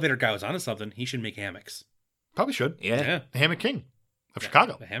think scene. Elevator Guy was onto something. He should make hammocks. Probably should. Yeah. The Hammock King of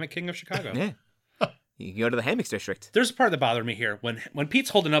Chicago. The Hammock King of Chicago. Yeah. You can go to the hammocks district. There's a part that bothered me here when Pete's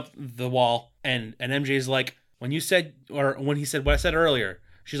holding up the wall and MJ's like, when he said what I said earlier,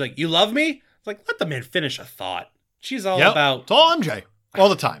 she's like, you love me? It's like, let the man finish a thought. She's all Yep. about, It's all MJ. All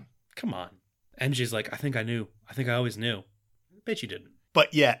the time. come on. MJ's like, I think I knew. I think I always knew. Bet you didn't.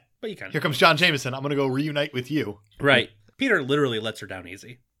 But yet, But you kind of. here comes John Jameson. I'm going to go reunite with you. Right. Peter literally lets her down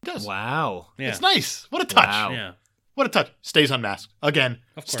easy. He does. Wow. Yeah. It's nice. What a touch. Wow. Yeah. What a touch. Stays unmasked. Again,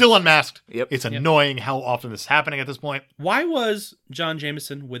 Of course. still unmasked. Yep. It's annoying how often this is happening at this point. Why was John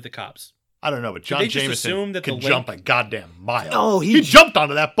Jameson with the cops? I don't know, but John they just Jameson assume that the can lake- jump a goddamn mile. Oh, he he- jumped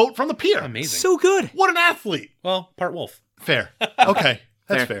onto that boat from the pier. Amazing. So good. What an athlete. Well, part wolf. Fair. Okay,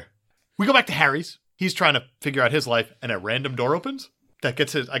 that's Fair. fair. We go back to Harry's. He's trying to figure out his life, and a random door opens that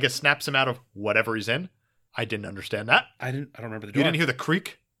gets his, I guess, snaps him out of whatever he's in. I didn't understand that. I don't remember the You door. didn't hear the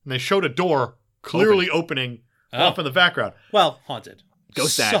creak? And they showed a door clearly opening Oh. off in the background. Well, haunted.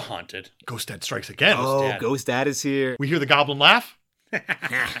 Ghost So Dad. haunted. Ghost Dad strikes again. Oh, Dad. Ghost Dad is here. We hear the goblin laugh.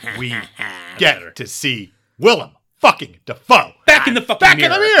 We better. get to see Willem fucking Dafoe Back in the fucking back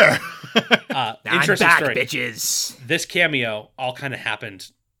mirror. in the mirror. Interesting I'm back, story. bitches. This cameo all kind of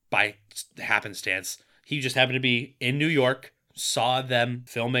happened by happenstance. He just happened to be in New York, saw them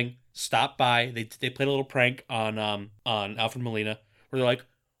filming, stopped by. They played a little prank on Alfred Molina where they're like,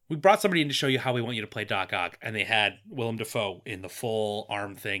 we brought somebody in to show you how we want you to play Doc Ock, and they had Willem Dafoe in the full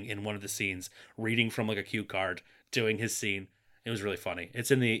arm thing in one of the scenes, reading from like a cue card, doing his scene. It was really funny.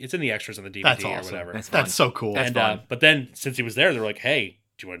 It's in the extras on the DVD That's awesome. or whatever. That's so cool. That's fun. But then since he was there, they were like, hey,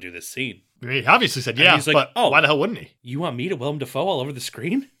 do you want to do this scene? He obviously said And yeah, he's like, but oh. why the hell wouldn't he? You want me to Willem Dafoe all over the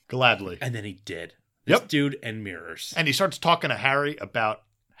screen? Gladly. And then he did. This Yep. dude and mirrors. And he starts talking to Harry about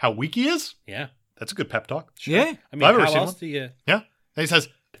how weak he is. Yeah. That's a good pep talk. Yeah. I mean, I've ever how seen else one. do you... Yeah. And he says,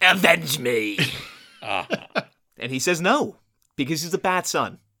 Avenge me. Uh, And he says no, because he's the Bat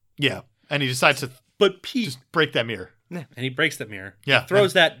Son. yeah. And he decides to but Pete... just break that mirror. And he breaks that mirror. Yeah. He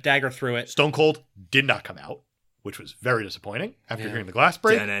throws that dagger through it. Stone Cold did not come out, which was very disappointing after Yeah. hearing the glass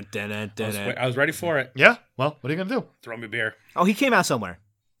break. I was ready for it. Yeah. Well, what are you going to do? Throw me a beer. Oh, he came out somewhere.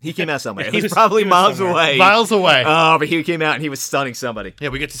 He came out somewhere. He He was was- probably he was miles somewhere. away. Miles away. Oh, but he came out and he was stunning somebody. yeah,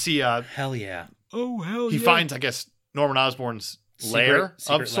 we get to see Hell yeah. Oh, hell he finds, I guess, Norman Osborn's lair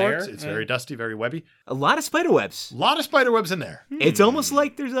Secret of sorts. lair? It's very dusty, very webby. a lot of spider webs. A lot of spider webs in there. It's almost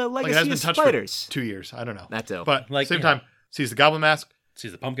like there's a Like it legacy hasn't been of touched spiders. for 2 years. I don't know. That too. But Like, same yeah. time, sees the Goblin Mask,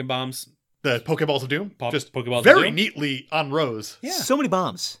 Sees the pumpkin bombs. the Pokeballs of Doom, just Pokeballs of very Doom? neatly on rows. Yeah. So many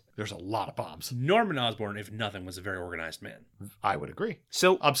bombs. There's a lot of bombs. Norman Osborn, if nothing, was a very organized man. I would agree.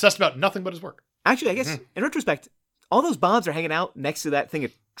 So Obsessed about nothing but his work. actually, I guess Mm-hmm. in retrospect, all those bombs are hanging out next to that thing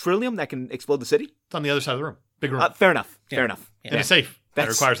of Trillium that can explode the city. It's on the other side of the room. Big room. Fair enough. Yeah. Fair enough. Yeah. And it's safe. That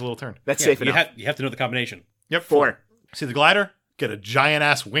That's- requires a little turn. That's Yeah, safe you enough. have to know the combination. Yep. 4. See the glider? Get a giant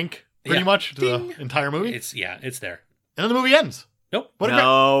ass wink, pretty Yeah. much, to Ding. the entire movie. It's there. And then the movie ends. Nope. What a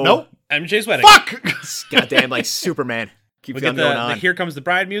No. nope. MJ's wedding. Fuck! Goddamn, like Superman. Keeps We on get going the on. Here Comes the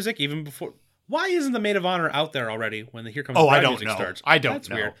Bride music even before. Why isn't the Maid of Honor out there already when the Here Comes Oh, the I Bride don't music know. starts? I don't That's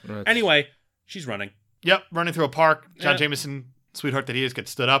know. weird. That's- Anyway, she's running. Yep, running through a park. John Yeah. Jameson, sweetheart that he is, gets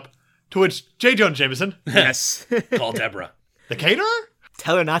stood up. To which J. Jonah Jameson, Yes. Call Deborah. the caterer?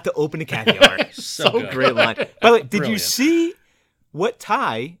 Tell her not to open the caviar. So good. Great line. By the way, did you Brilliant. see what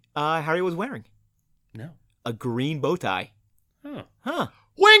tie Harry was wearing? No. A green bow tie. Oh. Huh.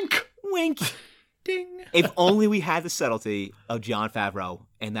 Wink! Wink. Ding. If only we had the subtlety of Jon Favreau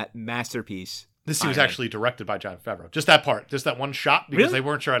and that masterpiece. This scene was Iron Man. actually directed by Jon Favreau. Just that part. Just that one shot because Really? they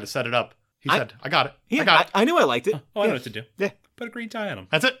weren't sure how to set it up. He I- said, I got it. Yeah, I got it. I knew I liked it. Oh, I yeah. know what to do. Yeah. Put a green tie on him.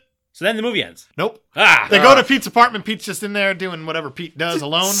 That's it. So then the movie ends. Nope. Ah. They go to Pete's apartment. Pete's just in there doing whatever Pete does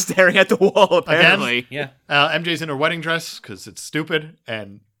alone. Staring at the wall, apparently. Yeah. MJ's in her wedding dress because it's stupid.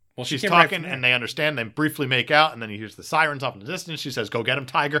 And Well, she she's came right talking from there. and they understand. They briefly make out. And then he hears the sirens off in the distance. She says, go get him,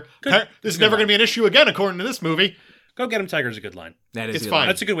 Tiger. Good. This is Good never line. going to be an issue again, according to this movie. Go get him, Tiger is a good line. That is It's a good fine. line.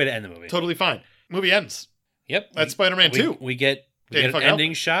 That's a good way to end the movie. Totally fine. Movie ends. Yep. That's Spider-Man 2. We get Danny an fucking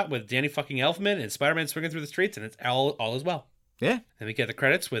ending shot with Danny fucking Elfman and Spider-Man swinging through the streets, and it's all is well. Yeah. Then we get the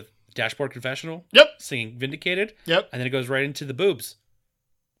credits with Dashboard Confessional Yep. singing Vindicated, Yep. and then it goes right into the boobs.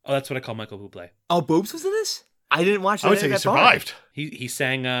 Oh, that's what I call Michael Bublé. Oh, Boobs was in this? I didn't watch that. I would say he that far. survived. He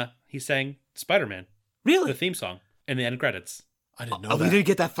sang Spider-Man, Really? the theme song, in the end credits. I didn't know Oh, that. we didn't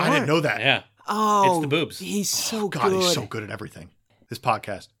get that far. I didn't know that. Yeah. Oh, It's the boobs. He's so God, good. he's so good at everything. This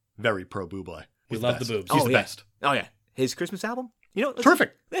podcast, very pro Buble. We love the boobs. He's Oh, the yeah. best. Oh yeah, his Christmas album. You know, let's,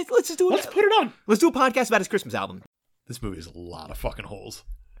 Terrific. Let's just do it. Let's put it on. Let's do a podcast about his Christmas album. This movie has a lot of fucking holes.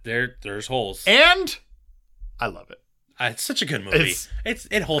 There's holes. And I love it. It's such a good movie.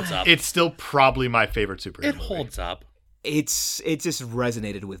 It holds up. It's still probably my favorite superhero It movie. holds up. It just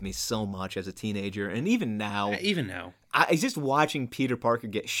resonated with me so much as a teenager, and even now, Even now. I just watching Peter Parker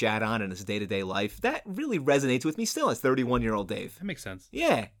get shat on in his day-to-day life. That really resonates with me still as 31-year-old Dave. That makes sense.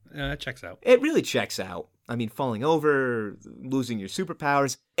 Yeah, That checks out. it really checks out. I mean, falling over, losing your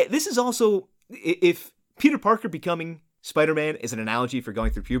superpowers. This is also, if Peter Parker becoming Spider-Man is an analogy for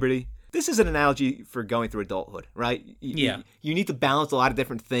going through puberty, this is an analogy for going through adulthood, right? Yeah. You need to balance a lot of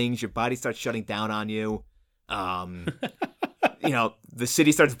different things. Your body starts shutting down on you. The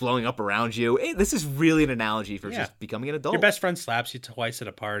city starts blowing up around you. This is really an analogy for Yeah. just becoming an adult. Your best friend slaps you twice at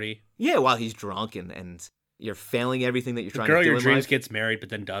a party. Yeah, while he's drunk and you're failing everything that you're The trying girl to of do your in dreams life. gets married, but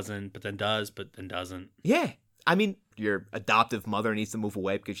then doesn't, but then does, but then doesn't. Yeah. I mean, your adoptive mother needs to move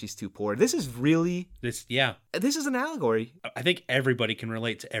away because she's too poor. This is an allegory. I think everybody can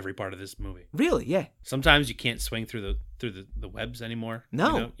relate to every part of this movie. Really, yeah. Sometimes you can't swing through the webs anymore.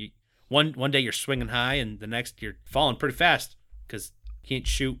 No. One day you're swinging high, and the next you're falling pretty fast because you can't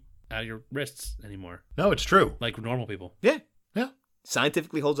shoot out of your wrists anymore No, it's true. like normal people. Yeah. Yeah.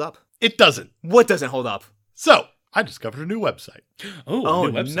 Scientifically holds up. It doesn't. What doesn't hold up? So, I discovered a new website. Oh, Oh,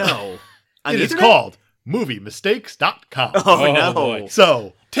 new website. no. On It the is internet? called MovieMistakes.com. Oh, Oh, no. boy.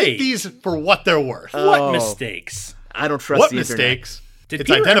 So, take Hey. these for what they're worth. What Oh. mistakes? I don't trust What the internet. mistakes Did it's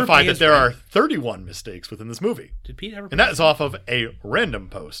Peter ever identified pay that his there are rent? 31 mistakes within this movie. Did Pete ever? And that is off of a random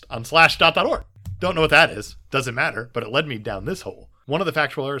post on slashdot.org. Don't know what that is. Doesn't matter, but it led me down this hole. One of the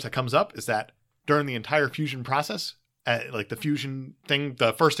factual errors that comes up is that during the entire fusion process, like the fusion thing,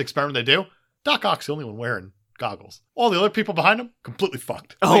 the first experiment they do, Doc Ock's the only one wearing goggles. All the other people behind him, completely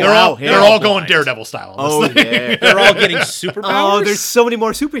fucked. Oh, they're wow. all, Yeah. they're all Blind. going Daredevil style. On this thing. yeah. They're all getting superpowers. Oh, there's so many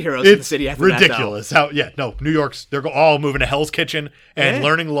more superheroes in the It's city after ridiculous. New York's, they're all moving to Hell's Kitchen and Yeah.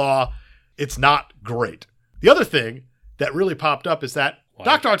 learning law. It's not great. The other thing that really popped up is that Why?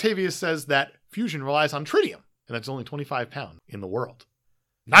 Dr. Octavius says that fusion relies on tritium, and that's only 25 pounds in the world.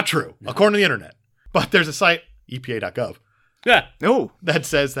 Not true, according to the internet. But there's a site, epa.gov, Yeah. No. that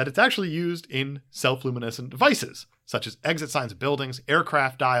says that it's actually used in self-luminescent devices, such as exit signs of buildings,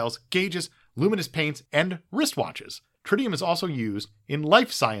 aircraft dials, gauges, luminous paints, and wristwatches. Tritium is also used in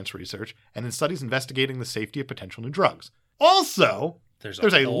life science research and in studies investigating the safety of potential new drugs. Also, there's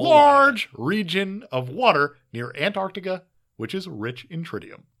a whole lot of large region of water near Antarctica, which is rich in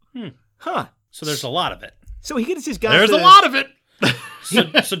tritium. Huh. So there's a lot of it. So he gets his guy. There's a lot of it.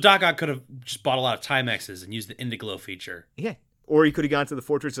 So Doc Ock could have just bought a lot of Timexes and used the Indiglo feature. Yeah. Or he could have gone to the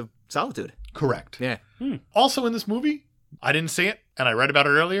Fortress of Solitude. Correct. Yeah. Also in this movie, I didn't see it, and I read about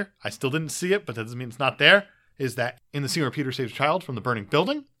it earlier. I still didn't see it, but that doesn't mean it's not there. Is that in the scene where Peter saves a child from the burning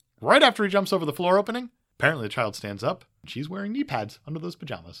building, right after he jumps over the floor opening, apparently the child stands up, and she's wearing knee pads under those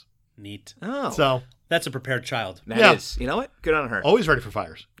pajamas. Neat. Oh. So, That's a prepared child. That is. You know what? Good on her. always ready for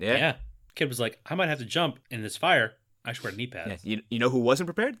fires. Yeah. Kid was like, I might have to jump in this fire. I should wear knee pads. Yeah. You know who wasn't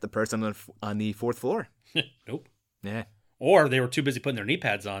prepared? The person on the fourth floor. Nope. Yeah. Or they were too busy putting their knee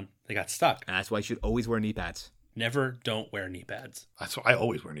pads on. They got stuck. That's why you should always wear knee pads. Don't wear knee pads. That's why I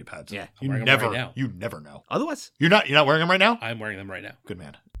always wear knee pads. Yeah. I'm wearing them right now. You never know. Otherwise, You're not wearing them right now? I'm wearing them right now. Good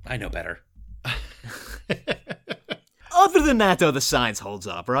man. I know better. other than that, though, the science holds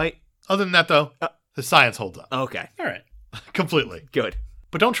up, right? Other than that, though, the science holds up Okay. All right. completely. Good.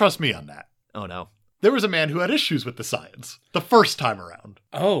 But don't trust me on that. Oh, no. There was a man who had issues with the science the first time around.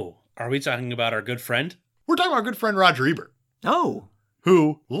 Oh, are we talking about our good friend? We're talking about our good friend Roger Ebert, Oh.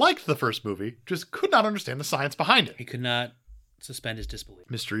 who liked the first movie, just could not understand the science behind it. He could not suspend his disbelief.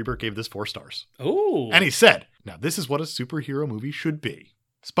 Mr. Ebert gave this 4 stars. Oh. And he said, now this is what a superhero movie should be.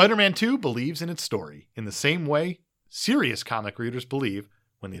 Spider-Man 2 believes in its story in the same way serious comic readers believe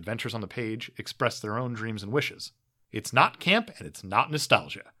when the adventures on the page express their own dreams and wishes. It's not camp and it's not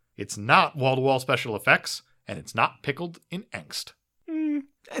nostalgia. It's not wall-to-wall special effects and it's not pickled in angst.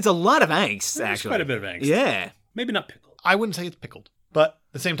 It's a lot of angst, There's actually. quite a bit of angst. Yeah. Maybe not pickled. I wouldn't say it's pickled, but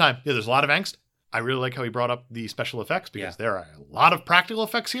at the same time, yeah, there's a lot of angst. I really like how he brought up the special effects because there are a lot of practical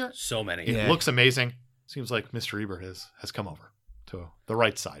effects here. So many. It Yeah. looks amazing. Seems like Mr. Ebert has come over to the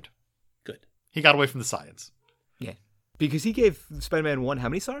right side. Good. He got away from the science. Yeah. Because he gave Spider-Man 1 how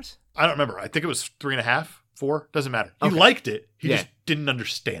many stars? I don't remember. I think it was 3.5, 4. Doesn't matter. He Okay. liked it. He Yeah. just didn't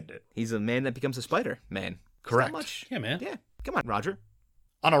understand it. He's a man that becomes a Spider-Man. It's Correct. Not much. Yeah, man. Yeah. Come on, Roger.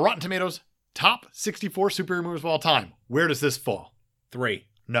 On a Rotten Tomatoes top 64 superhero movies of all time, where does this fall? 3.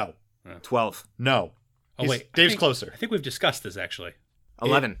 No. 12. No. Oh, wait. Dave's I think closer. I think we've discussed this, actually.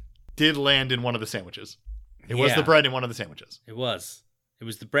 11. Did land in one of the sandwiches. It was Yeah. the bread in one of the sandwiches. It was. It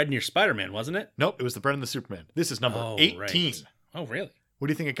was the bread near Spider-Man, wasn't it? Nope, it was the bread in the Superman. This is number Oh, 18. right. Oh, really? What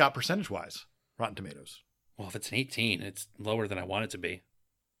do you think it got percentage-wise? Rotten Tomatoes. Well, if it's an 18, it's lower than I want it to be.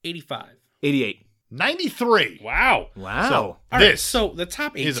 85. 88. 93. Wow. Wow. So, All right, this so the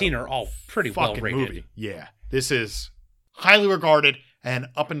top is 18 a are all pretty well fucking rated. movie. Yeah. This is highly regarded, and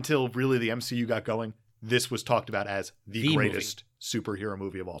up until really the MCU got going, this was talked about as the The greatest superhero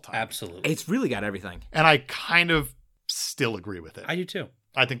movie of all time. Absolutely. It's really got everything. And I kind of still agree with it. I do too.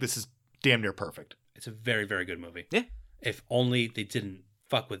 I think this is damn near perfect. It's a very, very good movie. Yeah. If only they didn't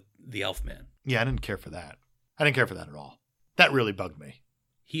fuck with the Elfman. Yeah, I didn't care for that. I didn't care for that at all. That really bugged me.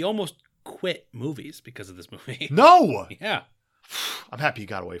 He almost quit movies because of this movie. No! Yeah. I'm happy he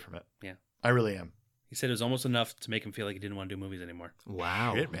got away from it. Yeah. I really am. He said it was almost enough to make him feel like he didn't want to do movies anymore.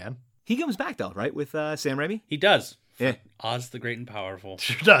 Wow. Shit, man. He comes back, though, right? With Sam Raimi? He does. Yeah. Oz the Great and Powerful.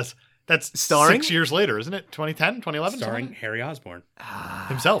 Sure does. That's Starring? 6 years later, isn't it? 2010, 2011? Starring something? Harry Osborn. Ah,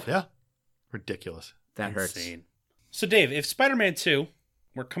 Himself, yeah. Ridiculous. that hurts. Insane. So Dave, if Spider-Man 2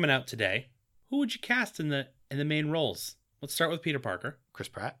 were coming out today, who would you cast in the main roles? Let's start with Peter Parker. Chris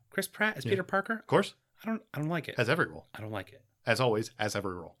Pratt, Chris Pratt as Yeah. Peter Parker? of course, I don't like it. has every role. I don't like it. As always, as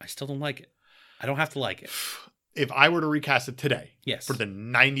every role. I still don't like it. I don't have to like it. If I were to recast it today, Yes. for the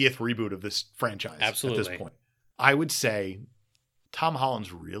 90th reboot of this franchise at Absolutely. this point, I would say Tom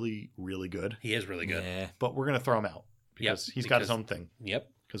Holland's really, really good, He is really good. Yeah. but we're going to throw him out because he's got his because- own thing. Yep.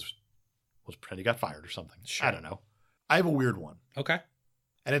 Because let's pretend he got fired or something. Sure. I don't know. I have a weird one. Okay.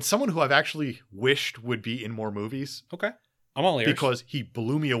 And it's someone who I've actually wished would be in more movies Okay. I'm all ears. because he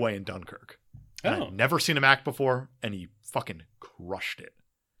blew me away in Dunkirk. And Oh. I'd never seen him act before, and he fucking crushed it.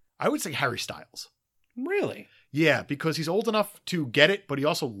 I would say Harry Styles. Really? Yeah, because he's old enough to get it, but he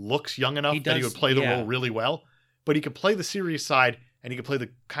also looks young enough that he does, would play the yeah. role really well. But he could play the serious side, and he could play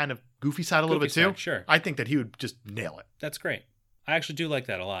the kind of goofy side a little bit Goofy too. side, sure. I think that he would just nail it. That's great. I actually do like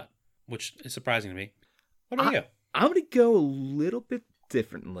that a lot, which is surprising to me. What about you? I'm going to go a little bit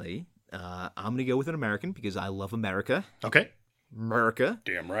differently. I'm going to go with an American because I love America. Okay. America.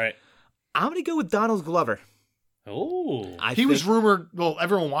 Damn right. I'm going to go with Donald Glover. Oh. He was rumored, well,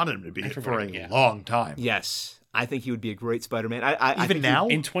 everyone wanted him to be for a Everybody, yeah. long time. Yes. I think he would be a great Spider-Man. I Even think now?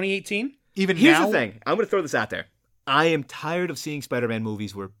 In 2018? Even Here's now? the thing. I'm going to throw this out there. I am tired of seeing Spider-Man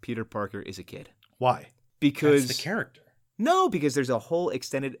movies where Peter Parker is a kid. Why? Because That's the character. No, because there's a whole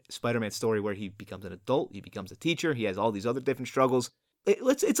extended Spider-Man story where he becomes an adult, he becomes a teacher, he has all these other different struggles.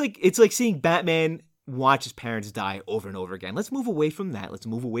 It's like seeing Batman watch his parents die over and over again. Let's move away from that. Let's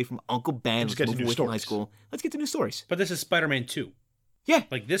move away from Uncle Ben. Just Let's get to move new away from high stories. school. Let's get to new stories. But this is Spider-Man 2. Yeah.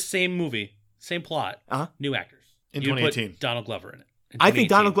 Like this same movie, same plot, Uh-huh. new actors. In You put 2018. Donald Glover in it. In I think 2018.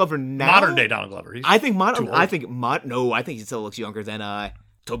 Donald Glover now. Modern day Donald Glover. He's I think too old. No, I think he still looks younger than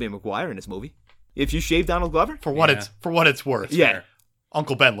Tobey Maguire in this movie. If you shave Donald Glover, for what Yeah. it's worth. yeah. Fair.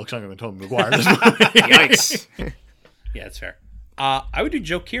 Uncle Ben looks younger than Tobey Maguire in this movie. Yikes. Yeah, it's fair. I would do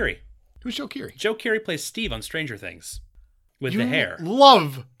Joe Keery. Who's Joe Keery? Joe Keery plays Steve on Stranger Things with You the hair.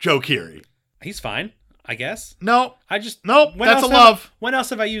 love Joe Keery. He's fine, I guess. No, I just Nope, when that's else a have- love. When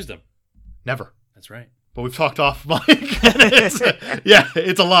else have I used him? never. That's right. But we've talked off mic. Yeah,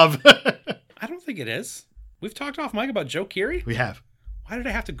 it's a love. I don't think it is. We've talked off mic about Joe Keery. We have. Why did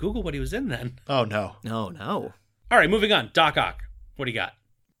I have to Google what he was in then? Oh, no. No. All right, moving on. Doc Ock. What do you got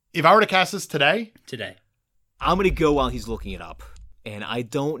If I were to cast this today, today? I'm going to go while he's looking it up. And I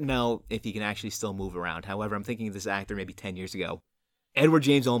don't know if he can actually still move around. However, I'm thinking of this actor maybe 10 years ago. Edward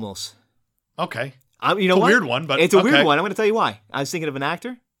James Olmos. okay. You know It's a what? weird one, but It's a okay. weird one. I'm going to tell you why. I was thinking of an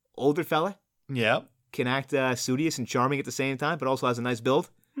actor, older fella, Yeah. can act studious and charming at the same time, but also has a nice build.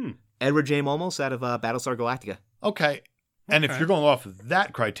 Edward James Olmos out of Battlestar Galactica. Okay. And if Okay. you're going off of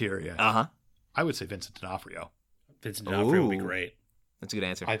that criteria, Uh-huh. I would say Vincent D'Onofrio. Vincent D'Onofrio would be Ooh. great. That's a good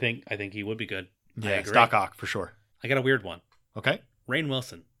answer. I think he would be good. I Yeah, agree. Doc Ock for sure. I got a weird one. Okay. Rainn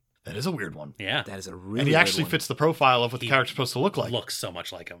Wilson. That is a weird one. Yeah. That is a really And he weird actually one. fits the profile of what the He character's supposed to look like. Looks so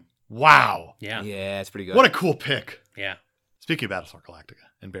much like him. Wow. Yeah. Yeah, it's pretty good. What a cool pick. Yeah. Speaking of Battlestar Galactica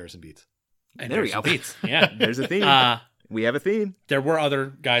and Bears and Beats. And There we there's go. some beats. Yeah. There's a theme. We have a theme. There were other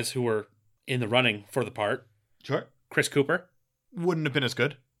guys who were in the running for the part. Sure. Chris Cooper. Wouldn't have been as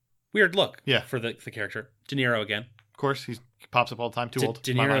good. Weird look. Yeah. For the character. De Niro again. Of course, he pops up all the time. Too old.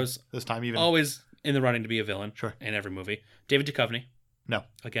 De in my mind. Niro's This time even. always in the running to be a villain. Sure. In every movie. David Duchovny. No.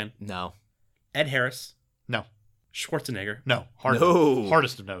 Again. No. Ed Harris. No. Schwarzenegger. No. No.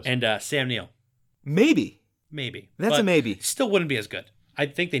 Hardest of nose. And Sam Neill. Maybe. Maybe. That's But a maybe. Still wouldn't be as good. I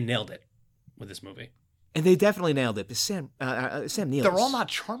think they nailed it with this movie. And they definitely nailed it. But Sam Neill. They're all not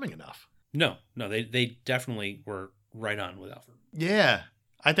charming enough. No, they definitely were right on with Alfred. Yeah.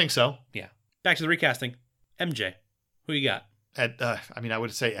 I think so. Yeah. Back to the recasting. MJ. Who you got? I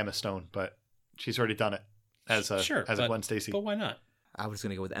would say Emma Stone, but she's already done it as a Gwen Stacy. But why not? I was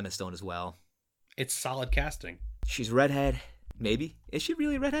going to go with Emma Stone as well. It's solid casting. She's redhead. Maybe. Is she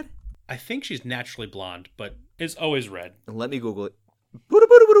really a redhead? I think she's naturally blonde, but is always red. Let me Google it.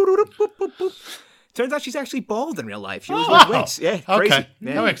 Turns out she's actually bald in real life. She was Oh, with wigs. Yeah, okay. crazy.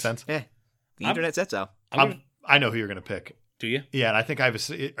 Yeah. That makes sense. Yeah. The internet said so. I know who you're going to pick. Do you? Yeah, and I think are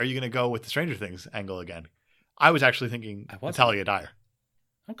you going to go with the Stranger Things angle again? I was actually thinking Natalia Dyer.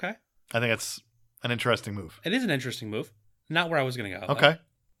 Okay. I think it's an interesting move. It is an interesting move. Not where I was going to go. Okay.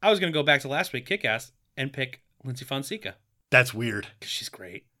 I was going to go back to last week, Kick-Ass, and pick Lindsay Fonseca. That's weird. Because she's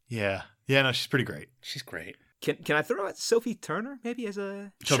great. Yeah. Yeah, no, she's pretty great. She's great. Can I throw out Sophie Turner maybe as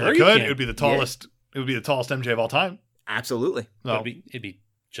a? So Sure they you could. can. It would be the tallest. It would be the tallest MJ of all time. Absolutely. No. It'd be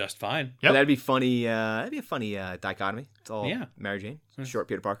just fine. Yep. That'd be funny. That'd be a funny dichotomy. It's all Yeah. Mary Jane, short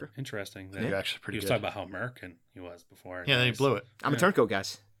Peter Parker. Interesting. that You're actually He pretty was good. talking about how American he was before. Yeah, then he blew it. I'm a turncoat,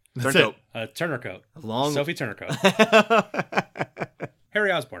 guys. That's Turncoat. Turner coat. Long. Sophie Turner coat.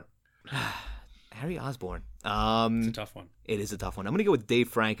 Harry Osborn. Harry Osborn. It's a tough one. It is a tough one. I'm gonna go with Dave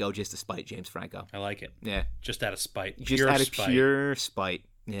Franco just to spite James Franco. I like it. Yeah. Just out of spite. Just Pure out of spite. pure spite.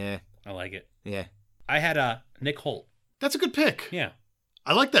 Yeah. I like it. Yeah. I had Nick Holt. That's a good pick. Yeah.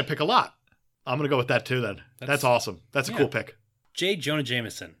 I like that pick a lot. I'm going to go with that too then. That's awesome. That's a cool pick. J. Jonah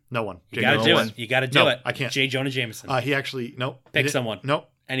Jameson. No one. You gotta do it. You gotta do No, it. I can't. J. Jonah Jameson. He actually, no. Pick someone. Nope.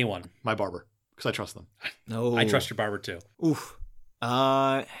 Anyone. My barber. Because I trust them. No. I trust your barber too. Oof.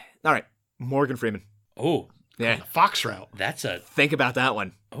 All right. Morgan Freeman. Oh, Yeah. The Fox route. that's a... Think about that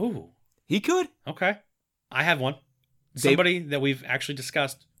one. Oh, He could. okay. I have one. Dave- Somebody that we've actually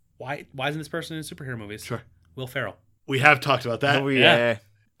discussed. Why isn't this person in superhero movies? Sure. Will Ferrell. We have talked about that. Oh, yeah. yeah.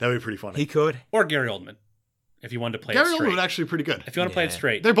 That would be pretty funny. He could. Or Gary Oldman, if you wanted to play Gary it Oldman straight. would actually be pretty good. If you want to play it Yeah.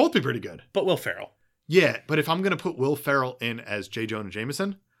 straight. They'd both be pretty good. But Will Ferrell. Yeah, but if I'm going to put Will Ferrell in as J. Jonah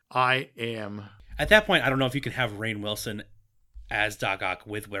Jameson, I am... At that point, I don't know if you can have Rainn Wilson as Doc Ock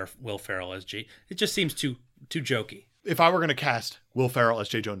with Will Ferrell as G. It just seems too jokey. If I were going to cast Will Ferrell as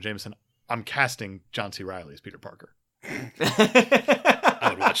J. Jonah Jameson, I'm casting John C. Reilly as Peter Parker. I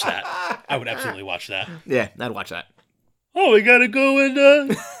would watch that. I would absolutely watch that. Yeah, I'd watch that. Oh, we gotta go and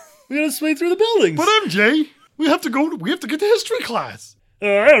we gotta swing through the buildings. But MJ, we have to get to history class.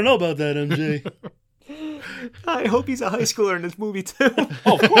 I don't know about that, MJ. I hope he's a high schooler in this movie, too.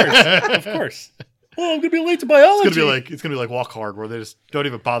 Oh, of course, of course. Oh, I'm gonna be late to biology. It's gonna be like Walk Hard, where they just don't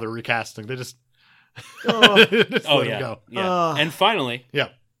even bother recasting. They just, Oh. just Oh let yeah, him go. yeah. And finally, Yeah.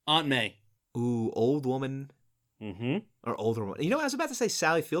 Aunt May. Ooh, old woman. Mm-hmm. Or older woman. You know, I was about to say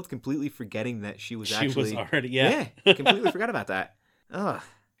Sally Field, completely forgetting that she was She actually... was already yeah. Yeah, completely forgot about that. Ugh.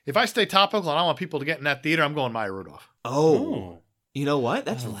 If I stay topical and I want people to get in that theater, I'm going Maya Rudolph. Oh. You know what?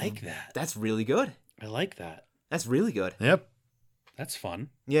 I like that. That's really good. I like that. That's really good. Yep. That's fun.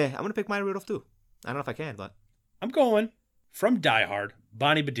 Yeah, I'm going to pick Maya Rudolph, too. I don't know if I can, but... I'm going from Die Hard,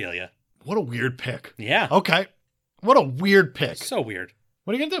 Bonnie Bedelia. What a weird pick. Yeah. Okay. What a weird pick. So weird.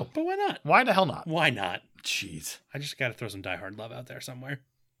 What are you gonna do? But why not? Why the hell not? Why not? Jeez. I just got to throw some Die Hard love out there somewhere.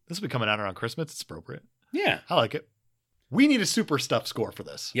 This will be coming out around Christmas. It's appropriate. Yeah. I like it. We need a super stuff score for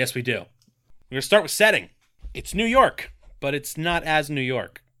this. Yes, we do. We're going to start with setting. It's New York, but it's not as New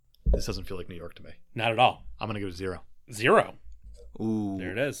York. This doesn't feel like New York to me. Not at all. I'm gonna give it a 0. 0. Ooh.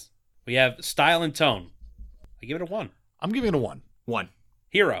 There it is. We have style and tone. I give it a 1. I'm giving it a 1. 1.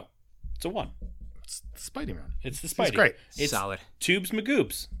 Hero. It's a 1. It's Spidey-Man. It's the Spidey. It's great. It's Solid. Tubes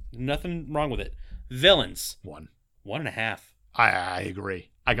Magoobs. Nothing wrong with it. Villains. 1. 1.5. I agree.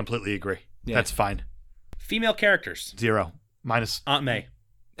 I completely agree. Yeah. That's fine. Female characters. 0. Minus. Aunt May.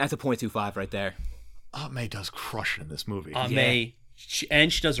 That's a 0.25 right there. Aunt May does crush it in this movie. Aunt Yeah. May. She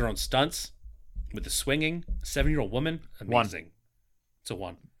does her own stunts with the swinging. 7-year-old woman. Amazing. It's a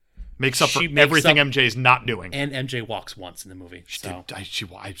 1. Makes up for She makes everything up- MJ's not doing. And MJ walks once in the movie. So,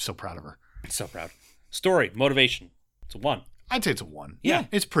 I'm so proud of her. so proud. Story. Motivation. It's a 1. I'd say it's a 1. Yeah.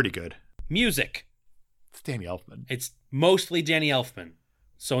 It's pretty good. Music. It's Danny Elfman. It's mostly Danny Elfman.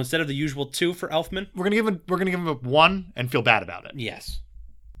 So instead of the usual 2 for Elfman, We're gonna give him a 1 and feel bad about it. yes.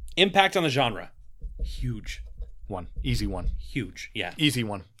 Impact on the genre. Huge. 1. Easy 1. Huge. Yeah. Easy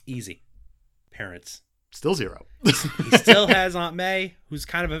 1. Easy. Parents. Still 0. He still has Aunt May, who's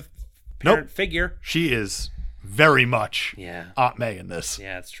kind of a parent figure. She is very much Yeah. Aunt May in this.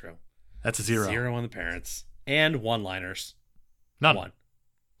 Yeah, that's true. That's a 0. 0 on the parents. And one-liners. None. 1.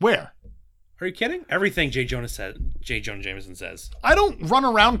 Where? Are you kidding? Everything J. Jonah Jameson says. I don't run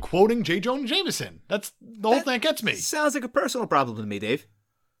around quoting J. Jonah Jameson. That's the whole thing that gets me. Sounds like a personal problem to me, Dave.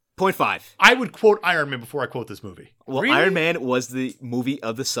 0.5. I would quote Iron Man before I quote this movie. Well, Really? Iron Man was the movie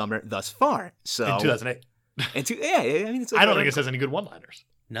of the summer thus far. So In 2008. yeah, I mean, it's I don't think it says any good one-liners.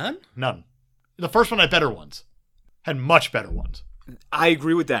 None? None. The first one had better ones. Had much better ones. I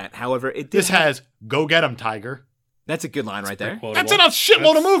agree with that. However, it did This has "Go get 'em, Tiger." That's a good line right there. Quotable. That's in a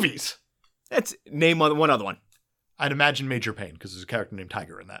shitload of movies. That's name one other one. I'd imagine Major Payne because there's a character named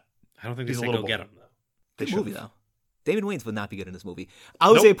Tiger in that. I don't think they He's a say little go get boy. him, though. They Good movie should've. though. David Wayans would not be good in this movie. I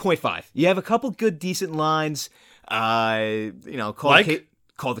would say 0.5. You have a couple good, decent lines.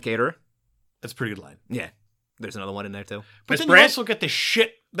 Call the caterer. That's a pretty good line. Yeah, there's another one in there too. But Miss then Brandt? you also get the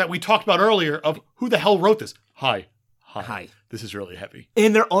shit that we talked about earlier of who the hell wrote this. Hi. This is really heavy.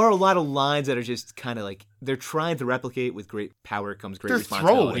 And there are a lot of lines that are just kind of like they're trying to replicate with great power comes great They're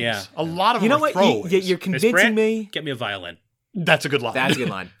responsibility. throwaways. Yeah. A lot of You them know are what? throwaways. You're Miss convincing Brandt, me. Get me a violin. That's a good line. That's a good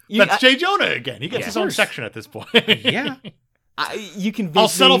line. That's J. Jonah again. He gets Yeah. his Of own course. section at this point. Yeah. You convince I'll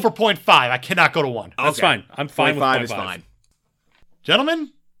settle me. for 0.5. I cannot go to 1. That's Okay. fine. I'm fine with 0.5 0.5. is fine.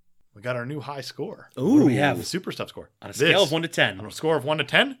 Gentlemen, we got our new high score. What do we Ooh. have? The super stuff score. On a scale of 1 to On 10. a score of 1 to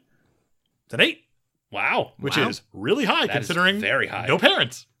 10, it's an 8, Wow. which Wow. is really high That is considering very high. no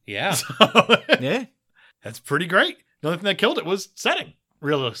parents. Yeah. Yeah. That's pretty great. The only thing that killed it was setting.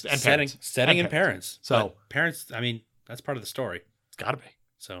 And Setting and parents. parents. So- But parents, I mean, that's part of the story. It's got to be.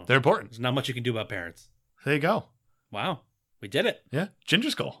 So They're important. there's not much you can do about parents. There you go. Wow. We did it. Yeah.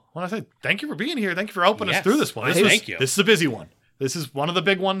 Ginger Skull. I want to say thank you for being here. Thank you for helping us Yes. through this one. Thank you. This is a busy one. This is one of the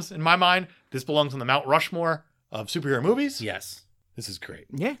big ones in my mind. This belongs on the Mount Rushmore of superhero movies. Yes. This is great.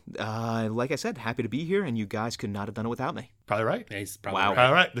 Yeah, like I said, happy to be here, and you guys could not have done it without me. Probably right. Yeah, he's probably Wow. right.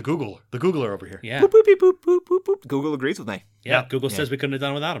 Probably right. The Googler over here. Yeah. Boop, boop, beep, boop, boop, boop, boop. Google agrees with me. Yeah, Yeah. Google says we couldn't have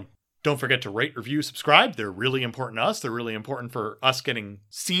done it without him. Don't forget to rate, review, subscribe. They're really important to us. They're really important for us getting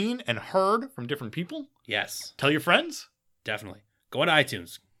seen and heard from different people. Yes, Tell your friends. definitely. Go on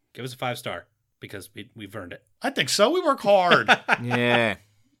iTunes. Give us a 5-star because we've earned it. I think so. We work hard. Yeah.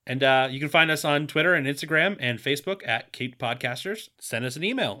 And you can find us on Twitter and Instagram and Facebook at Cape Podcasters. Send us an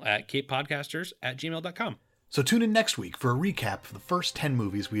email at capepodcasters@gmail.com. So tune in next week for a recap of the first 10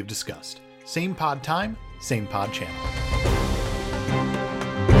 movies we have discussed. Same pod time, same pod channel.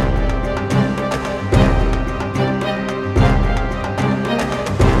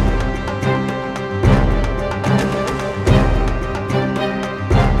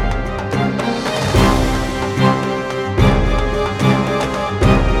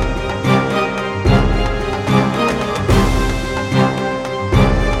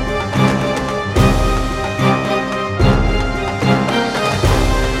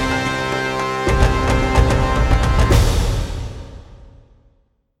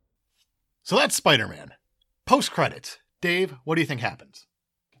 So that's Spider-Man. Post-credits. Dave, what do you think happens?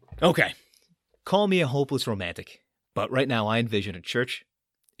 Okay. Call me a hopeless romantic, but right now I envision a church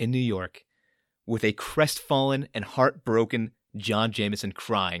in New York with a crestfallen and heartbroken John Jameson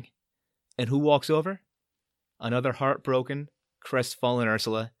crying. And who walks over? Another heartbroken, crestfallen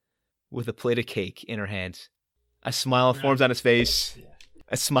Ursula with a plate of cake in her hands. A smile forms on his face.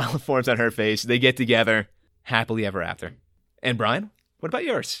 A smile forms on her face. They get together happily ever after. And Brian, what about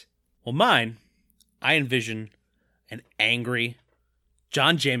yours? Well, mine, I envision an angry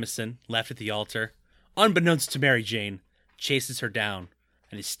John Jameson left at the altar, unbeknownst to Mary Jane, chases her down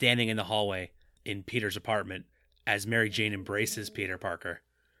and is standing in the hallway in Peter's apartment as Mary Jane embraces Peter Parker.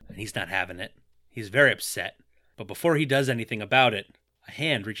 And he's not having it. He's very upset. But before he does anything about it, a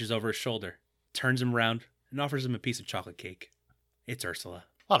hand reaches over his shoulder, turns him around, and offers him a piece of chocolate cake. It's Ursula.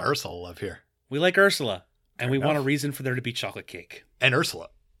 A lot of Ursula love here. We like Ursula, and Fair we want a enough. reason for there to be chocolate cake. And Ursula.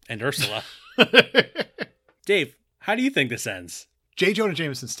 And Ursula. Dave, how do you think this ends? J. Jonah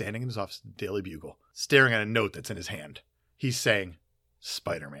Jameson standing in his office at the Daily Bugle, staring at a note that's in his hand. He's saying,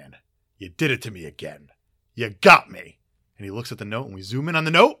 Spider-Man, you did it to me again. You got me. And he looks at the note, and we zoom in on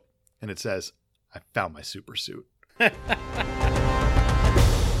the note, and it says, I found my super suit.